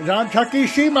 It's on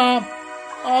Takishima.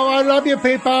 Oh, I love you,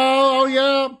 people. Oh,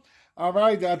 yeah. All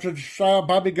right, that's a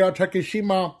Bobby Girl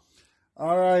Takishima.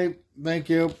 All right, thank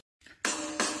you.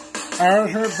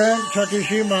 Arthur Bank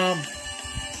Takishima.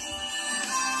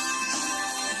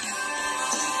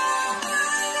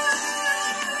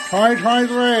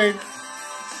 $20.23.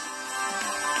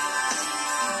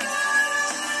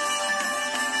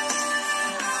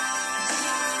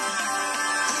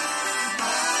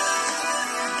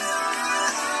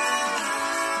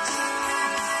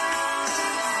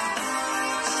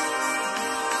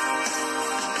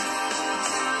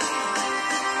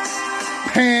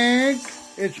 Pink,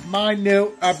 it's my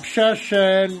new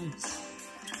obsession.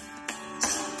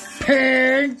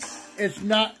 Pink, it's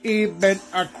not even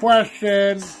a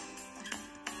question.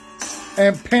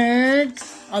 And pink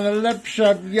on the lips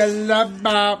of your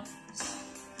lover.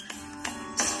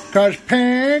 'Cause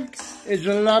pink is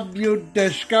the love you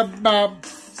discover.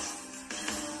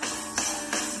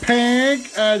 Pink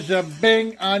as a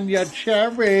bing on your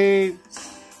cherry.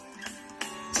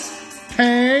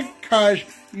 Pink 'cause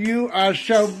you are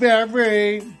so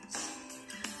very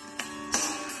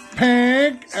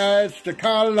pink as the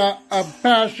color of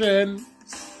passion.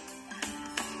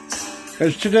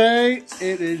 'Cause today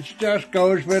it just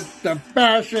goes with the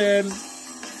fashion.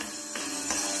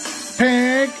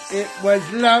 Pink, it was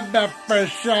love at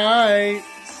first sight.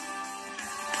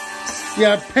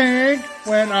 Yeah, pink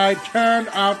when I turned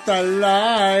off the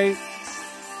light.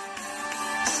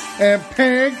 And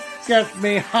pink gets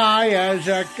me high as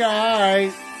a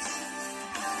guy.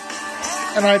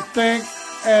 And I think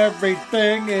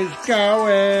everything is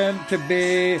going to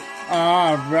be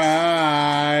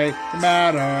alright, no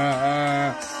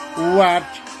matter what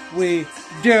we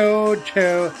do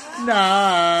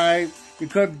tonight. You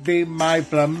could be my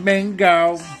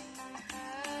flamingo.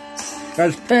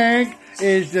 'Cause pink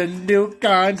is the new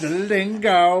kind of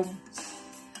lingo.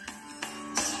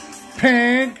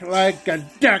 Pink like a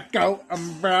deco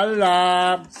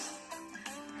umbrella.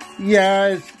 Yeah,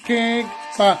 it's pink,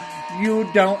 but you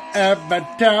don't ever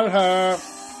tell her.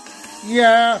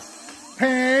 Yeah,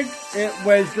 pink, it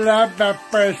was love at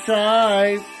first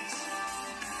sight.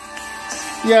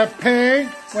 Yeah, pink,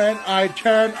 when I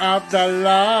turn off the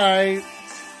light.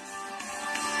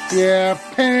 Yeah,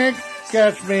 pink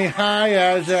gets me high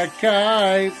as a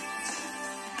kite.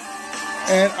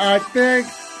 And I think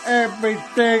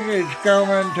everything is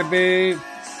going to be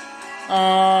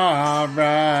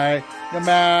alright, no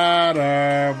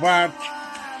matter what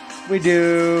we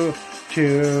do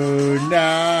tonight.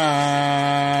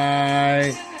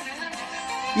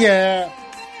 Yeah.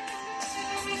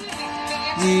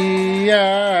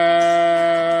 Yeah.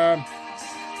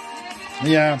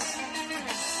 Yeah.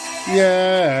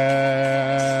 Yeah.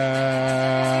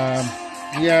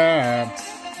 Yeah.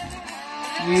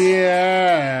 Yeah.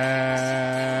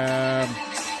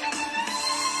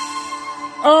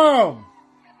 Oh,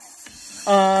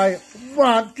 I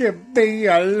want to be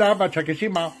a lover,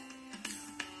 Takishima.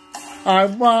 I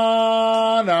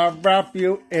wanna wrap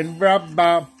you in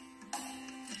rubber.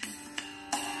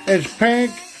 It's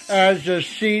pink as the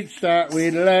sheets that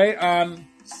we lay on.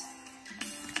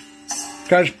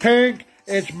 'Cause pink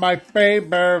is my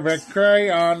favorite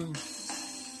crayon.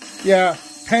 Yeah,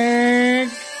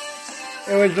 pink,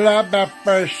 it was love at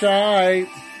first sight.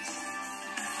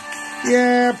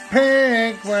 Yeah,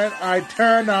 pink when I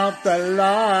turn off the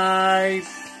light.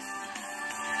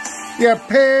 Yeah,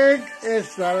 pink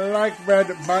is like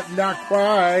red, but not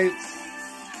quite.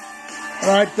 And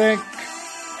I think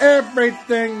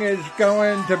everything is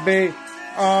going to be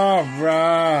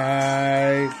alright,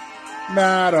 no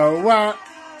matter what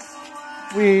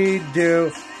we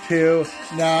do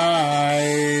tonight.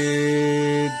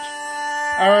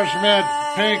 Aerosmith,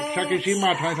 Pink,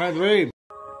 Takishima, 2023.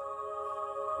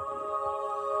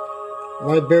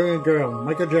 Liberian Girl,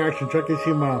 Michael Jackson,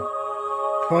 Takishima,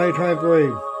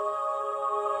 2023.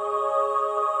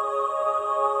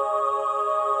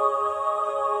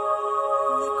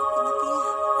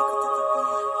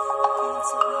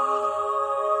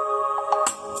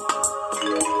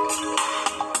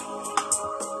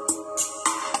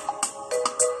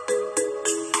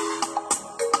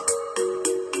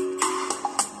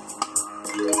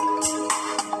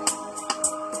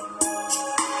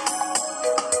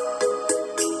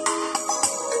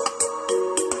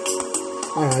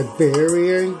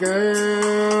 Liberian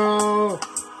girl,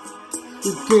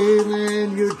 you came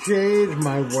and you changed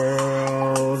my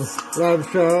world. Love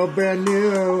so brand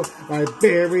new,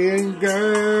 Liberian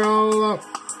girl.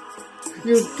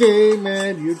 You came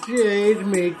and you changed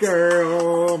me,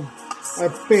 girl. I'm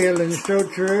feeling so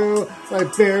true,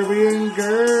 Liberian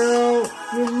girl.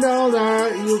 You know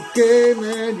that you came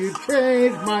and you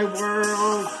changed my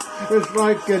world. It's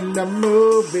like in the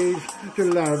movies,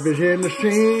 your love is in the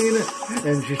scene.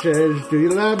 And she says, do you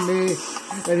love me?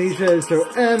 And he says so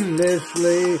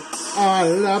endlessly, I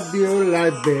love you,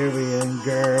 Liberian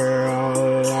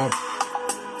girl.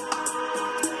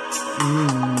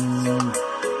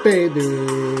 Baby,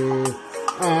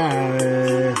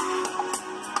 alright,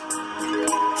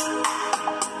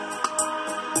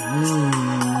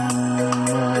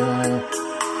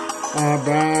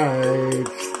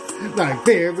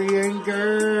 Liberian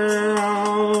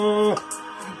girl,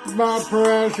 my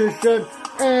precious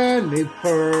Annie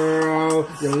Pearl,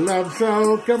 your love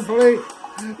so complete,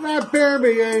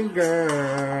 Liberian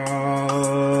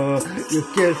girl, you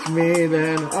kiss me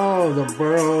then all the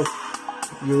world,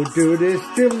 you do this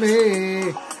to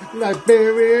me,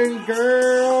 Liberian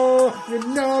girl, you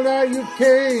know that you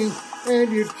came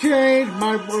and you changed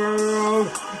my world.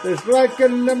 It's like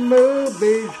in the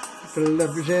movies, the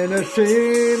love is in a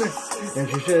scene. And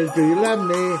she says, do you love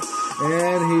me?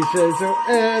 And he says so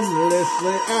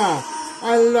endlessly,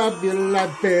 I love you,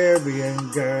 Liberian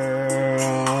girl.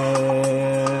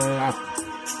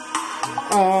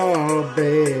 Oh,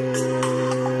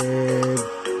 babe,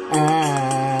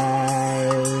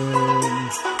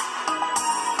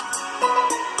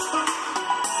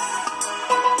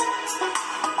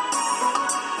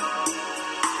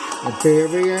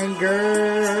 Liberian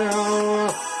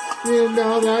girl, you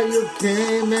know that you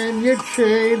came and you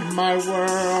changed my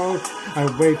world. I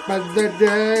wait for the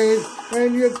day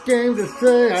when you came to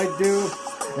say I do,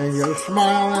 and you'll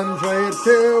smile and say it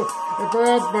too, and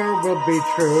forever will be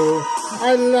true.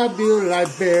 I love you,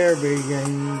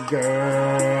 Liberian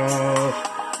girl.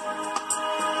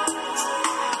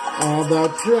 All the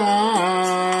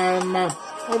time, I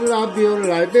love you,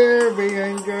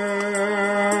 Liberian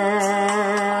girl.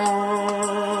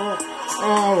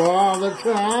 Oh, all the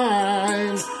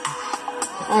time,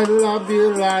 I love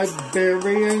you,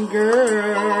 Liberian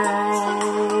girl.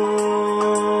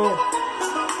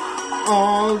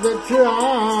 All the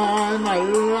time, I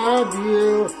love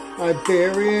you,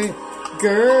 Liberian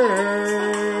girl.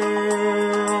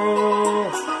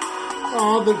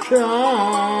 All the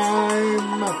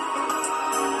time,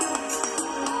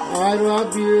 I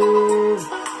love you.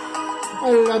 I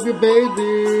love you,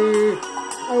 baby.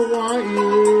 I want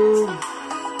you.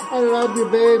 I love you,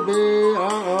 baby.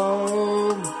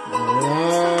 Uh-oh. I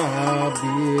love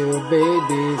you,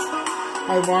 baby.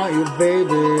 I want you,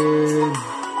 baby.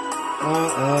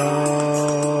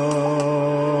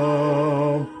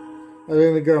 Uh-oh. I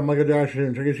think the girl, Michael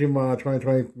Jackson, Takeshima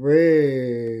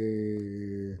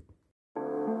 2023.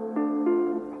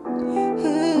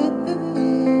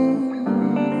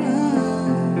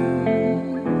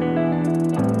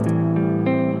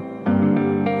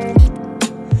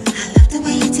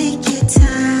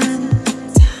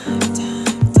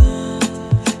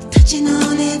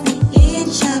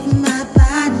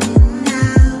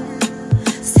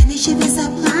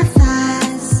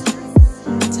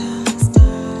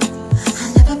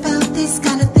 This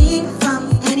kind of thing from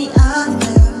any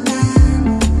other man.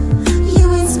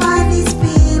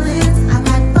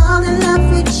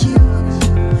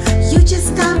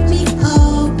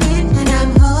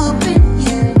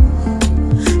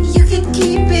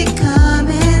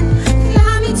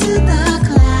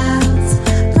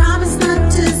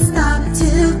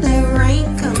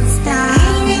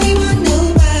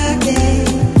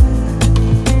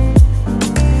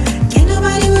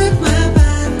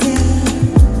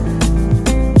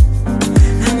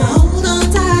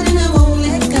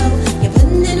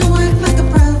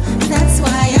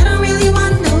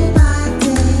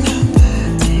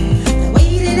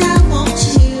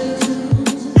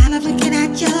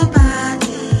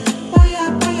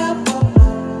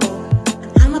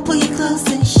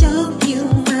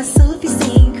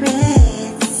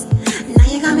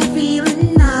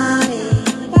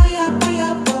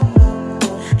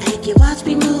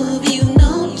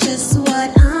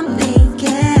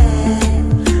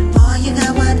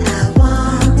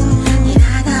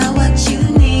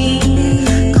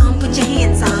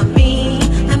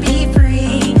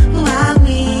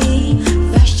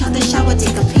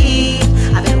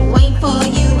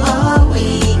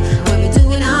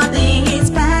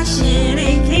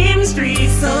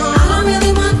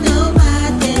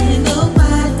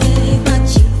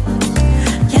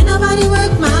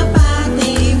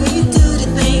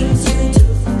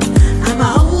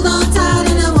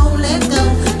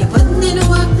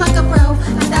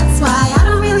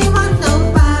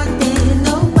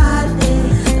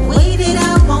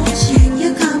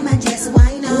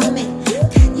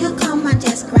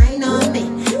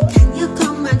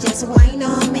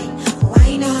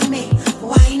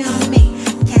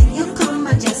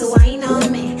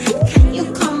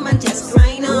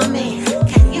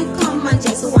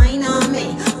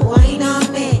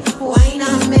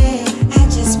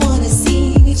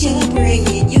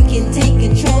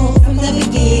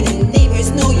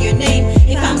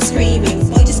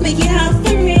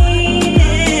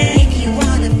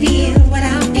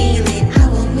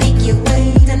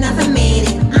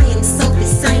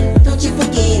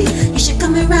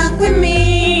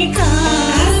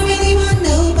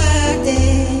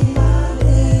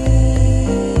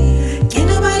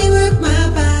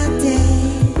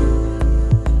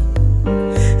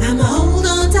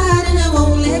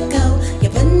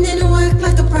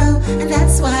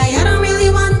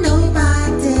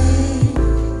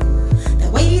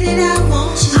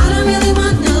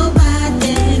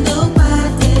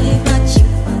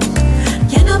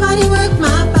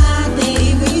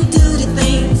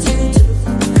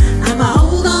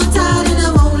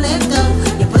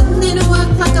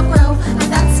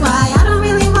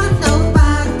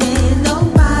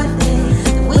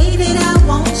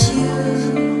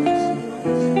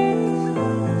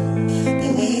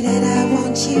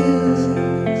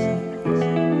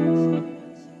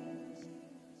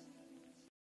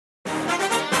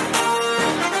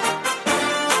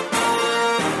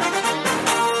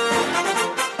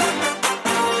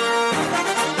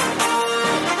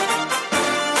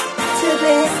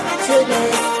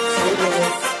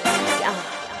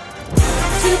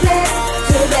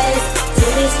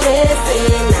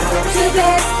 too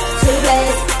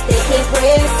blessed, they can't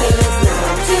press us. No,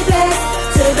 I'm too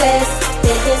blessed,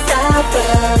 they can't stop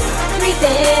us.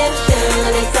 Redemption,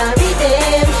 it's our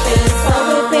redemption song.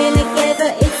 We've been together,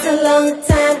 it's a long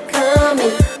time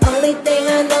coming. Only thing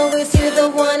I know is you're the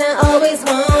one I always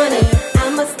wanted.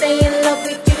 I'ma stay in love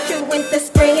with you through winter,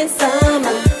 spring, and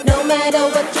summer. No matter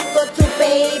what you go through,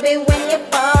 baby, when you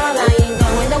fall, I ain't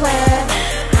going nowhere.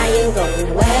 I ain't going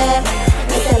nowhere.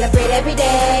 We celebrate every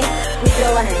day. We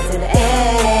throw our hands in the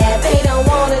air. They don't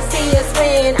wanna see us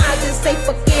win. I just say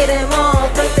forget them all.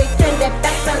 Cause they turn their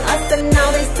backs on us and now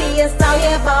they see us out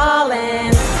here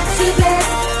ballin'. Too blessed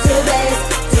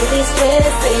to be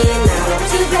stressing. Now I'm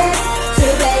too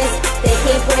blessed, they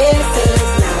can't press us.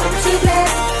 Now I'm too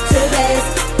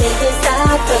blessed, they can't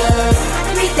stop us.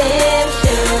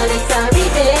 Redemption, it's our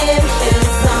redemption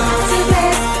song. Too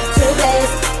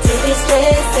blessed to be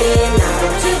stressing. Now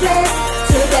I'm too blessed,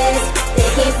 they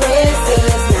can't press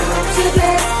us. Now I'm too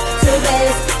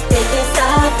blessed, they can't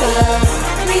stop us.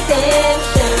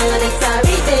 Redemption, it's our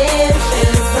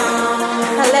redemption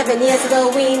song. 11 years ago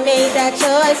we made that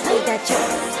choice.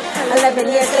 11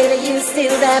 years later you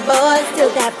still that boy.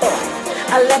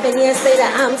 11 years later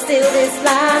I'm still this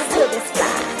fly.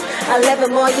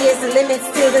 11 more years, the limits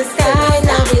to the sky.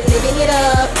 Now we're living it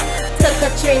up. Took a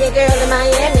Trini girl to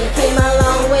Miami. Came a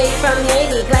long way from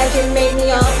Haiti. Glad you made me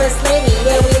your first lady.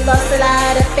 Yeah, we lost a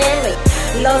lot of family,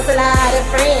 lost a lot of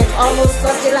friends. Almost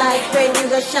lost you like when you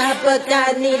go shop, but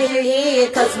God needed you here.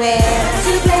 Cause we're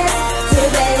too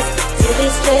blessed to be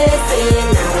stressing.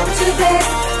 Now I'm too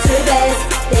blessed,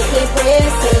 they can't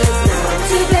press us. Now I'm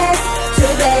too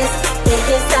blessed, they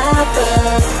can't stop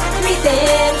us.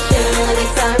 Redemption,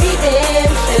 it's our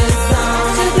redemption song.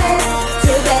 Too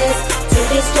blessed to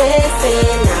be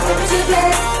stressing. Now I'm too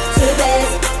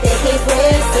blessed, they can't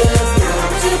press us. Now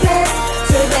I'm too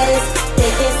blessed,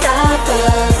 they can't stop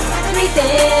us.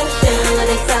 Redemption,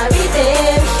 it's our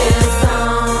redemption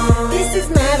song. This is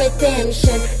my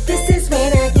redemption. This is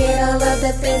when I get all of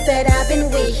the things that I've been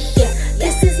wishing.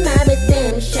 This is my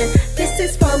redemption. This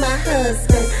is for my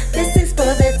husband. This is for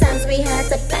the times we had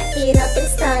to back it up and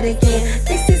start again.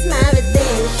 This is my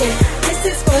redemption. This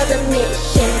is for the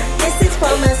mission. This is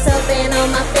for myself and all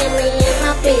my family and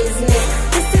my business.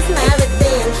 This is my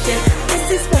redemption. This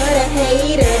is for the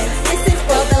haters. This is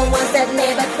for the ones that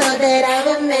never thought that I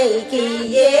would make it.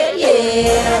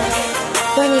 Yeah.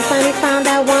 When you finally found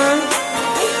that one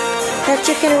that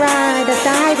you can ride or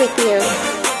die with you,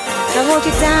 I wrote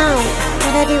you down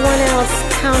when everyone else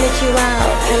counted you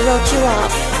out and wrote you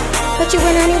off, but you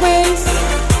win anyways.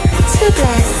 Too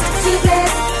blessed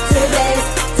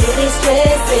to be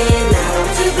stressing. Now I'm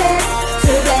too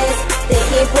blessed, they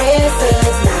can't press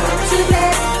us. Now I'm too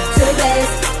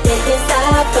blessed, they can't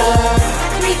stop us.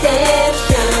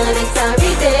 Redemption, it's our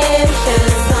redemption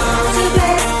song. Too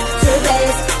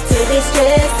blessed to be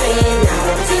stressing. Now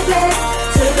I'm too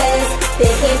blessed,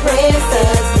 they can't press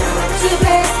us. Now I'm too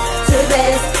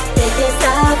blessed, they can't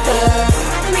stop us.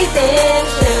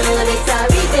 Redemption, it's our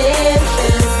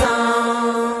redemption song.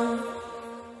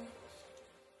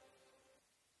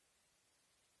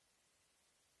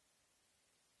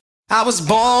 I was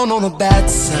born on a bad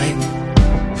sign,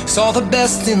 saw the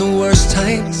best in the worst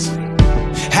times,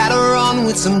 had a run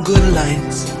with some good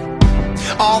lines,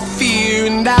 all fear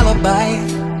and alibi,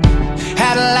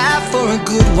 had a laugh for a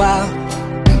good while,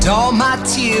 and all my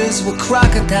tears were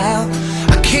crocodile.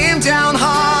 I came down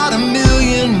hard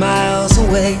 1,000,000 miles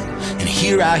away, and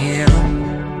here I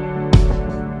am.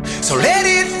 So let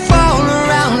it fall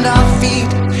around our feet.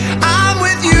 I'm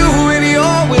with you and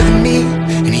you're with me,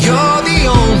 and you're the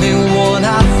only one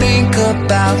I think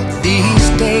about these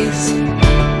days.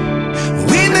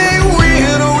 We may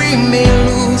win or we may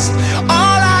lose.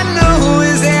 All I know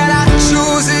is that I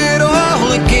choose it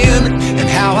all again, and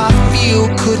how I feel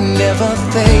could never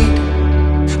fade.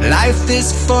 Life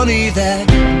is funny that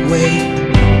way.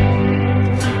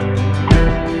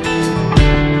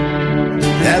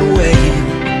 That way.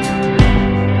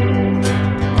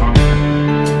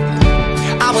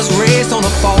 I was raised on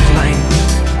a fault line,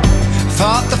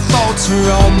 thought the faults were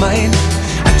all mine.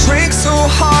 I drank so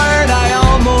hard I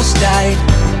almost died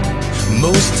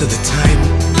most of the time.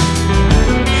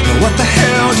 But what the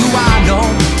hell do I know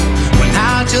when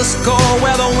I just go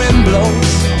where the wind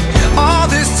blows? All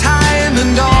this time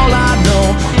and all I know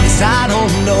is I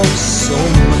don't know so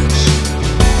much.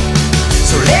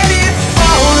 So let it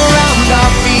fall around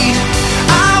our feet.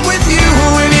 I'm with you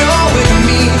and you're with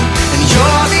me, and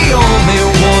you're the only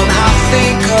one I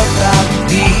think about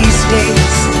these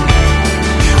days.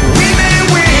 We may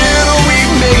win or we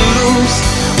may lose.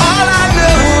 All I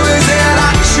know is that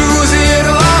I choose it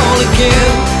all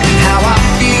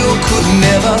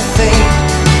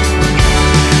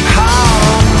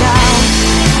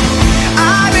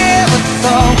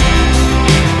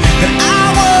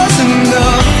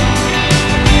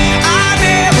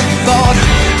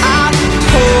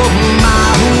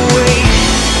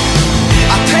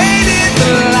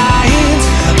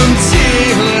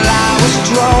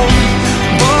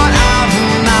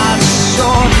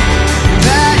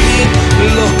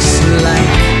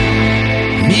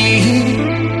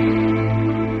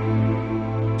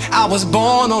I was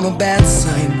born on a bad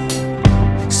sign.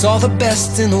 Saw the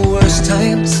best in the worst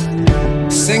times,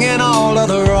 singing all of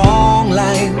the wrong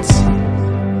lines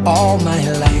all my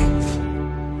life.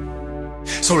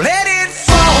 So let it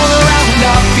fall around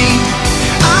our feet.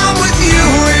 I'm with you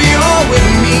and you're with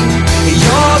me.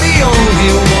 You're the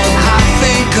only one I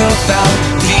think about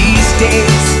these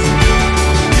days.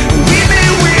 We may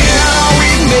win or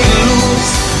we may lose.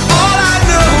 All I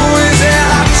know is that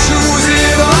I choose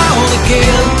it all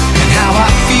again, and how I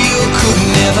feel could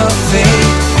never fade.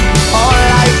 Our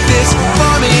life is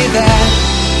funny that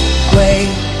way.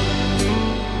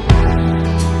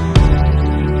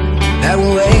 That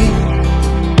way.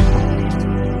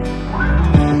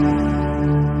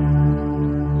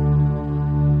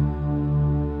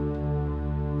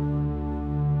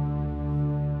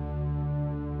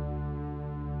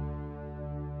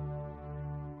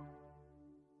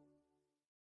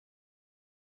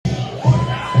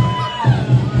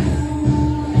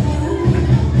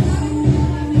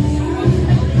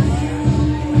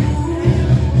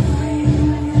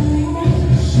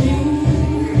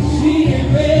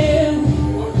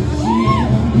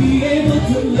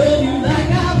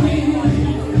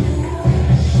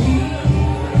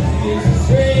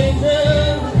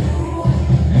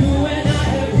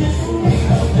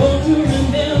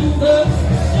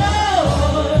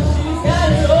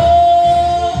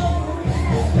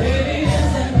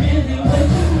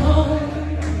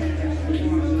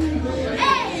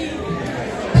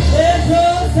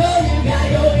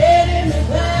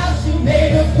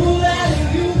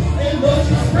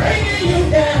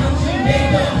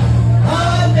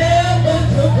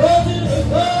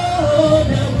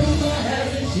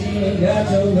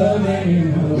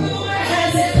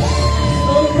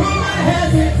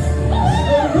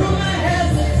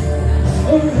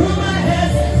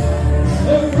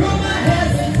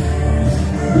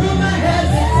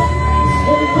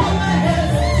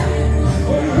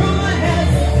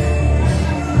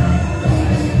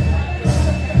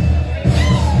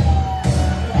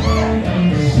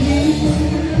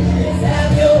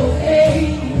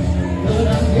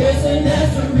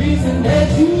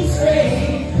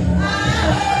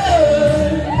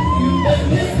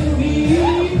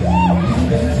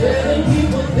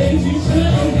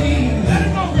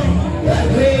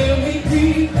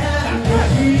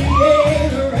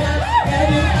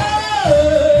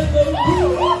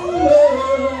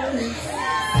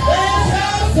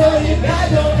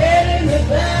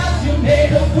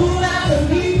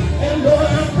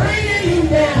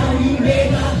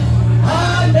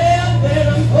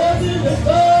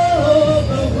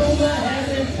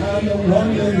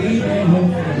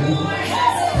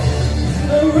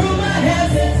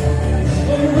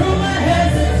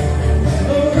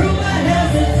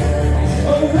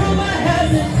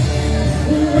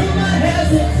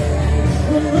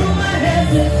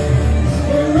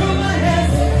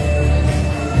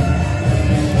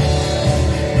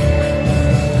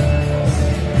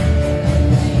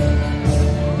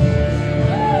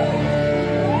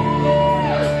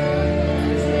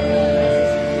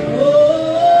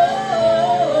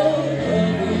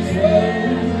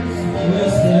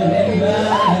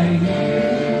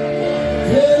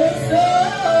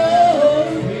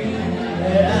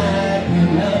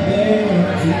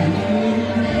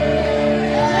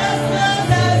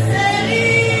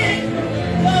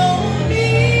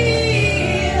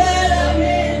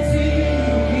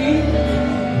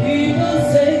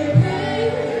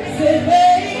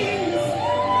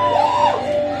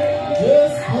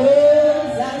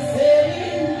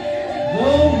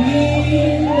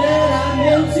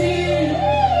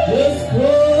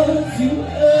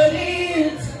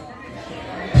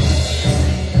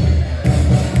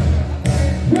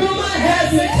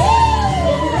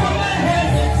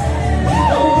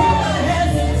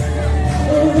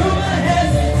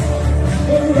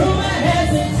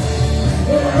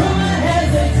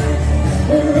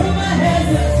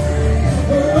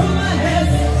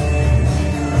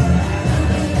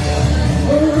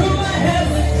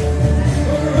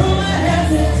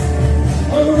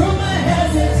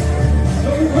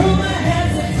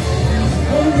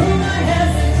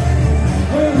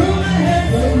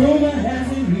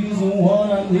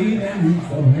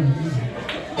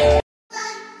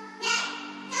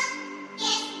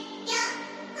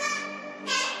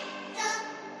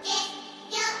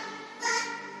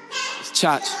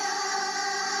 Chach.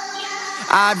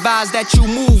 I advise that you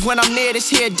move when I'm near this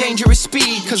here dangerous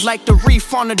speed. Cause like the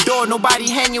reef on the door, nobody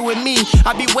hanging with me.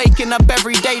 I be waking up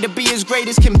every day to be as great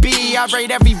as can be. I rate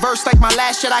every verse like my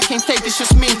last shit, I can't fake it's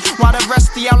just me. While the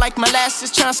rest of y'all like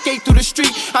molasses trying to skate through the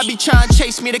street, I be trying to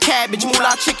chase me the cabbage,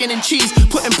 moolah, chicken and cheese.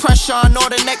 Putting pressure on all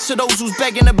the necks of those who's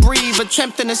begging to breathe,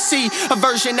 attempting to see a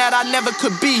version that I never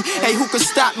could be. Hey, who could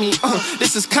stop me?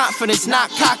 This is confidence, not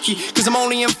cocky. Cause I'm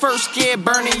only in first gear,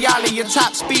 burning Yali at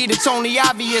top speed. It's only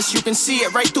obvious, you can see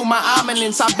it right through my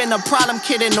ominence. I've been a problem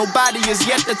kid and nobody is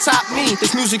yet to top me.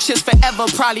 This music shit's forever,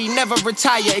 probably never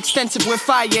retire. Extensive with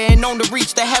fire and known to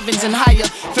reach the heavens and higher.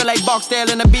 Feel like Barksdale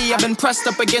in a bee, I've been pressed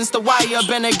up against the wire.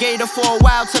 Been a gator for a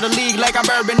while to the league like I'm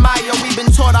Urban Meyer. We've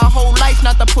been taught our whole life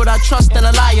not to put our trust in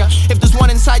a liar. If there's one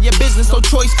inside your business, no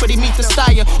choice but he meet the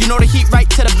style. You know the heat right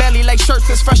to the belly like shirts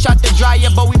that's fresh out the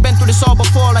dryer. But we've been through this all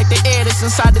before like the air that's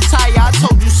inside the tire. I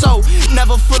told you so,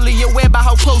 never fully aware by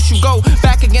how close you go.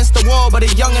 Back against the wall, but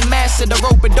a young and master, the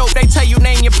rope and dope. They tell you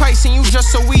name your price and you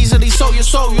just so easily sold your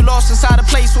soul. You lost inside a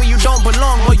place where you don't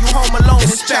belong, or you home alone.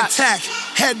 It's spectac,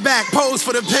 head back, pose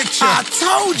for the picture. I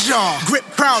told y'all. Grip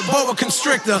crowd, boa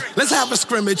constrictor. Let's have a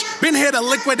scrimmage. Been here to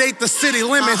liquidate the city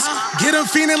limits. Get them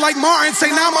feeling like Martin,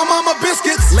 say now my mama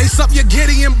biscuits. Lace up your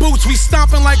Gideon boots, we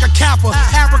stomping like a kappa.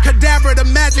 Abracadabra, the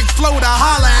magic flow to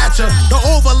holla at ya. The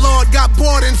overlord got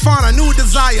bored and found a new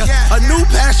desire. A new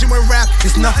passion with rap,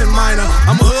 it's nothing minor.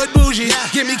 I'm hood bougie,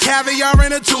 give me caviar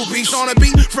and a two-piece. On a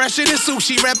beat, fresher than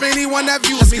sushi, rap anyone that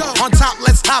views me. On top,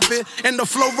 let's top it, and the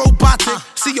flow robotic.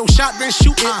 See your shot, then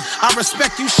shoot it. I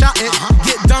respect you, shot it.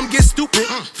 Get dumb, get stupid.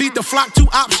 Feed the flock two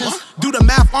options. Do the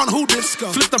math on who this.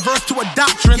 Flip the verse to a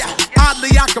doctrine.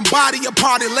 Oddly, I can body a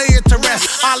party, lay it to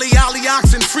rest. Ollie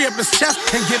oxen, free up his chest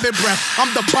and give it breath.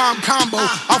 I'm the bomb combo,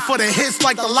 out for the hits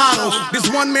like the lotto. This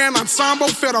one-man ensemble,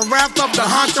 feel the wrath of the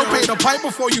honcho. Pay the pipe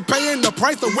before you paying the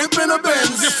price of whipping a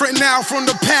Benz. Different now from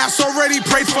the past, already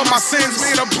prayed for my sins.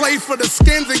 Made a play for the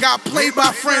skins and got played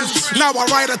by friends. Now I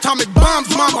write atomic bombs,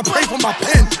 mama, pray for my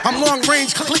pen. I'm long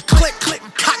range, click, click, click,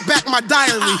 cock back my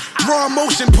diary. Raw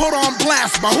emotion put on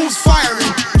blast, but who's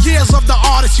firing? Years of the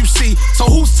artist you see, so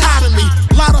who's tired of me?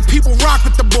 A lot of people rock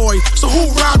with the boy, so who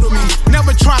ride with me?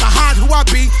 Never try to hide who I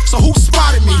be, so who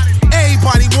spotted me?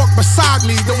 Everybody walk beside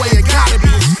me the way it gotta be.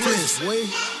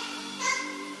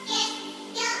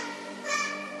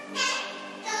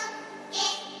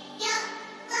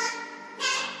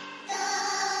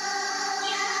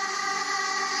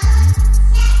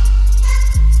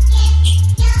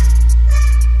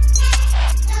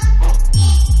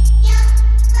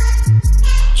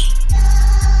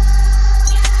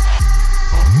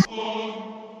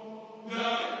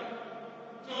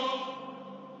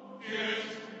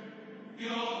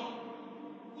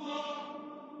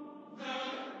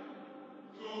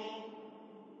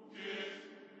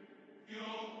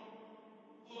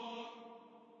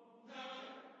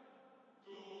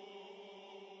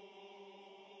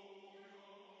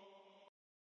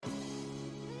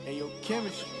 Hey, yo,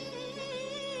 chemistry.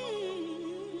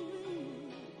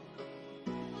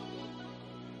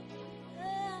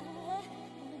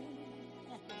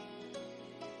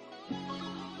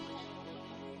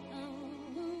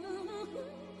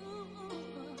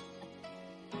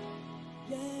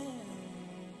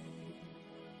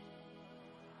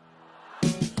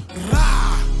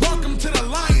 Welcome to the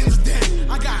Lion's Den.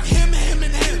 I got him,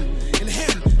 and him, and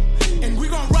him. And we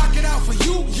gon' rock it out for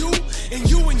you, and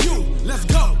you, and you. Let's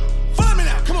go. Follow me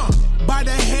now, come on. By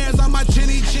the hairs on my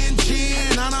chinny chin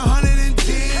chin. On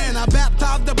 110, I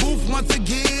baptized the booth once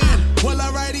again. Well,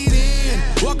 alrighty then.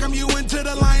 Welcome you into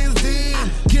the Lion's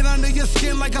Den. Get under your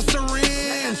skin like a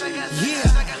syringe.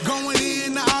 Yeah, going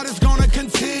in, the artist gonna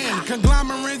contend.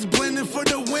 Conglomerates blending for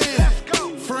the win.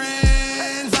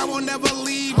 Friends, I will never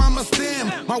leave, I'm a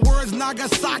stem. My words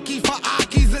Nagasaki for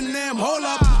Akis and them. Hold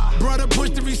up, brother, push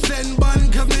the resetting button,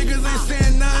 cause niggas ain't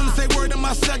saying nothing. Say word to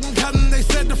my second cousin, they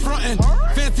said the frontin'.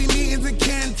 Fancy meetings and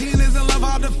cantinas and love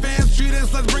how the fans treat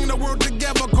us. Let's bring the world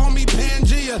together, call me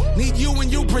Pangea. Need you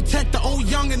and you protect the old,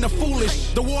 young, and the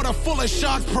foolish. The water full of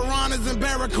sharks, piranhas, and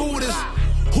barracudas.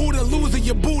 Who the loser,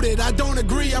 you booted? I don't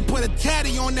agree, I put a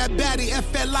tatty on that baddie,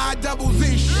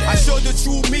 FLI-double-Z. I show the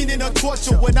true meaning of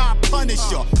torture when I punish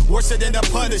you. Worse than a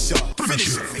punisher.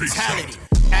 Fatality.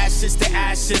 Ashes to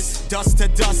ashes, dust to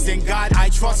dust. In God I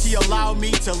trust, He allowed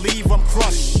me to leave them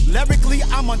crushed. Lyrically,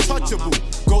 I'm untouchable.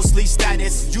 ghostly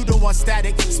status. You the one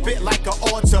static, spit like an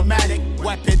automatic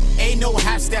weapon. Ain't no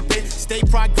half-stepping, stay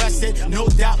progressive, no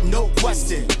doubt, no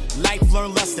question. Life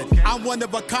learn lesson. I'm one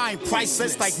of a kind,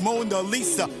 priceless like Mona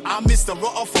Lisa. I'm Mr.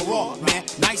 Raw for Raw, man.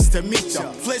 Nice to meet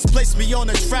ya. Fliss place me on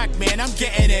the track, man. I'm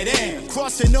getting it in.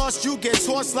 Crossing us, you get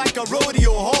tossed like a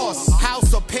rodeo horse.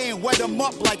 House of pain, wet them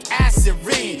up like acid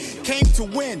rain. Came to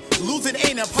win, losing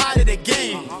ain't a part of the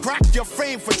game. Crack your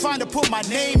frame for trying to put my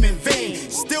name in vain.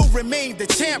 Still remain the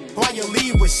champ while you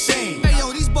leave with shame. Hey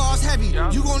yo, these bars heavy.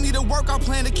 You gon' need a workout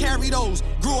plan to carry those.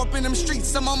 Grew up in them streets,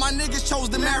 some of my niggas chose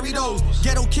to marry those.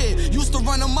 Ghetto kid, used to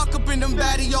run amok up in them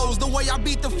baddios. The way I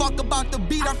beat the fuck about the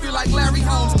beat, I feel like Larry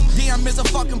Holmes. DM is a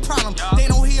fucking problem. They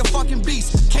don't hear fucking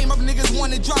beast. Came up niggas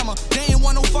wanted drama. They ain't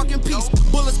want no fucking peace.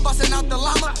 Bullets busting out the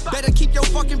llama. Better keep your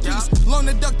fucking peace. Learn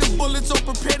to duck the bullets or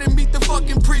prepare to meet the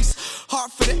fucking priest.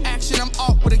 Heart for the action, I'm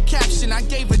off with a caption. I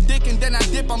gave a dick and then I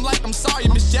dip. I'm like, I'm sorry,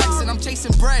 Miss Jackson. I'm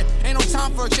chasing bread. Ain't no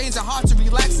time for a change of heart to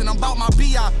relaxing. I'm about my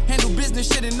BI. Handle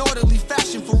business shit in orderly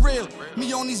fashion, for real.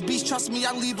 Me on these beats, trust me,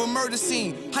 I leave a murder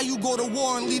scene. How you go to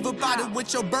war and leave about it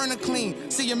with your burner clean?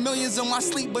 Seeing millions in my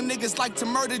sleep, but niggas like to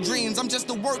murder dreams. I'm just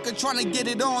a worker trying to get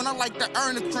it on. I like to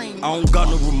earn the cream. I don't got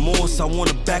no remorse, I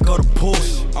wanna back out the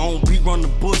Porsche. I don't beat around the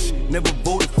bush, never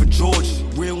voted for George.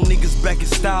 Real niggas back in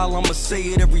style, I'ma say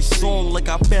it every song like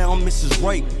I found Mrs.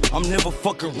 Right. I'm never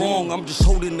fucking wrong, I'm just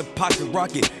holding the pocket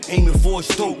rocket, aiming for a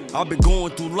stroke. I've been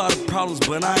going through a lot of problems,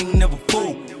 but I ain't never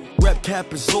fooled. Rap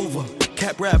cap is over,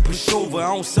 cap rap push over.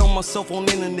 I don't sell myself on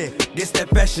the internet, guess that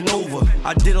fashion over.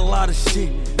 I did a lot of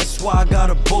shit, that's why I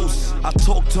gotta boast. I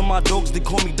talk to my dogs, they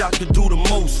call me Dr. Do the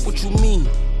most. What you mean?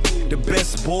 The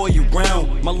best boy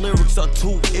around. My lyrics are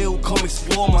too ill, come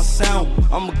explore my sound.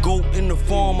 I'm a goat in the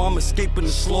farm, I'm escaping the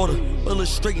slaughter.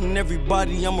 Illustrating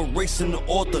everybody, I'm erasing the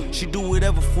author. She do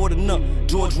whatever for the nut,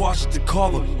 George Washington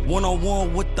Carver.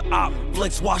 One-on-one with the op,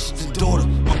 Flex Washington daughter.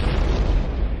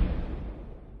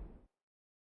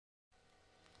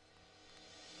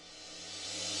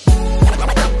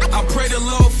 I pray the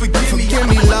Lord forgive me. Forgive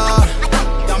me, Lord.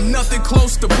 I'm nothing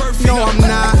close to perfect. No, I'm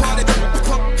not.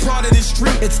 Part of the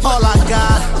street. It's all I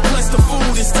got. Bless the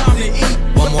food, it's time to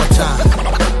eat. One more time.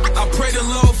 I pray the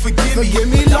Lord forgive me. Forgive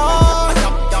me, Lord.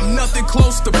 I'm nothing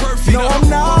close to perfect. No, I'm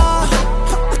not.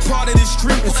 Part of the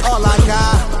street. It's all I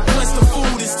got. Bless the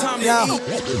food, it's time to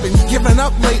eat. Been giving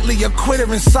up lately, a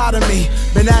quitter inside of me.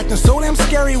 Been acting so damn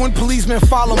scary when policemen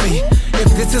follow me.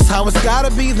 If this is how it's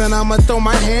gotta be, then I'ma throw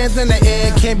my hands in the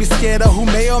air. Can't be scared of who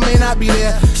may or may not be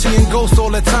there. Seeing ghosts all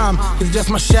the time, it's just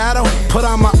my shadow. Put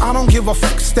on my I don't give a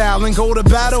fuck style and go to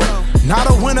battle. Not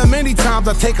a winner many times,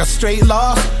 I take a straight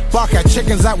loss. Bark at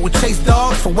chickens that will chase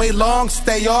dogs for way long.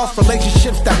 Stay off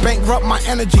relationships that bankrupt my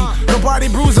energy. Nobody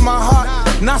bruising my heart,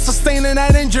 not sustaining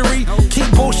that injury.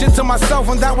 Keep bullshit to myself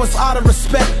and that was out of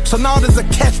respect. So now there's a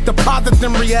catch, deposit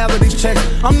them reality checks.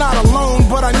 I'm not alone,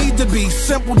 but I need to be.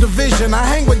 Simple division. I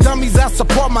hang with dummies that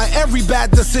support my every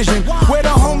bad decision. We're the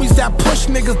homies that push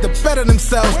niggas to better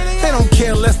themselves. They don't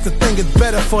care less to think it's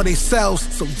better for themselves.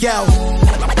 So yo,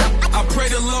 I pray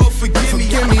the Lord forgive me.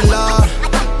 Forgive me, Lord.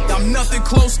 I'm nothing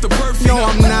close to perfect. No,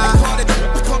 I'm not.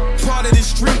 Part of the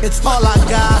street. It's all I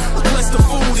got. Bless the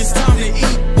food, it's time to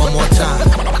eat. One more time.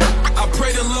 I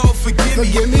pray the Lord forgive me.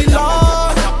 Forgive me,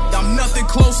 Lord. I'm nothing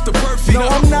close to perfect. No,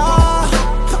 I'm not.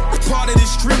 Part of the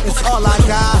street. It's all I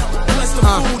got. Bless the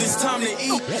food, it's time to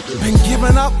eat. Been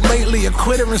giving up lately, a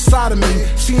quitter inside of me.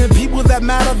 Seeing people that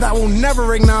matter that will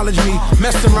never acknowledge me.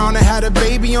 Messed around and had a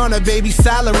baby on a baby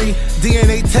salary.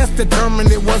 DNA test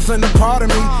determined it wasn't a part of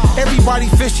me. Everybody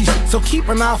fishy, so keep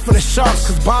an eye for the sharks.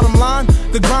 Cause bottom line,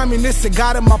 the griminess it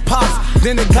got at my pops.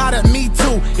 Then it got at me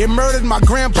too, it murdered my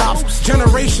grandpops.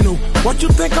 Generational, what you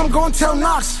think I'm gonna tell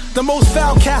Knox? The most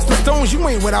foul cast of stones, you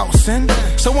ain't without sin.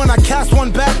 So when I cast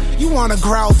one back, you wanna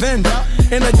growl then.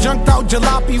 In a junked out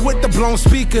jalopy with the blown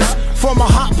speakers. From a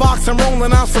hot box, I'm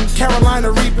rolling out some Carolina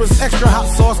Reapers. Extra hot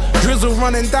sauce, drizzle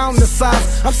running down the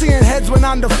sides. I'm seeing heads went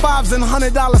under fives and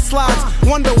 $100 slides.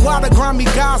 Wonder why the grimy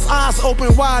guy's eyes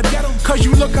open wide. Cause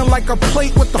you looking like a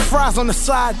plate with the fries on the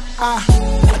side.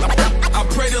 I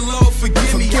pray the Lord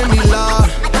forgive me. Forgive me,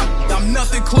 Lord. I'm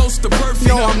nothing close to perfect.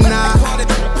 No, I'm not.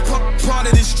 Part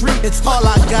of the street. It's all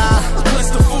I got. Bless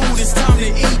the food, it's time to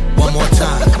eat. One more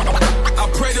time. I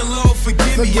pray the Lord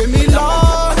forgive me. Forgive me,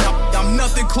 Lord. I'm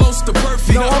nothing close to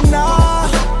perfect. No, I'm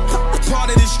not. Part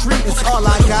of the street. It's all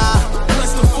I got.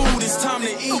 Bless the food, it's time to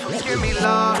eat. Forgive me,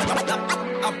 Lord.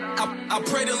 I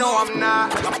pray the No, I'm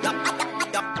not.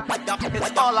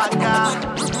 It's all I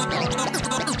got.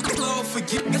 Lord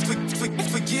forgive me.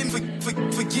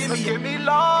 Forgive me,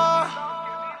 Lord.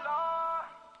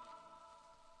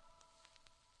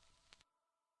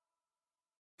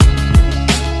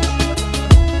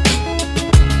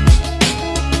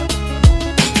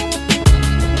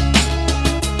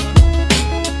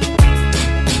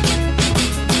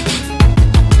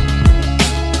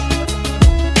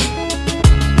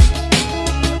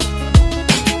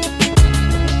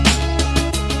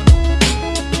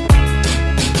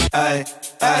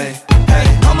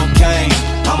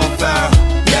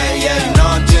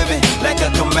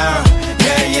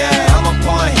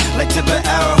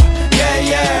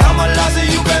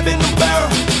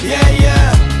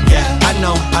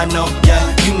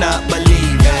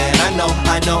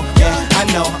 yeah, I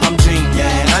know I'm dreaming,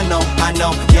 yeah, I know,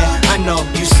 yeah, I know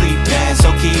you sleep, yeah, so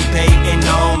keep hating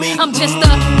on me. I'm just a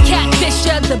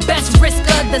catfisher, the best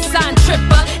risker, the sign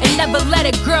tripper, and never let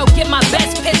a girl get my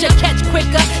best picture catch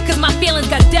quicker, cause my feelings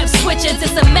got depth switches.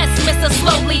 It's a mess, mister,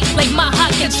 slowly, like my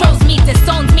heart controls me,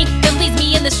 disowns me, then leaves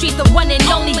me in the streets, the one and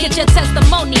only. Get your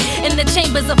testimony in the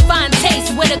chambers of fine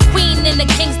taste, with a queen in the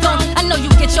king's throne. I know you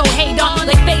get your hate on,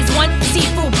 like phase 1,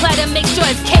 seafood platter, make sure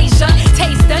it's Cajun,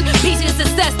 taste done, piece of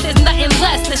success, there's nothing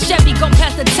less. The Chevy gon'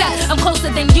 pass the test, I'm closer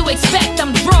than you expect,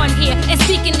 I'm drawn here, and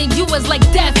speaking to you is like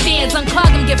death fears.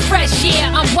 Unclog them, get fresh, yeah,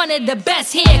 I'm one of the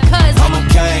best here, cause I'm a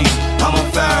king, I'm a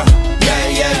pharaoh, yeah,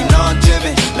 yeah, you know I'm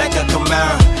driven like a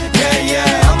Camaro, yeah,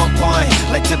 yeah, I'm a point,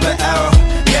 like tip of arrow,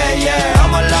 yeah, yeah,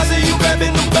 I'm a loser, you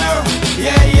grabbing the barrel,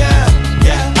 yeah, yeah,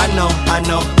 yeah, I know,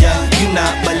 yeah, you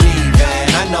not believing,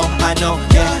 I know,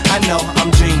 yeah, I know, I'm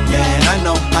dreaming, yeah, I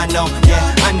know,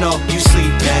 yeah, I know, you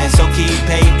sleeping, so keep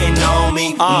hating on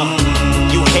me.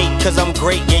 You hate cause I'm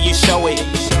great, yeah, you show it.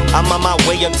 I'm on my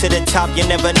way up to the top, you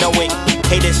never know it.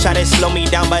 Haters try to slow me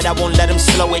down, but I won't let them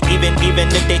slow it. Even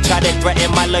if they try to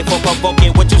threaten my life or provoke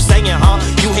it. What you saying, huh?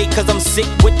 You hate cause I'm sick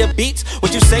with the beats?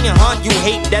 What you saying, huh? You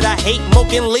hate that I hate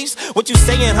smoking leaves? What you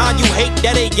saying, huh? You hate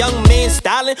that a young man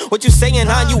styling? What you saying,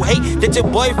 huh? You hate that your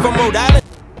boy from Rhode Island?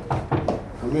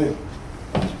 Come in.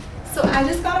 So I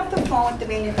just got off the phone with the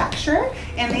manufacturer,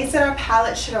 and they said our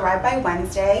pallet should arrive by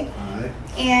Wednesday. Alright.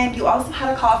 And you also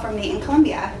had a call from Nate in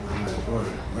Columbia. Where?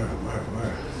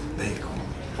 Nate in Columbia.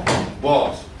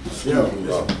 Boss, excuse me,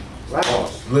 y'all.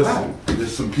 Boss, listen,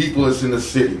 there's some people that's in the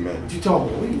city, man. What you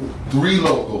talking about? 3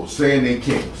 locals saying they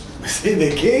kings. Saying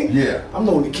they king? Yeah. I'm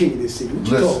the only king in this city. What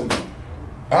you talking about?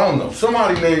 I don't know.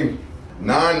 Somebody named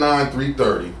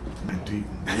 99330.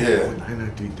 Yeah.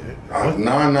 99330.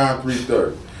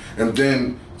 99330. And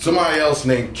then somebody else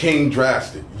named King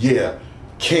Drastic. Yeah,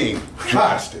 King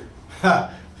Drastic.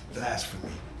 Blasphemy.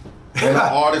 And an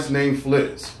artist named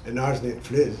Fliz. An artist named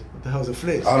Fliz? What the hell's a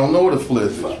Fliz? I don't know what a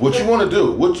Fliz is. What you want to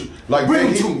do? What you like? Bring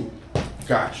him to me.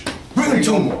 Got you. Bring him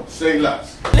to me. Say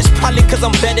less. It's probably cause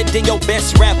I'm better than your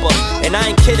best rapper. And I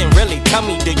ain't kidding, really. Tell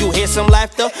me, do you hear some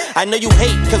laughter? I know you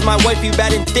hate cause my wife you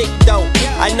bad and thick though.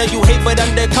 I know you hate but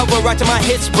undercover right to my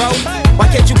hits, bro. Why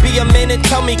can't you be a man and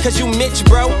tell me cause you Mitch,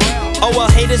 bro? Oh well,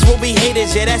 haters will be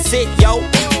haters, yeah that's it, yo.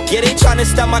 Yeah, they tryna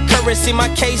stop my currency, my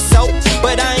queso.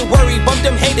 But I ain't worried about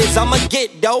them haters, I'ma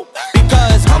get dope.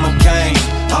 Because I'm a king,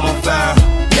 I'm a pharaoh.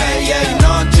 Yeah, yeah, you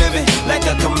know I'm driven like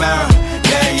a Camaro.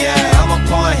 Yeah, yeah, I'm a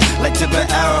point, like tip of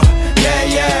arrow. Yeah,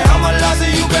 yeah, I'm a loser,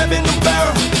 you grabbing the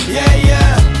barrel. Yeah,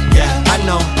 yeah, yeah, I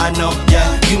know,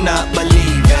 yeah, you not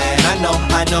believing.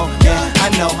 I know, yeah, I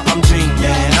know, I'm dreaming.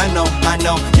 Yeah, I know,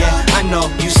 yeah, I know,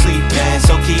 you sleeping.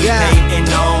 So keep hating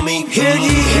on me. Hear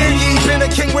ye, been a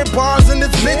king with bars in this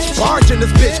bitch. Barge in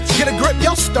this bitch, get a grip,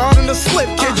 yo, starting to slip.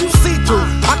 Kid, you see through,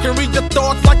 I can read your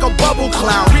thoughts like a bubble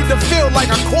cloud. Read the field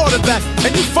like a quarterback,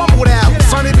 and you fumbled out.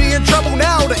 Sonny be in trouble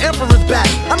now, the emperor's back.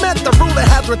 I'm at the ruler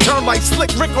has returned like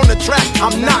Slick Rick on the track.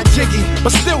 I'm not jiggy,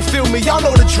 but still feel me, y'all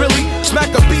know the drilly.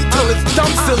 Smack a beat till it's dumb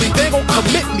silly, they gon'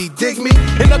 commit me, dig me?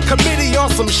 In a committee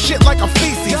on some shit like a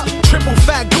feces. Triple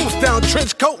fat goose down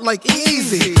trench coat like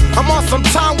Easy. I'm on some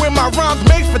time where my rhymes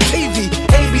made for TV.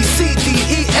 A, B, C, D,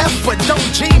 E, F, but don't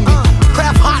G me.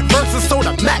 Craft hot versus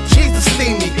soda, mac cheese is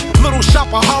steamy. Little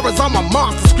shop of horrors, I'm a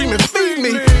monster screaming, feed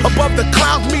me. Above the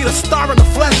clouds, me the star in the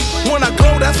flesh. When I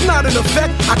glow, that's not an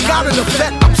effect. I got an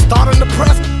effect, I'm starting to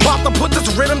press. About to put this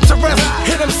rhythm to rest.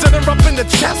 Hit him, sit her up in the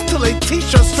chest till they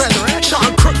t-shirt stretch.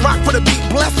 Sean Crook rock for the beat,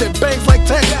 blessed, it bangs like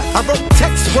text. I wrote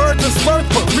text, words and slurs,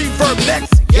 but reverb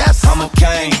next. Yes, I'm a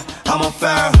king, I'm a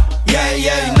pharaoh. Yeah,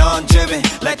 yeah, you know I'm driven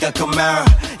like a Camaro.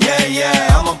 Yeah,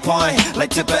 yeah, I'm a point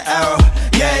like tip of arrow.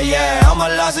 Yeah, yeah, I'm a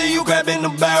loser, you grabbing the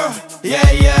barrel.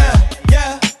 Yeah, yeah,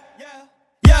 yeah,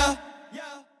 yeah,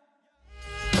 yeah.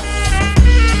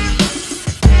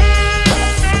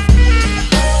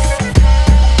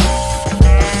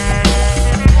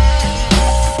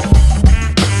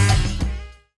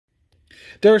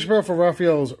 Derek Sparrow for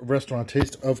Raphael's Restaurant,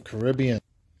 Taste of Caribbean.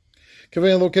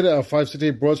 Conveniently located at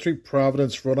 568 Broad Street,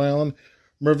 Providence, Rhode Island.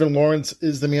 Mervyn Lawrence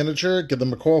is the manager. Give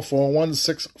them a call,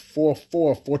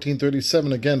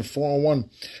 401-644-1437. Again,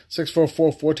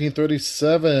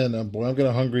 401-644-1437. Boy, I'm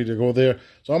getting hungry to go there.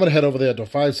 So I'm going to head over there to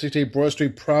 568 Broad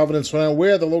Street, Providence, Rhode Island,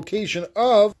 where the location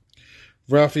of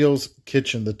Raphael's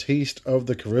Kitchen, the Taste of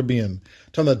the Caribbean.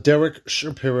 Tell them that Derek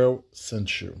Shapiro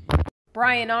sent you.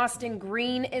 Brian Austin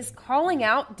Green is calling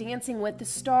out Dancing with the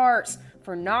Stars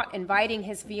for not inviting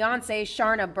his fiancée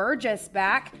Sharna Burgess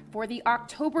back for the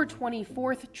October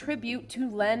 24th tribute to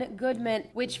Len Goodman,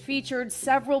 which featured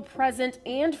several present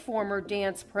and former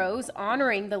dance pros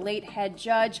honoring the late head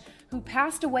judge who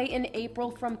passed away in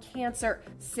April from cancer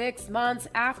 6 months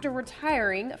after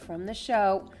retiring from the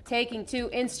show. Taking to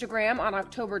Instagram on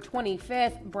October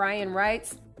 25th, Brian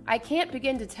writes, "I can't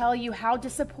begin to tell you how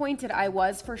disappointed I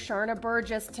was for Sharna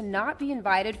Burgess to not be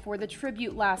invited for the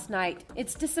tribute last night.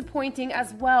 It's disappointing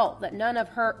as well that none of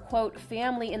her, quote,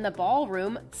 family in the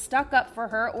ballroom stuck up for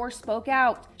her or spoke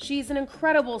out. She's an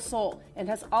incredible soul and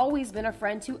has always been a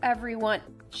friend to everyone.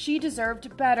 She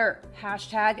deserved better.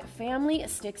 Hashtag family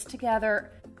sticks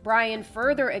together." Brian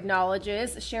further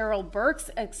acknowledges Cheryl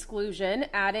Burke's exclusion,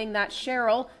 adding that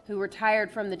Cheryl, who retired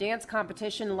from the dance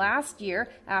competition last year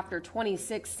after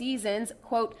 26 seasons,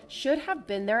 quote, should have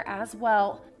been there as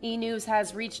well. E! News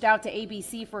has reached out to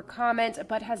ABC for comment,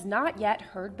 but has not yet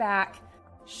heard back.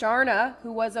 Sharna,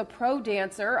 who was a pro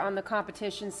dancer on the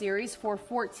competition series for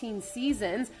 14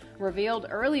 seasons, revealed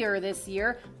earlier this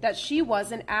year that she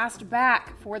wasn't asked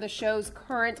back for the show's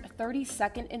current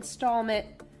 32nd installment.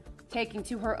 Taking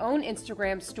to her own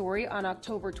Instagram story on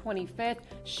October 25th,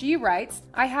 she writes,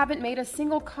 "I haven't made a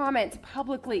single comment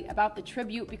publicly about the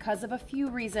tribute because of a few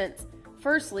reasons.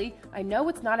 Firstly, I know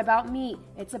it's not about me,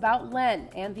 it's about Len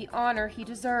and the honor he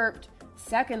deserved.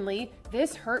 Secondly,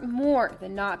 this hurt more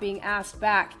than not being asked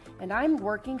back, and I'm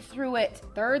working through it.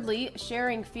 Thirdly,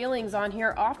 sharing feelings on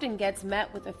here often gets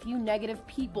met with a few negative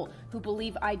people who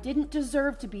believe I didn't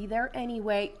deserve to be there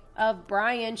anyway." Of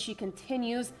Brian, she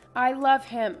continues, "I love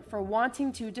him for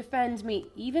wanting to defend me,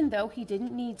 even though he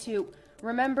didn't need to.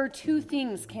 Remember, two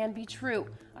things can be true.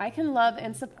 I can love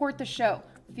and support the show,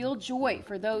 feel joy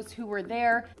for those who were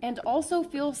there, and also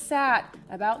feel sad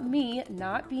about me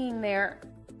not being there."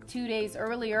 2 days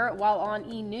earlier, while on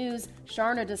E! News,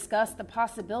 Sharna discussed the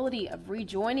possibility of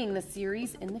rejoining the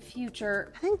series in the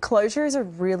future. I think closure is a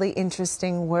really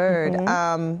interesting word.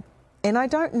 And I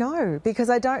don't know, because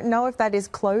I don't know if that is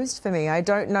closed for me. I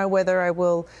don't know whether I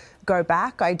will go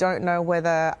back. I don't know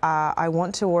whether I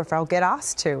want to or if I'll get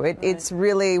asked to. It's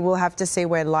really, we'll have to see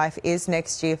where life is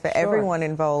next year for everyone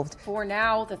involved. For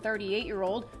now, the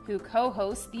 38-year-old who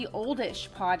co-hosts the Oldish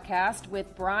podcast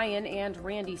with Brian and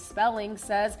Randy Spelling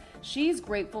says she's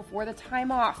grateful for the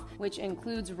time off, which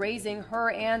includes raising her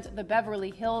and the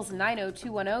Beverly Hills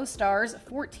 90210 star's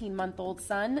 14-month-old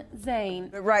son, Zane.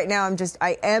 But right now,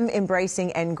 I am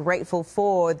embracing and grateful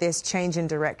for this change in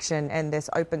direction and this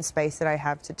open space that I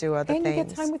have to do other things. And you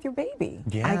get time with your baby.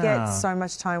 Yeah. I get so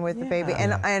much time with the baby,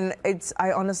 and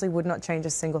I honestly would not change a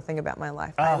single thing about my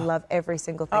life. I love every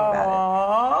single thing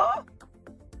about it.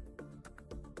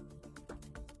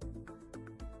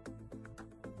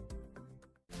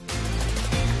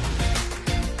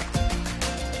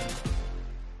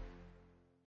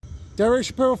 Derek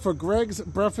Shapiro for Greg's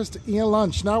Breakfast and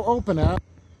Lunch, now open at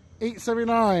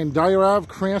 879 Dyer Ave,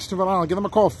 Cranston, Rhode Island. Give them a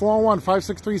call,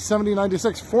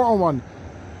 401-563-7096,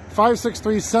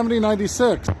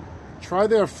 401-563-7096. Try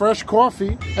their fresh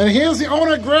coffee. And here's the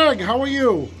owner, Greg. How are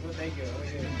you? Good, thank you. How are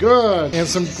you? Good. And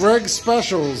some Greg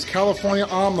specials, California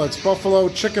omelets, buffalo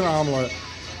chicken omelet,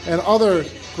 and other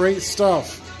great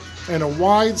stuff. And a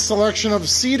wide selection of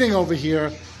seating over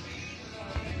here.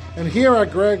 And here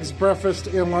at Greg's Breakfast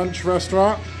and Lunch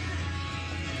Restaurant,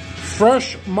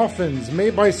 fresh muffins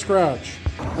made by scratch.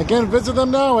 Again, visit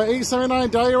them now at 879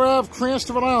 Dyer Ave,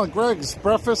 Cranston, Rhode Island. Greg's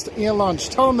Breakfast and Lunch.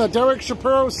 Tell them that Derek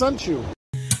Shapiro sent you.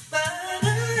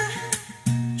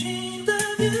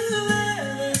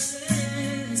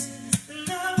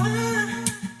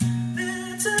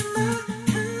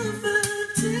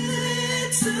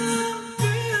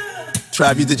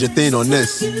 Trav, you did your thing on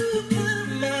this.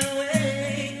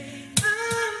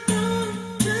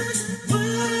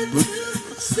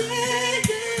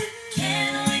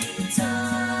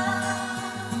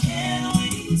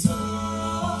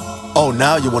 Oh,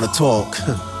 now you want to talk.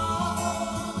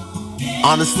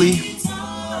 Honestly,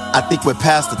 I think we're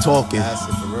past the talking.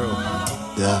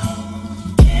 Yeah.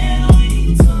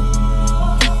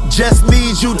 Just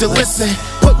need you to listen.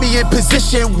 Put me in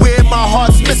position where my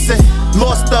heart's missing.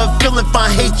 Lost the feeling,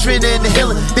 find hatred and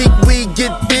healing. Think we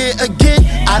get there again?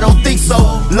 I don't think so.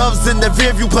 Love's in the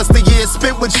rear view, plus the years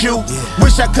spent with you.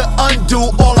 Wish I could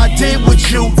undo all I did with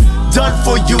you. Done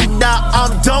for you, now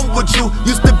I'm done with you.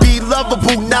 Used to be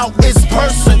lovable, now it's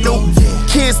personal.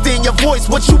 Can't stand your voice,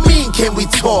 what you mean, can we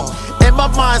talk? In my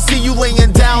mind, see you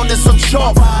laying down in some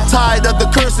chalk. Tired of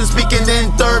the curses, speaking in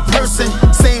third person.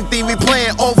 Same thing we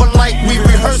playing over like we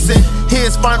rehearsing.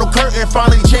 Here's final curtain,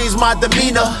 finally changed my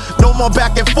demeanor. No more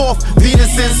back and forth,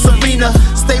 Venus and Serena.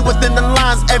 Stay within the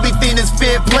lines, everything is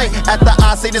fair play. After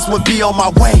I say this would be on my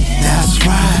way. That's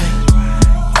right.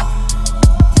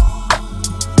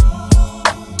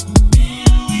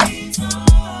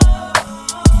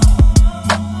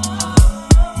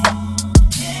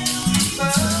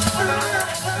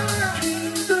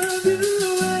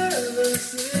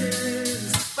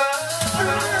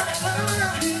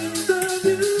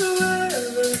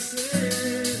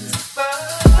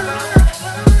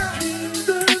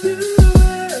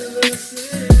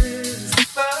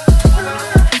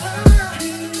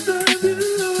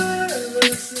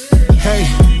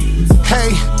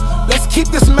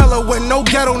 With no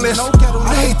ghetto-ness.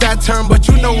 I hate that term, but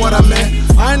you know what I meant.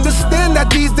 I understand that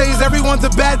these days everyone's a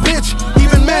bad bitch,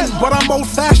 even men, but I'm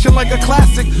old-fashioned like a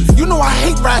classic. You know I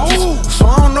hate ratchets, so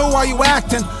I don't know why you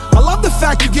acting. I love the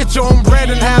fact you get your own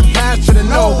bread and have passion. And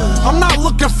no, I'm not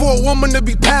looking for a woman to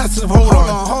be passive. Hold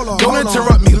on. Don't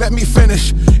interrupt me, let me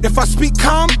finish. If I speak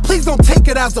calm, please don't take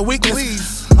it as a weakness.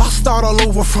 Please. I'll start all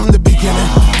over from the beginning.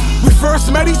 We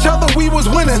first met each other, we was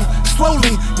winning.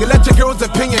 Slowly, you let your girl's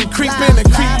opinion creep in and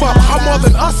creep up. How more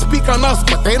than us speak on us,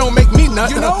 but they don't make me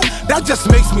nuts. You know, that just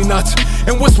makes me nuts.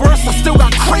 And what's worse, I still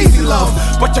got crazy love,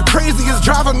 but your crazy is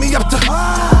driving me up to.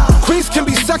 Queens can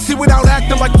be sexy without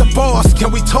acting like the boss.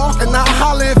 Can we talk? And I'll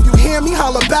holler if you hear me,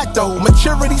 holler back though.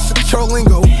 Maturity, secure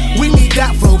lingo, we need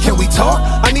that flow. Can we talk?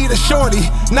 I need a shorty,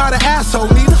 not an asshole.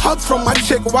 Need hugs from my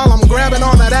chick while I'm grabbing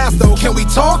on that ass though. Can we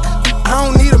talk? I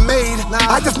don't need a maid,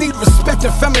 I just need respect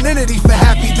and femininity for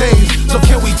happy days. So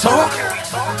can we talk?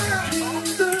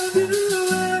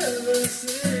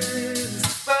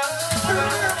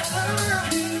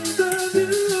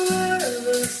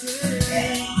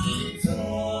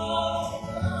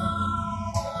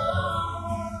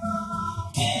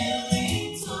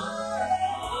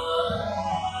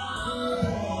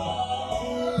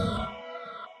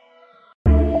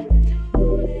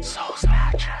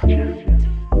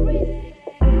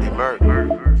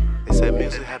 They said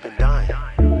music had been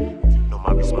dying. Know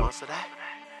my response to that?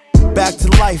 Back to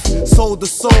life, soul to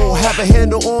soul. Have a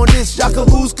handle on this, y'all can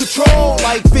lose control.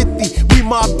 Like 50, we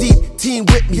mob deep, team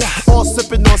with me. All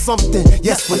sipping on something,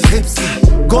 yes, with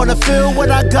Dipsy. Gonna feel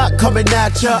what I got coming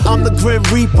at ya. I'm the Grim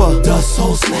Reaper, the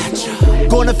Soul Snatcher.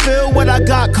 Gonna feel what I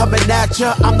got coming at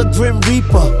ya. I'm the Grim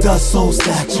Reaper, the Soul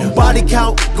Snatcher. Body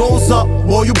count goes up,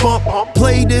 more you bump.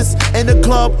 Play this in the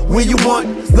club when you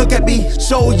want. Look at me,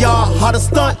 show y'all how to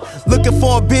stunt. Looking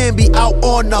for a Bambi out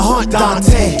on the hunt.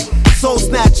 Dante, Soul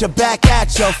Snatcher, back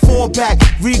at ya. Fall back,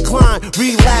 recline,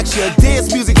 relax ya.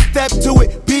 Dance music, step to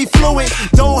it, be fluent.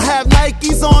 Don't have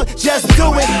Nikes on, just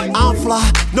do it. I'm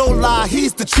fly, no lie,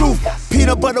 he's the truth.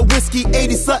 Peanut butter whiskey,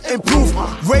 80-something proof.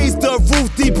 Raise the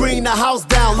roof, D bring the house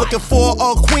down. Looking for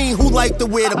a queen who like to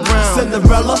wear the brown.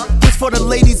 Cinderella, this for the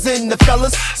ladies and the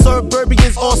fellas.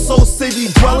 Suburbians, also city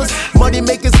dwellers. Money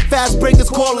makers, fast breakers,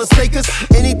 callers, takers.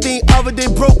 Anything other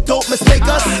than broke, don't mistake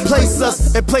us. Place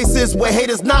us in places where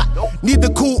haters not. Need to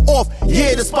cool off,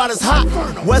 yeah, the spot is hot.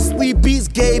 Wesley Beats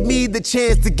gave me the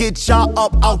chance to get y'all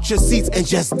up out your seats and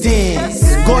just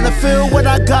dance. Gonna feel what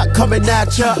I got coming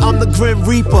at ya. I'm the Grim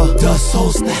Reaper, the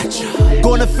Soul Snatcher.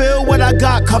 Gonna feel what I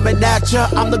got coming at ya.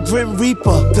 I'm the Grim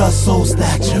Reaper, the Soul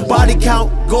Snatcher. Body count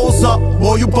goes up,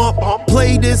 more you bump.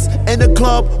 Play this in the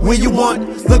club when you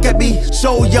want. Look at me,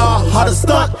 show y'all how to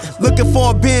stunt. Looking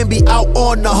for a Bambi out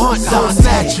on the hunt. Soul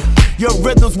Snatcher. Your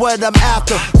rhythm's what I'm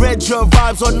after. Read your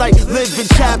vibes all night, live in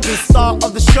chapters. Star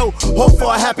of the show, hope for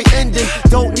a happy ending.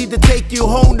 Don't need to take you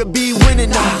home to be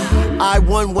winning. I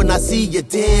won when I see you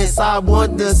dance. I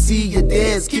want to see you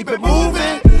dance. Keep it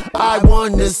moving. I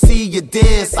want to see you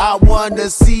dance. I want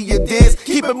to see you dance.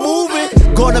 Keep it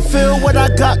moving. Gonna feel what I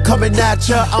got coming at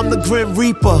ya. I'm the Grim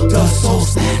Reaper, the Soul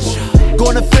Snatcher.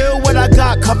 Gonna feel what I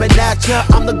got coming at ya.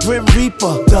 I'm the Grim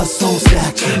Reaper, the Soul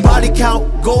Snatcher. Body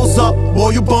count goes up,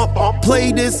 more you bump.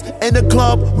 Play this in the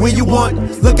club when you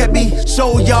want. Look at me,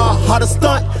 show y'all how to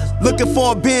stunt. Looking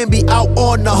for a Bambi out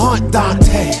on the hunt.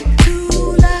 Dante.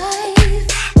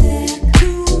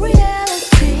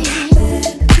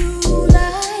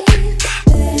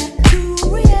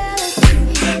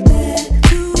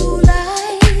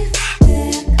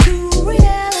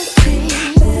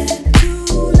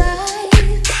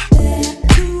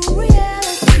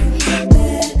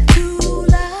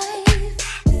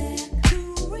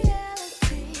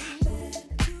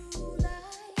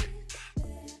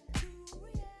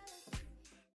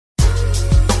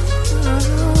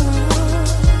 Oh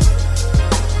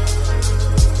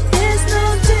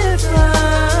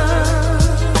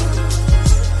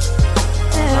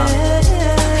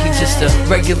just a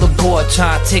regular boy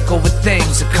trying to take over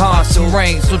things. The constant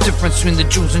reigns, no difference between the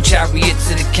Jews and chariots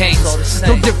and the kings.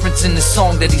 No difference in the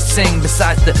song that he sings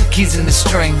besides the keys and the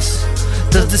strings.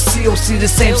 Does the CO see the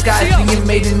same skies being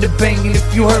made in the bang? And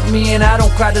if you hurt me and I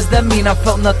don't cry, does that mean I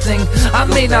felt nothing? I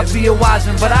may not be a wise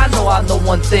man, but I know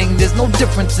one thing. There's no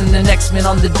difference in the next man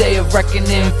on the day of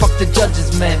reckoning. Fuck the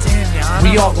judges, man.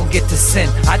 We all gon' get to sin.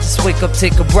 I just wake up,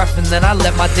 take a breath, and then I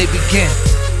let my day begin.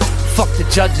 Fuck the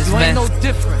judges, man. No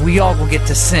different. We all gon' get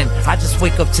to sin. I just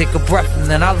wake up, take a breath,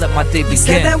 and then I let my day begin. You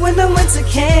said that when the winter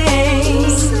came,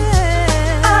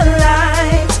 our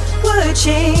lives would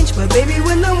change, but baby,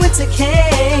 when the winter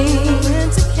came,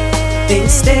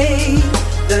 things stayed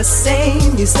the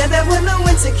same. You said that when the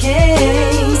winter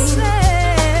came,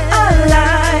 our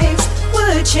lives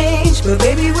would change, but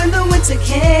baby, when the winter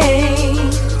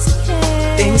came,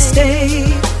 things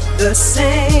stayed the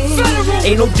same.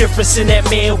 Ain't no difference in that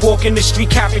man walking the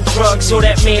street copping drugs, or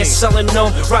that man selling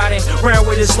them, riding around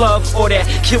with his love, or that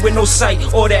kid with no sight,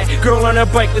 or that girl on a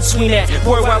bike between that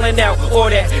boy wildin' out,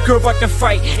 or that girl about to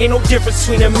fight. Ain't no difference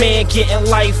between a man getting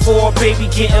life or a baby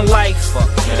getting life.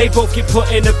 They both get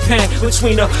put in the pen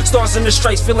between the stars and the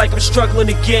stripes. Feel like I'm struggling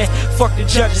again. Fuck the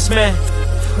judges, man.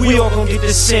 We all gon' get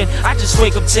this sin. I just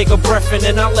wake up, take a breath, and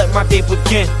then I let my day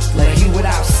begin. Let he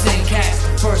without sin cast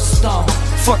the first stone.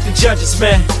 Fuck the judges,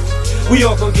 man. We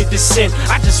all gon' get this sin.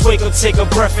 I just wake up, take a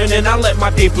breath, and then I let my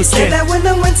day begin. You said that when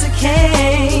the winter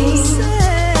came,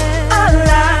 our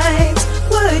lives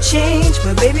would change,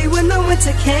 but baby, when the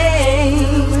winter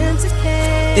came,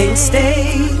 things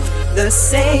stayed the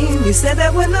same. You said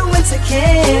that when the winter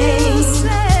came,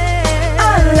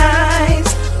 our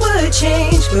lives would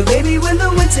change, but baby, when the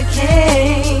winter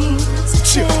came,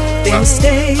 things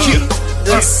stayed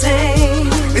the same.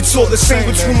 It's all the same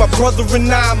between my brother and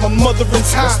I, my mother and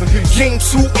Ty. Game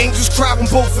 2, angels cry when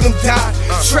both of them died.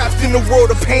 Trapped in the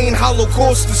world of pain,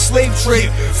 holocaust, the slave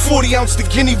trade. 40 ounce to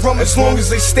Guinea rum as long as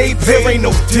they stay paid. There ain't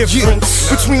no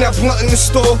difference between that blunt in the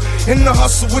store and the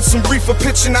hustle with some reefer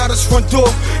pitching out his front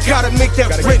door. Gotta make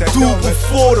that rent due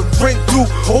before the rent due.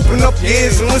 Open up your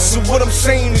ears and listen, what I'm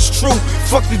saying is true.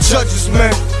 Fuck the judges,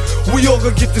 man. We all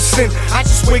gonna get the sin. I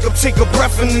just wake up, take a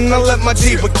breath, and then I let my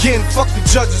day begin. Fuck the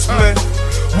judges, man.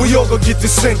 We all gonna get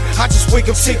this in. I just wake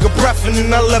up, take a breath, and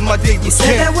then I let my day begin. You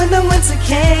said that when the winter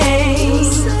came,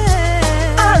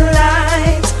 our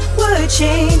lives would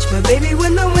change, but baby,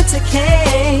 when the winter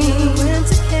came,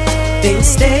 things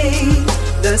stayed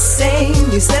the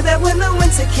same. You said that when the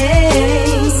winter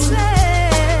came,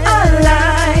 our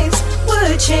lives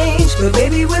would change, but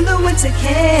baby, when the winter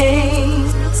came,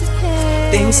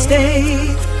 things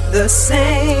stayed the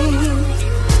same.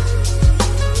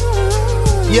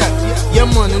 Yeah,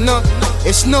 man, you know,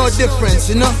 it's no difference,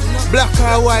 you know. Black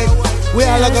or white, we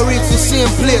all gonna reach the same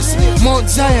place. Mount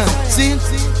Zion, see?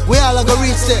 We all gonna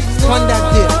reach there on that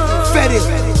day. Fed it.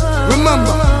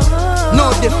 Remember,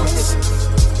 no difference.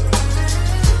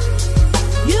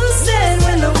 You said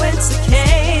when the winter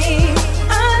came,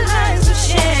 our lives would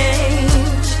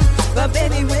change, but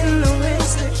baby, when the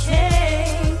winter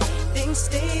came, things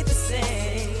stayed the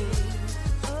same.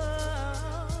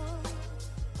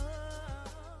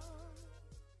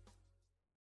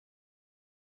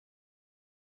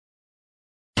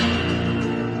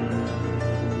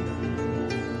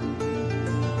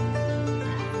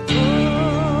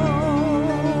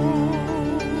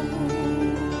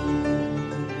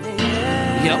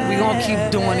 Yup, we gon' keep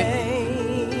doing it.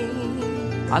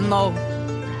 I know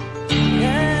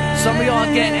some of y'all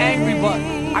getting angry, but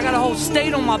I got a whole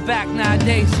state on my back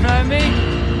nowadays, you know what I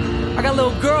mean? I got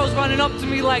little girls running up to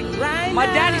me like, my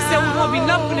daddy said we won't be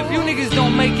nothing if you niggas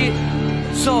don't make it.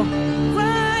 So,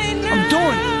 I'm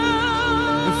doing it.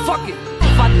 And fuck it,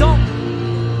 if I don't,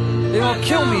 they gonna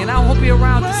kill me and I won't be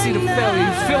around to see the failure.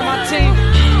 You feel my team?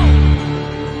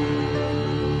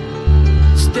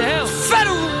 Still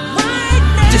federal.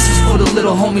 This is for the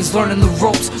little homies learning the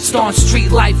ropes. Starring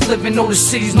street life, living, know the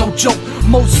city's no joke.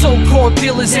 Most so-called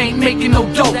dealers ain't making no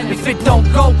dough. If it don't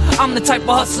go, I'm the type of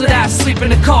hustler that I sleep in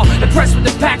the car. Impressed with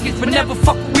the package, but never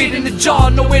fuck with weed in the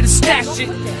jar. Nowhere to stash it.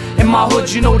 In my hood,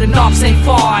 you know the knobs ain't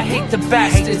far. I hate the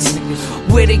bastards.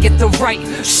 Where they get the right,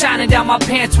 shining down my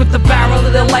pants with the barrel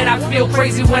of the light. I feel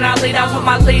crazy when I lay down with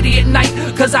my lady at night,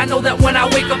 cause I know that when I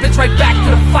wake up it's right back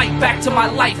to the fight, back to my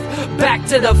life, back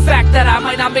to the fact that I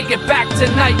might not make it back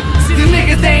tonight. See, the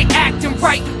niggas, they ain't acting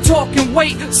right, talking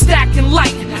weight, stacking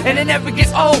light, and it never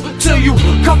gets old till you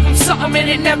come from something and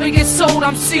it never gets sold.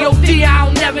 I'm COD,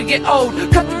 I'll never get old.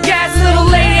 Cut the gas, little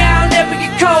lady, I'll never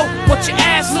get cold. Watch your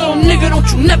ass, little nigga, don't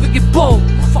you never get bold.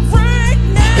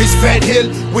 It's Fed Hill,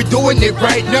 we're doing it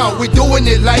right now. We're doing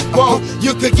it like whoa,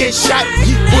 you could get shot.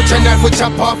 Butcher knife will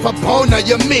chop off a pound of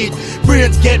your meat.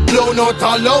 Brains get blown out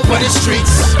all over the streets.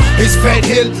 It's Fed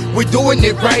Hill, we're doing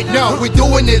it right now. We're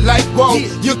doing it like whoa,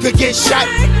 you could get shot.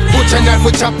 Butcher knife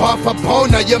will chop off a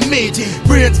pound of your meat.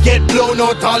 Brains get blown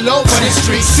out all over the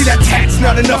streets. See that tat's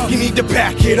not enough, you need to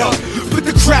back it up. Put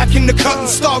the crack in the cut and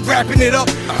start wrapping it up.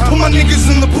 Put my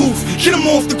niggas in the booth, get them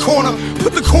off the corner.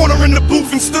 Put the corner in the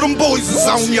booth and still them boys is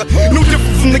on ya. No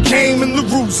different from the game and the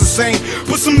rules the same.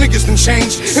 But some niggas done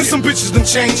change and some bitches done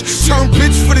change. Turn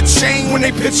bitch for the chain when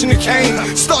they pitching the cane.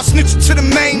 Start snitching to the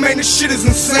main, man, this shit is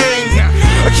insane.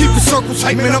 I keep the circle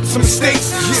tight, man, up some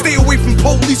mistakes. Stay away from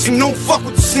police and don't fuck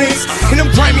with the snakes. And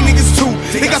them grimy niggas too,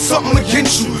 they got something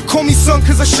against you. Call me son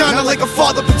cause I shine like a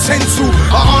father pretend to.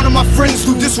 I honor my friends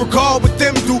who disregard what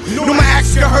them do. Know my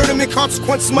acts can hurt them and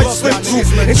consequences might slip through.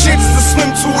 And chances are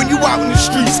slim too when you out in the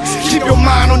streets. Keep your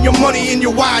mind on your money and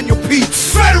your why and your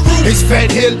peace. Federal. It's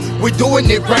Fed Hill, we're doing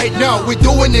it right now. We're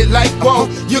doing it like whoa,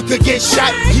 you could get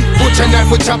shot. Butcher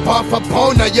knife will chop off a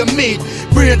pound of your meat.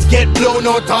 Brains get blown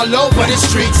out all over the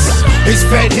streets. It's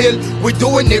Fed Hill, we're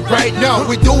doing it right now.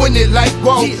 We're doing it like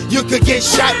whoa, you could get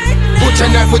shot. Butcher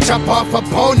knife will chop off a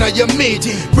pound of your meat.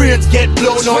 Brains get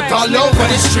blown out all over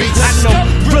the streets. I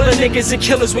know realer niggas and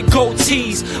killers with gold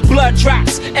tees, blood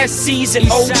drops, SCs and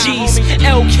OGs,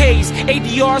 LKs,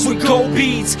 ADRs with gold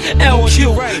beads,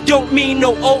 LQ. Don't mean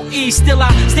no OE. Still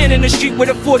I stand in the street with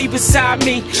a 40 beside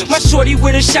me. My shorty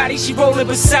with a shotty, she rolling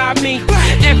beside me.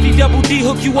 FD double D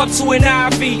hook you up to an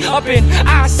IV. Up in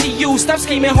ICU, stop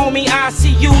screaming, homie. I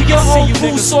see you. Your whole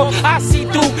crew saw I see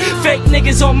through. Fake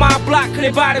niggas on my block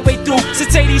couldn't buy their way through.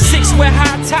 Since 86, wear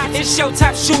high top and show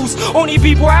top shoes. Only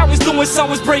people I was doing some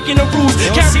was breaking the rules.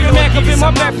 Carry the Mac up in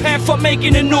my backpack for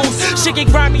making the news. Shit get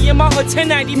grimy in my hood,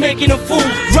 1090 making a fool.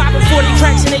 Robbing 40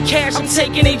 cracks in they cash, I'm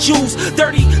taking they jewels.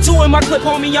 32 in my clip,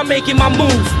 homie, I'm making my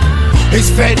move. It's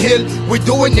Fed Hill, we're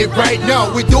doing it right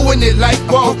now. We're doing it like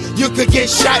whoa, you could get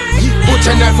shot.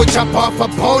 Butcher knife will chop off a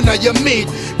pound of your meat.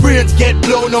 Brains get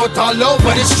blown out all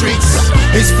over the streets.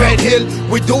 It's Fed Hill,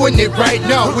 we're doing it right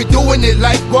now. We're doing it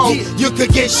like whoa, you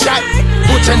could get shot.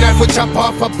 Butcher knife will chop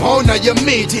off a pound of your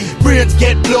meat. Brains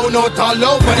get blown out all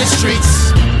over the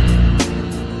streets.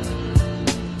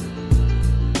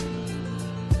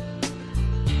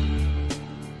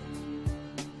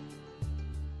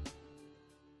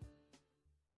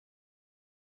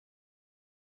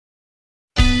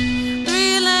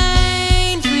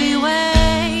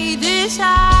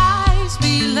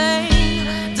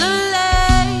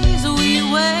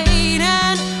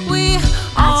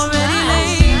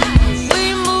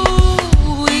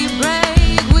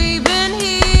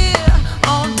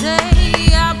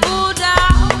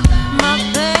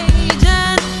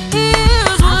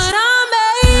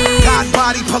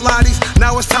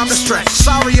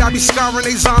 Sorry, I be scarring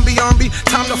they zombie army.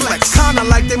 Time to flex. Kinda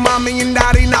like they mommy and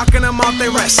daddy knocking them out they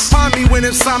rest. Find me when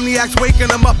insomniacs waking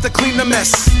them up to clean the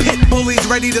mess. Pit bullies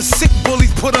ready to sick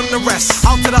bullies put them to rest.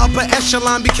 Out to the upper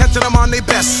echelon, be catching them on their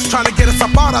best. Trying to get us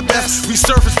up out our best.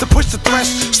 Resurface to push the thresh.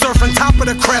 Surfing top of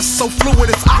the crest. So fluid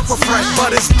it's aqua fresh.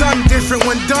 But it's done different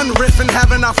when done riffing.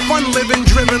 Having our fun living.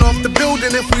 Driven off the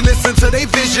building if we listen to their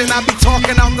vision. I be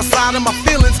talking out the side of my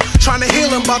feelings. Trying to heal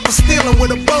them about the stealing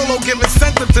with a bolo. Giving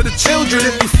incentive to the children.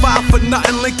 If you fight for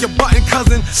nothing, link your button,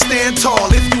 cousin, stand tall.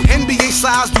 If you NBA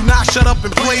size, do not shut up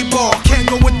and play ball. Can't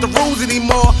go with the rules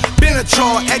anymore. Been a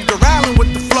chore, Edgar Allan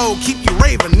with the flow. Keep you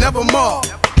raving, never more.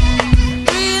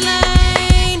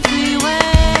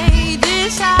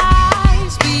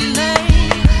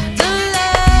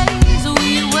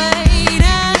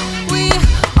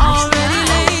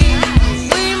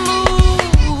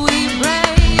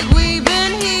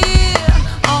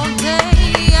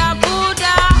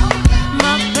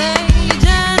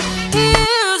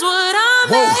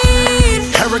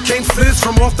 Hurricane fizz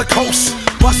from off the coast,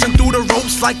 busting through the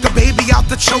ropes like the baby out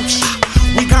the church.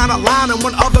 We got a line and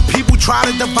when other people try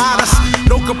to divide us,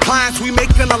 no compliance, we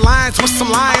make an alliance with some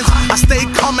lions. I stay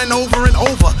coming over and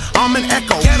over, I'm an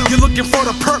echo. You're looking for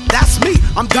the perp, that's me,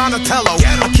 I'm Donatello.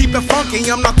 I keep it funky,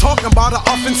 I'm not talking about an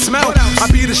oven smell.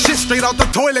 I be the shit straight out the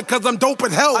toilet cause I'm dope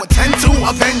as hell. Attend to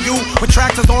a venue, with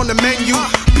tractors on the menu.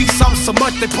 Beats out so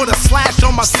much they put a slash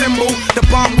on my symbol. The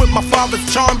bomb with my father's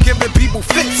charm, giving people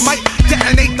fits. Might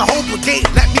detonate the whole brigade,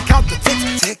 let me count the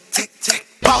ticks. Tick, tick, tick.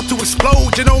 About to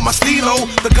explode, you know my stilo.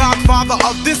 The godfather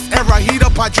of this era, he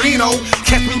the padrino.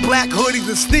 Catch me black hoodies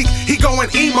and sneak, he going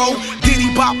emo.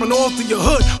 Diddy bopping all through your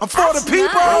hood, I'm for the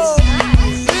people.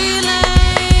 Free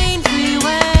lane,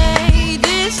 freeway,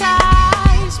 this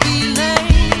high speed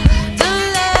lane.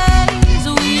 Delays,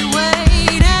 we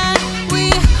wait and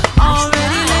we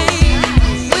already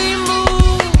late. We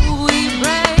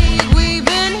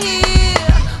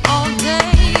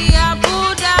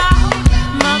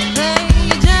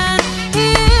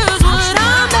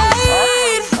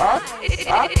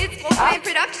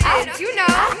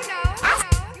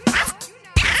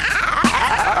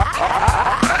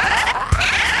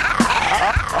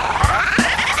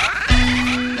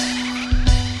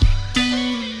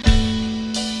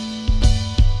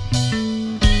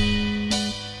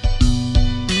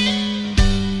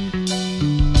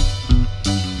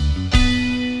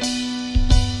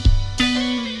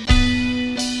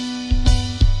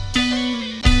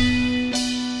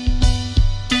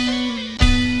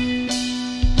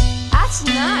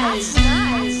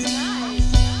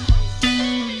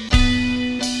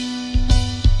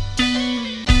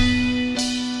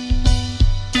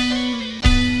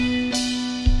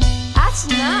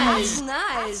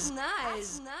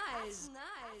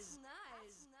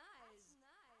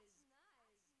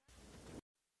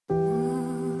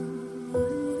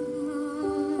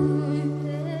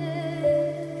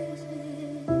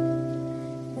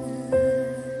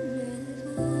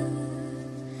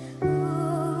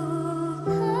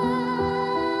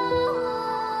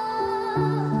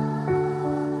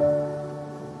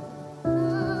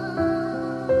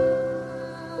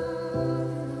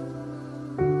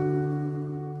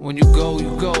When you go,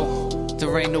 you go.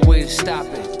 There ain't no way to stop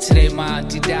it. Today my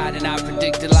auntie died and I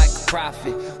predicted like a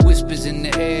prophet. Whispers in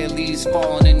the air, leaves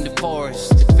falling in the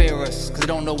forest. They fear us, cause they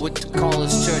don't know what to call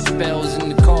us. Church bells in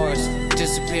the chorus,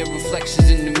 disappear reflections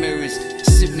in the mirrors.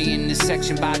 Sit me in this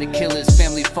section by the killers.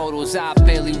 Family photos, I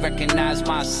barely recognize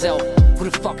myself. Who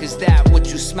the fuck is that? What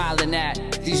you smiling at?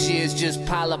 These years just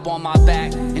pile up on my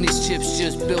back, and these chips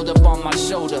just build up on my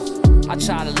shoulder. I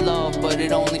try to love, but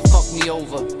it only fucked me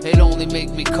over. It only make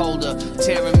me colder,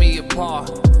 tearing me apart,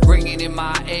 ringing in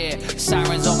my ear.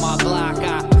 Sirens on my block,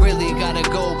 I really gotta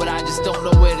go, but I just don't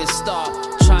know where to start.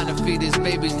 Trying to feed these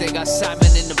babies, they got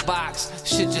Simon in the box.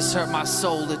 Shit just hurt my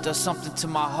soul, it does something to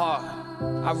my heart.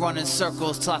 I run in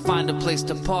circles till I find a place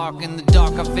to park. In the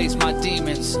dark I face my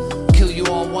demons, kill you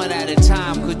on one at a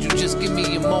time. Could you just give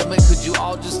me a moment? Could you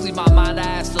all just leave my mind? I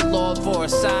ask the Lord for a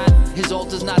sign. His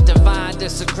altar's not divine,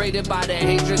 desecrated by the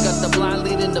hatred. Got the blind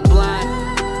leading the blind.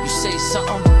 You say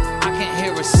something, I can't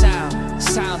hear a sound.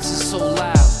 Silence is so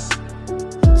loud.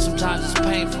 Sometimes it's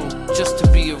painful just to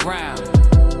be around.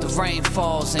 The rain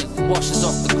falls and washes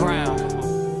off the ground.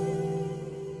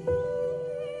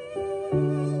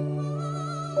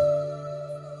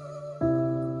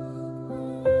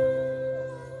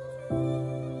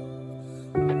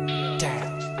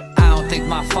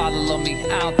 My father love me,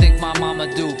 I don't think my mama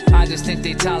do. I just think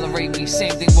they tolerate me,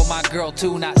 same thing with my girl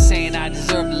too. Not saying I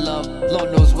deserve the love,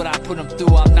 Lord knows what I put them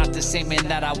through. I'm not the same man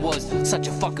that I was, such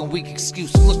a fucking weak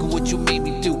excuse. Look at what you made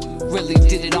me do, really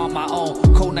did it on my own.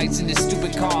 Cold nights in this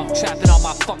stupid car, I'm trapping on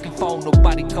my fucking phone.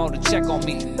 Nobody called to check on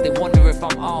me, they wonder if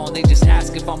I'm on. They just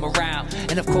ask if I'm around,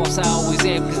 and of course I always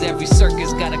am, cause every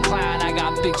circus got a clown. I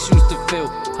got big shoes to fill,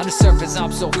 on the surface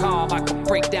I'm so calm, I could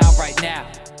break down right now.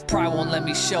 Pride won't let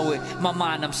me show it, my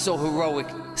mind I'm so heroic.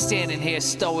 Standing here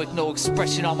stoic, no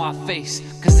expression on my face,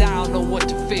 cause I don't know what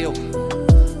to feel.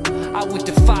 I went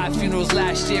to 5 funerals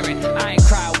last year and I ain't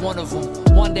cried one of them.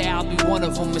 One day I'll be one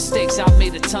of them, mistakes I've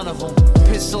made a ton of them.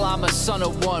 Pistol, I'm a son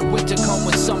of one, winter come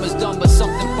when summer's done, but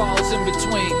something falls in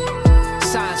between.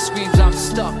 Sign screams I'm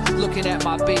stuck, looking at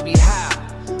my baby how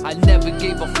I never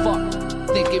gave a fuck.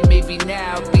 Thinking maybe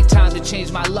now it'd be time to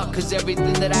change my luck, cause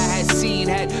everything that I had seen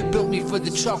had built me for the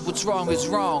truck. What's wrong is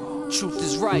wrong, truth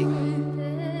is right.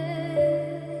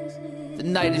 The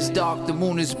night is dark, the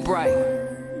moon is bright.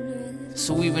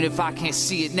 So even if I can't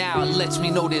see it now, it lets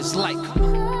me know there's light. Come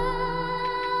on.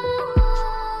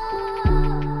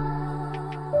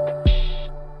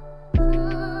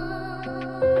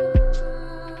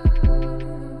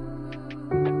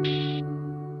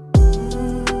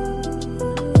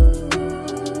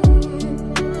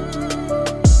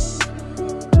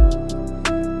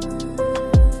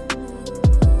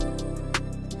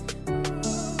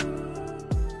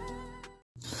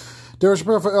 Derek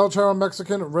Chappelle for El Charro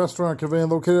Mexican Restaurant,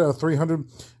 conveniently located at 300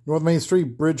 North Main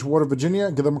Street, Bridgewater,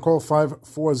 Virginia. Give them a call,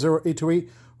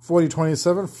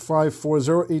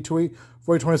 540-828-4027.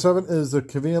 540-828-4027 is the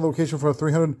convenient location for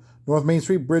 300 North Main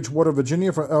Street, Bridgewater,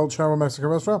 Virginia, for El Charro Mexican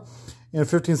Restaurant. And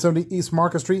 1570 East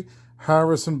Market Street,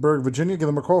 Harrisonburg, Virginia. Give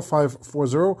them a call,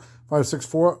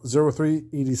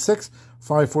 540-564-0386.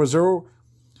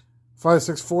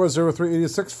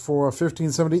 564-0386 for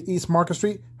 1570 East Market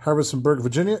Street, Harrisonburg,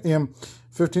 Virginia, and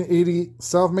 1580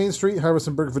 South Main Street,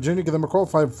 Harrisonburg, Virginia. Give them a call,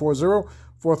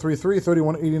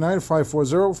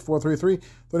 540-433-3189,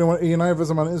 540-433-3189. Visit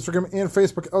them on Instagram and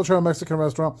Facebook, El Charro Mexican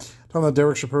Restaurant. Tell them that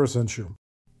Derek Chappelle sent you.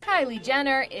 Kylie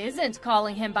Jenner isn't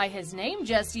calling him by his name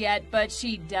just yet, but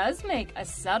she does make a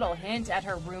subtle hint at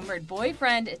her rumored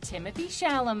boyfriend, Timothée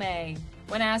Chalamet.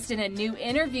 When asked in a new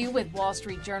interview with Wall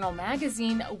Street Journal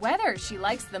magazine whether she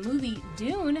likes the movie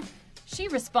Dune, She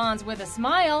responds with a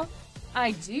smile,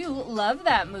 "I do love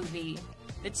that movie."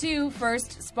 The two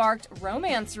first sparked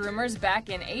romance rumors back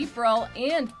in April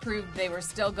and proved they were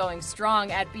still going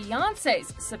strong at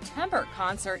Beyoncé's September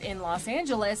concert in Los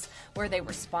Angeles, where they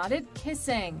were spotted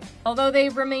kissing. Although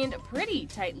they've remained pretty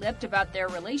tight-lipped about their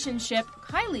relationship,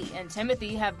 Kylie and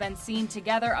Timothy have been seen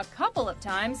together a couple of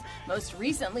times, most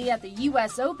recently at the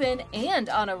US Open and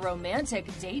on a romantic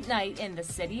date night in the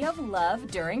City of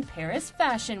Love during Paris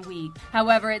Fashion Week.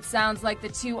 However, it sounds like the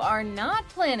two are not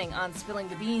planning on spilling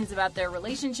the beans about their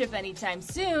relationship anytime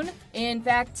soon. In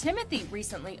fact, Timothy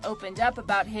recently opened up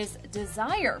about his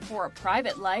desire for a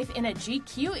private life in a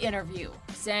GQ interview,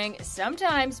 saying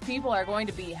sometimes people are going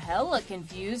to be hella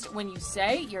confused when you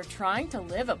say you're trying to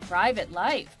live a private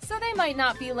life. So they might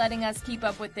not be letting us keep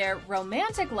up with their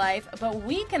romantic life, but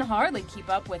we can hardly keep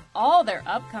up with all their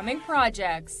upcoming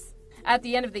projects. At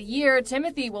the end of the year,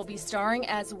 Timothy will be starring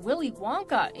as Willy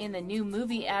Wonka in the new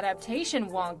movie adaptation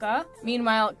Wonka.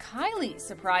 Meanwhile, Kylie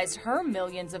surprised her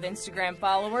millions of Instagram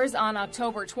followers on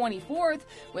October 24th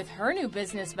with her new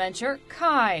business venture,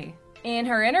 Kai. In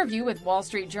her interview with Wall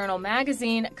Street Journal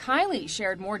magazine, Kylie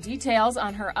shared more details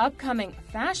on her upcoming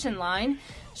fashion line.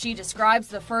 She describes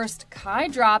the first Kai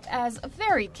drop as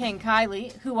very King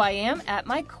Kylie, who I am at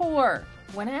my core.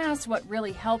 When asked what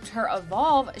really helped her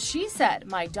evolve, she said,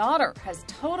 "My daughter has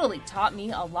totally taught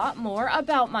me a lot more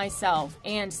about myself,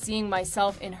 and seeing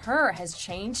myself in her has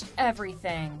changed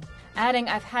everything." Adding,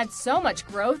 "I've had so much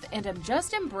growth and am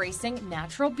just embracing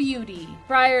natural beauty."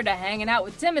 Prior to hanging out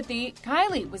with Timothy,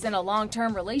 Kylie was in a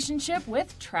long-term relationship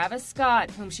with Travis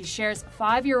Scott, whom she shares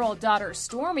 5-year-old daughter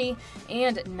Stormy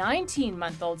and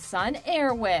 19-month-old son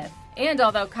Air with. And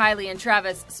although Kylie and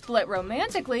Travis split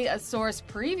romantically, a source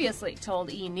previously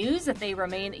told E! News that they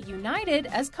remain united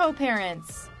as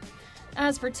co-parents.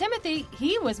 As for Timothy,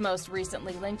 he was most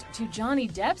recently linked to Johnny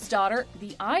Depp's daughter,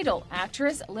 the Idol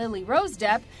actress Lily Rose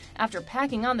Depp, after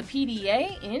packing on the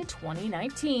PDA in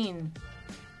 2019.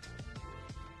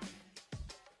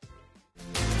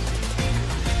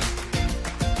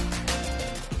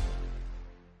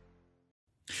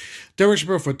 Derek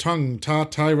Shapiro for Tongue Ta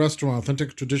Thai Restaurant,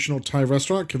 authentic traditional Thai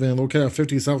restaurant, conveniently located at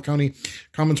 50 South County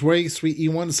Commons Way, Suite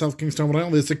E1, South Kingston, Rhode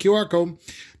Island. There's a QR code.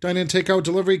 Dine-in, takeout,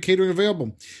 delivery, catering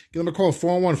available. Give them a call,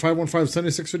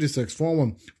 401-515-7656,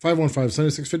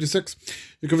 401-515-7656.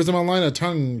 You can visit them online at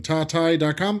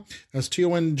tonguetathai.com. That's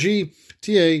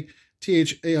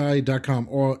TONGTATHAI.com,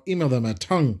 or email them at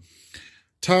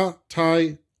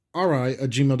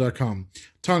tonguetathai@gmail.com.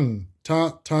 Tongue Ta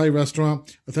Thai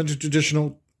Restaurant, authentic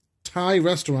traditional Thai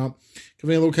restaurant,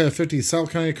 conveniently located at 50 South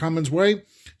County Commons Way,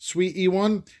 Suite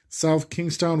E1, South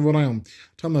Kingstown, Rhode Island.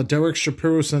 Tell them that Derek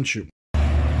Shapiro sent you.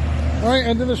 All right,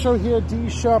 ending the show here, D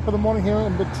Shap in the morning here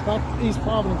in East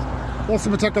Providence. That's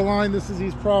the Pawtucket line. This is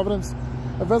East Providence.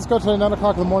 Events go today 9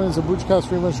 o'clock in the morning. It's a Boochcast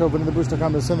free show, but in the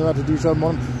Booch.com, to send them out to D Shap in the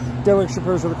morning. Derek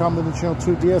Shapiro Show.com, then the channel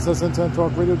 2, DSS Intent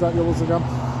Talk Radio.yolos.com,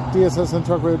 DSS Intent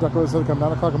Talk Radio.yolos.com,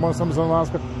 9 o'clock in the morning, Summers in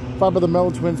Alaska. 5 of the Mellow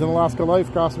Twins in Alaska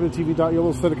Life,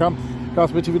 GospelTV.yolos.com,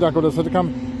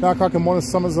 GospelTV.go.com, 9 o'clock in the morning,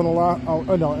 Summers in Alaska. Oh,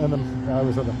 no, and then, I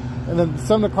always said that. And then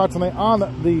 7 o'clock tonight on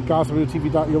the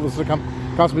GospelTV.yolos.com,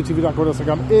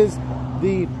 GospelTV.go.com is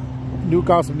the new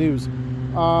gossip news.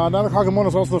 9 o'clock in the morning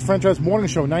is also the franchise morning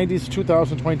show, 90s,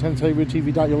 2000, 2010,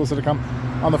 TV.yolos.com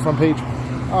on the front page.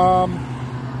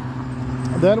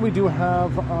 Then we do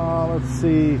have, let's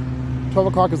see, 12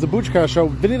 o'clock is the Boochcast show,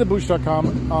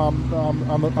 VinnyTheBooch.com,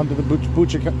 under the Booch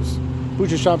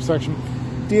Shop section,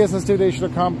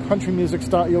 DSSDation.com,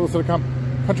 CountryMusics.yolos.com,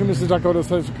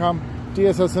 CountryMusics.go.com,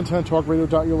 DSS Internet Talk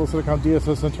Radio.yolos.com,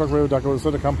 DSS Internet Talk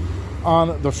Radio.go.com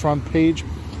on the front page.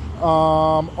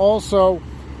 Also,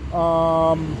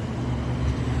 9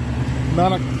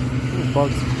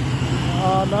 o'clock,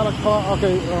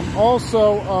 okay,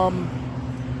 also,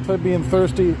 today being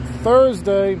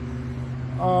Thursday,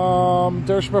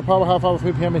 Derek Shapiro Power Half Hour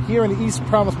 3 p.m. here in East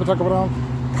Providence, Pawtucket, Rhode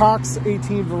Island, Cox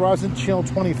 18 Verizon Channel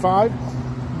 25.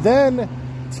 Then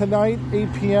tonight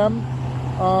 8 p.m.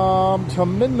 Till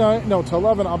midnight, no, till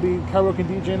 11, I'll be karaoke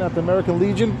DJing at the American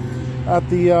Legion at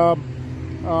the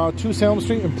 2 Salem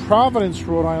Street in Providence,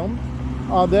 Rhode Island.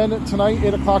 Then tonight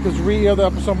 8 o'clock is the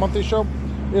episode monthly show.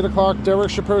 8 o'clock, Derek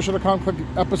Shapiro Show.com, click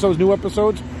episodes, new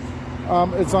episodes.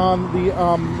 It's on the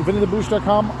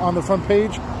VinnyTheBooch.com on the front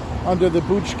page under the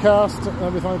Boochcast and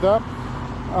everything like that.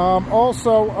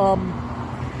 Also,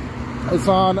 it's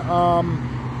on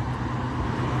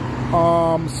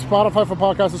Spotify for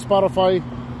podcasts, Spotify,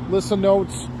 Listen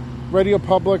Notes, Radio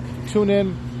Public,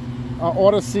 TuneIn,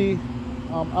 Odyssey,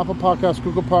 Apple Podcasts,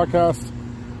 Google Podcasts,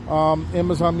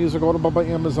 Amazon Music, Audible by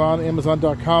Amazon,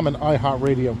 Amazon.com, and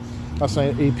iHeartRadio. last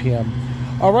night at 8 p.m.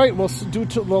 All right, we'll do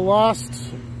to the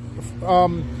last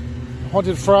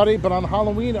Haunted Friday, but on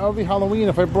Halloween, every Halloween,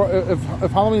 if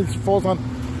Halloween falls on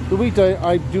the weekday,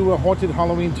 I do a Haunted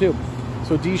Halloween too.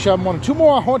 So D-Shap In The Morning. 2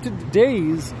 more Haunted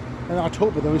days in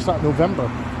October, then we start November.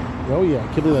 Oh yeah,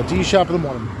 can't believe that. D-Shap In The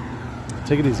Morning.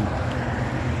 Take it easy.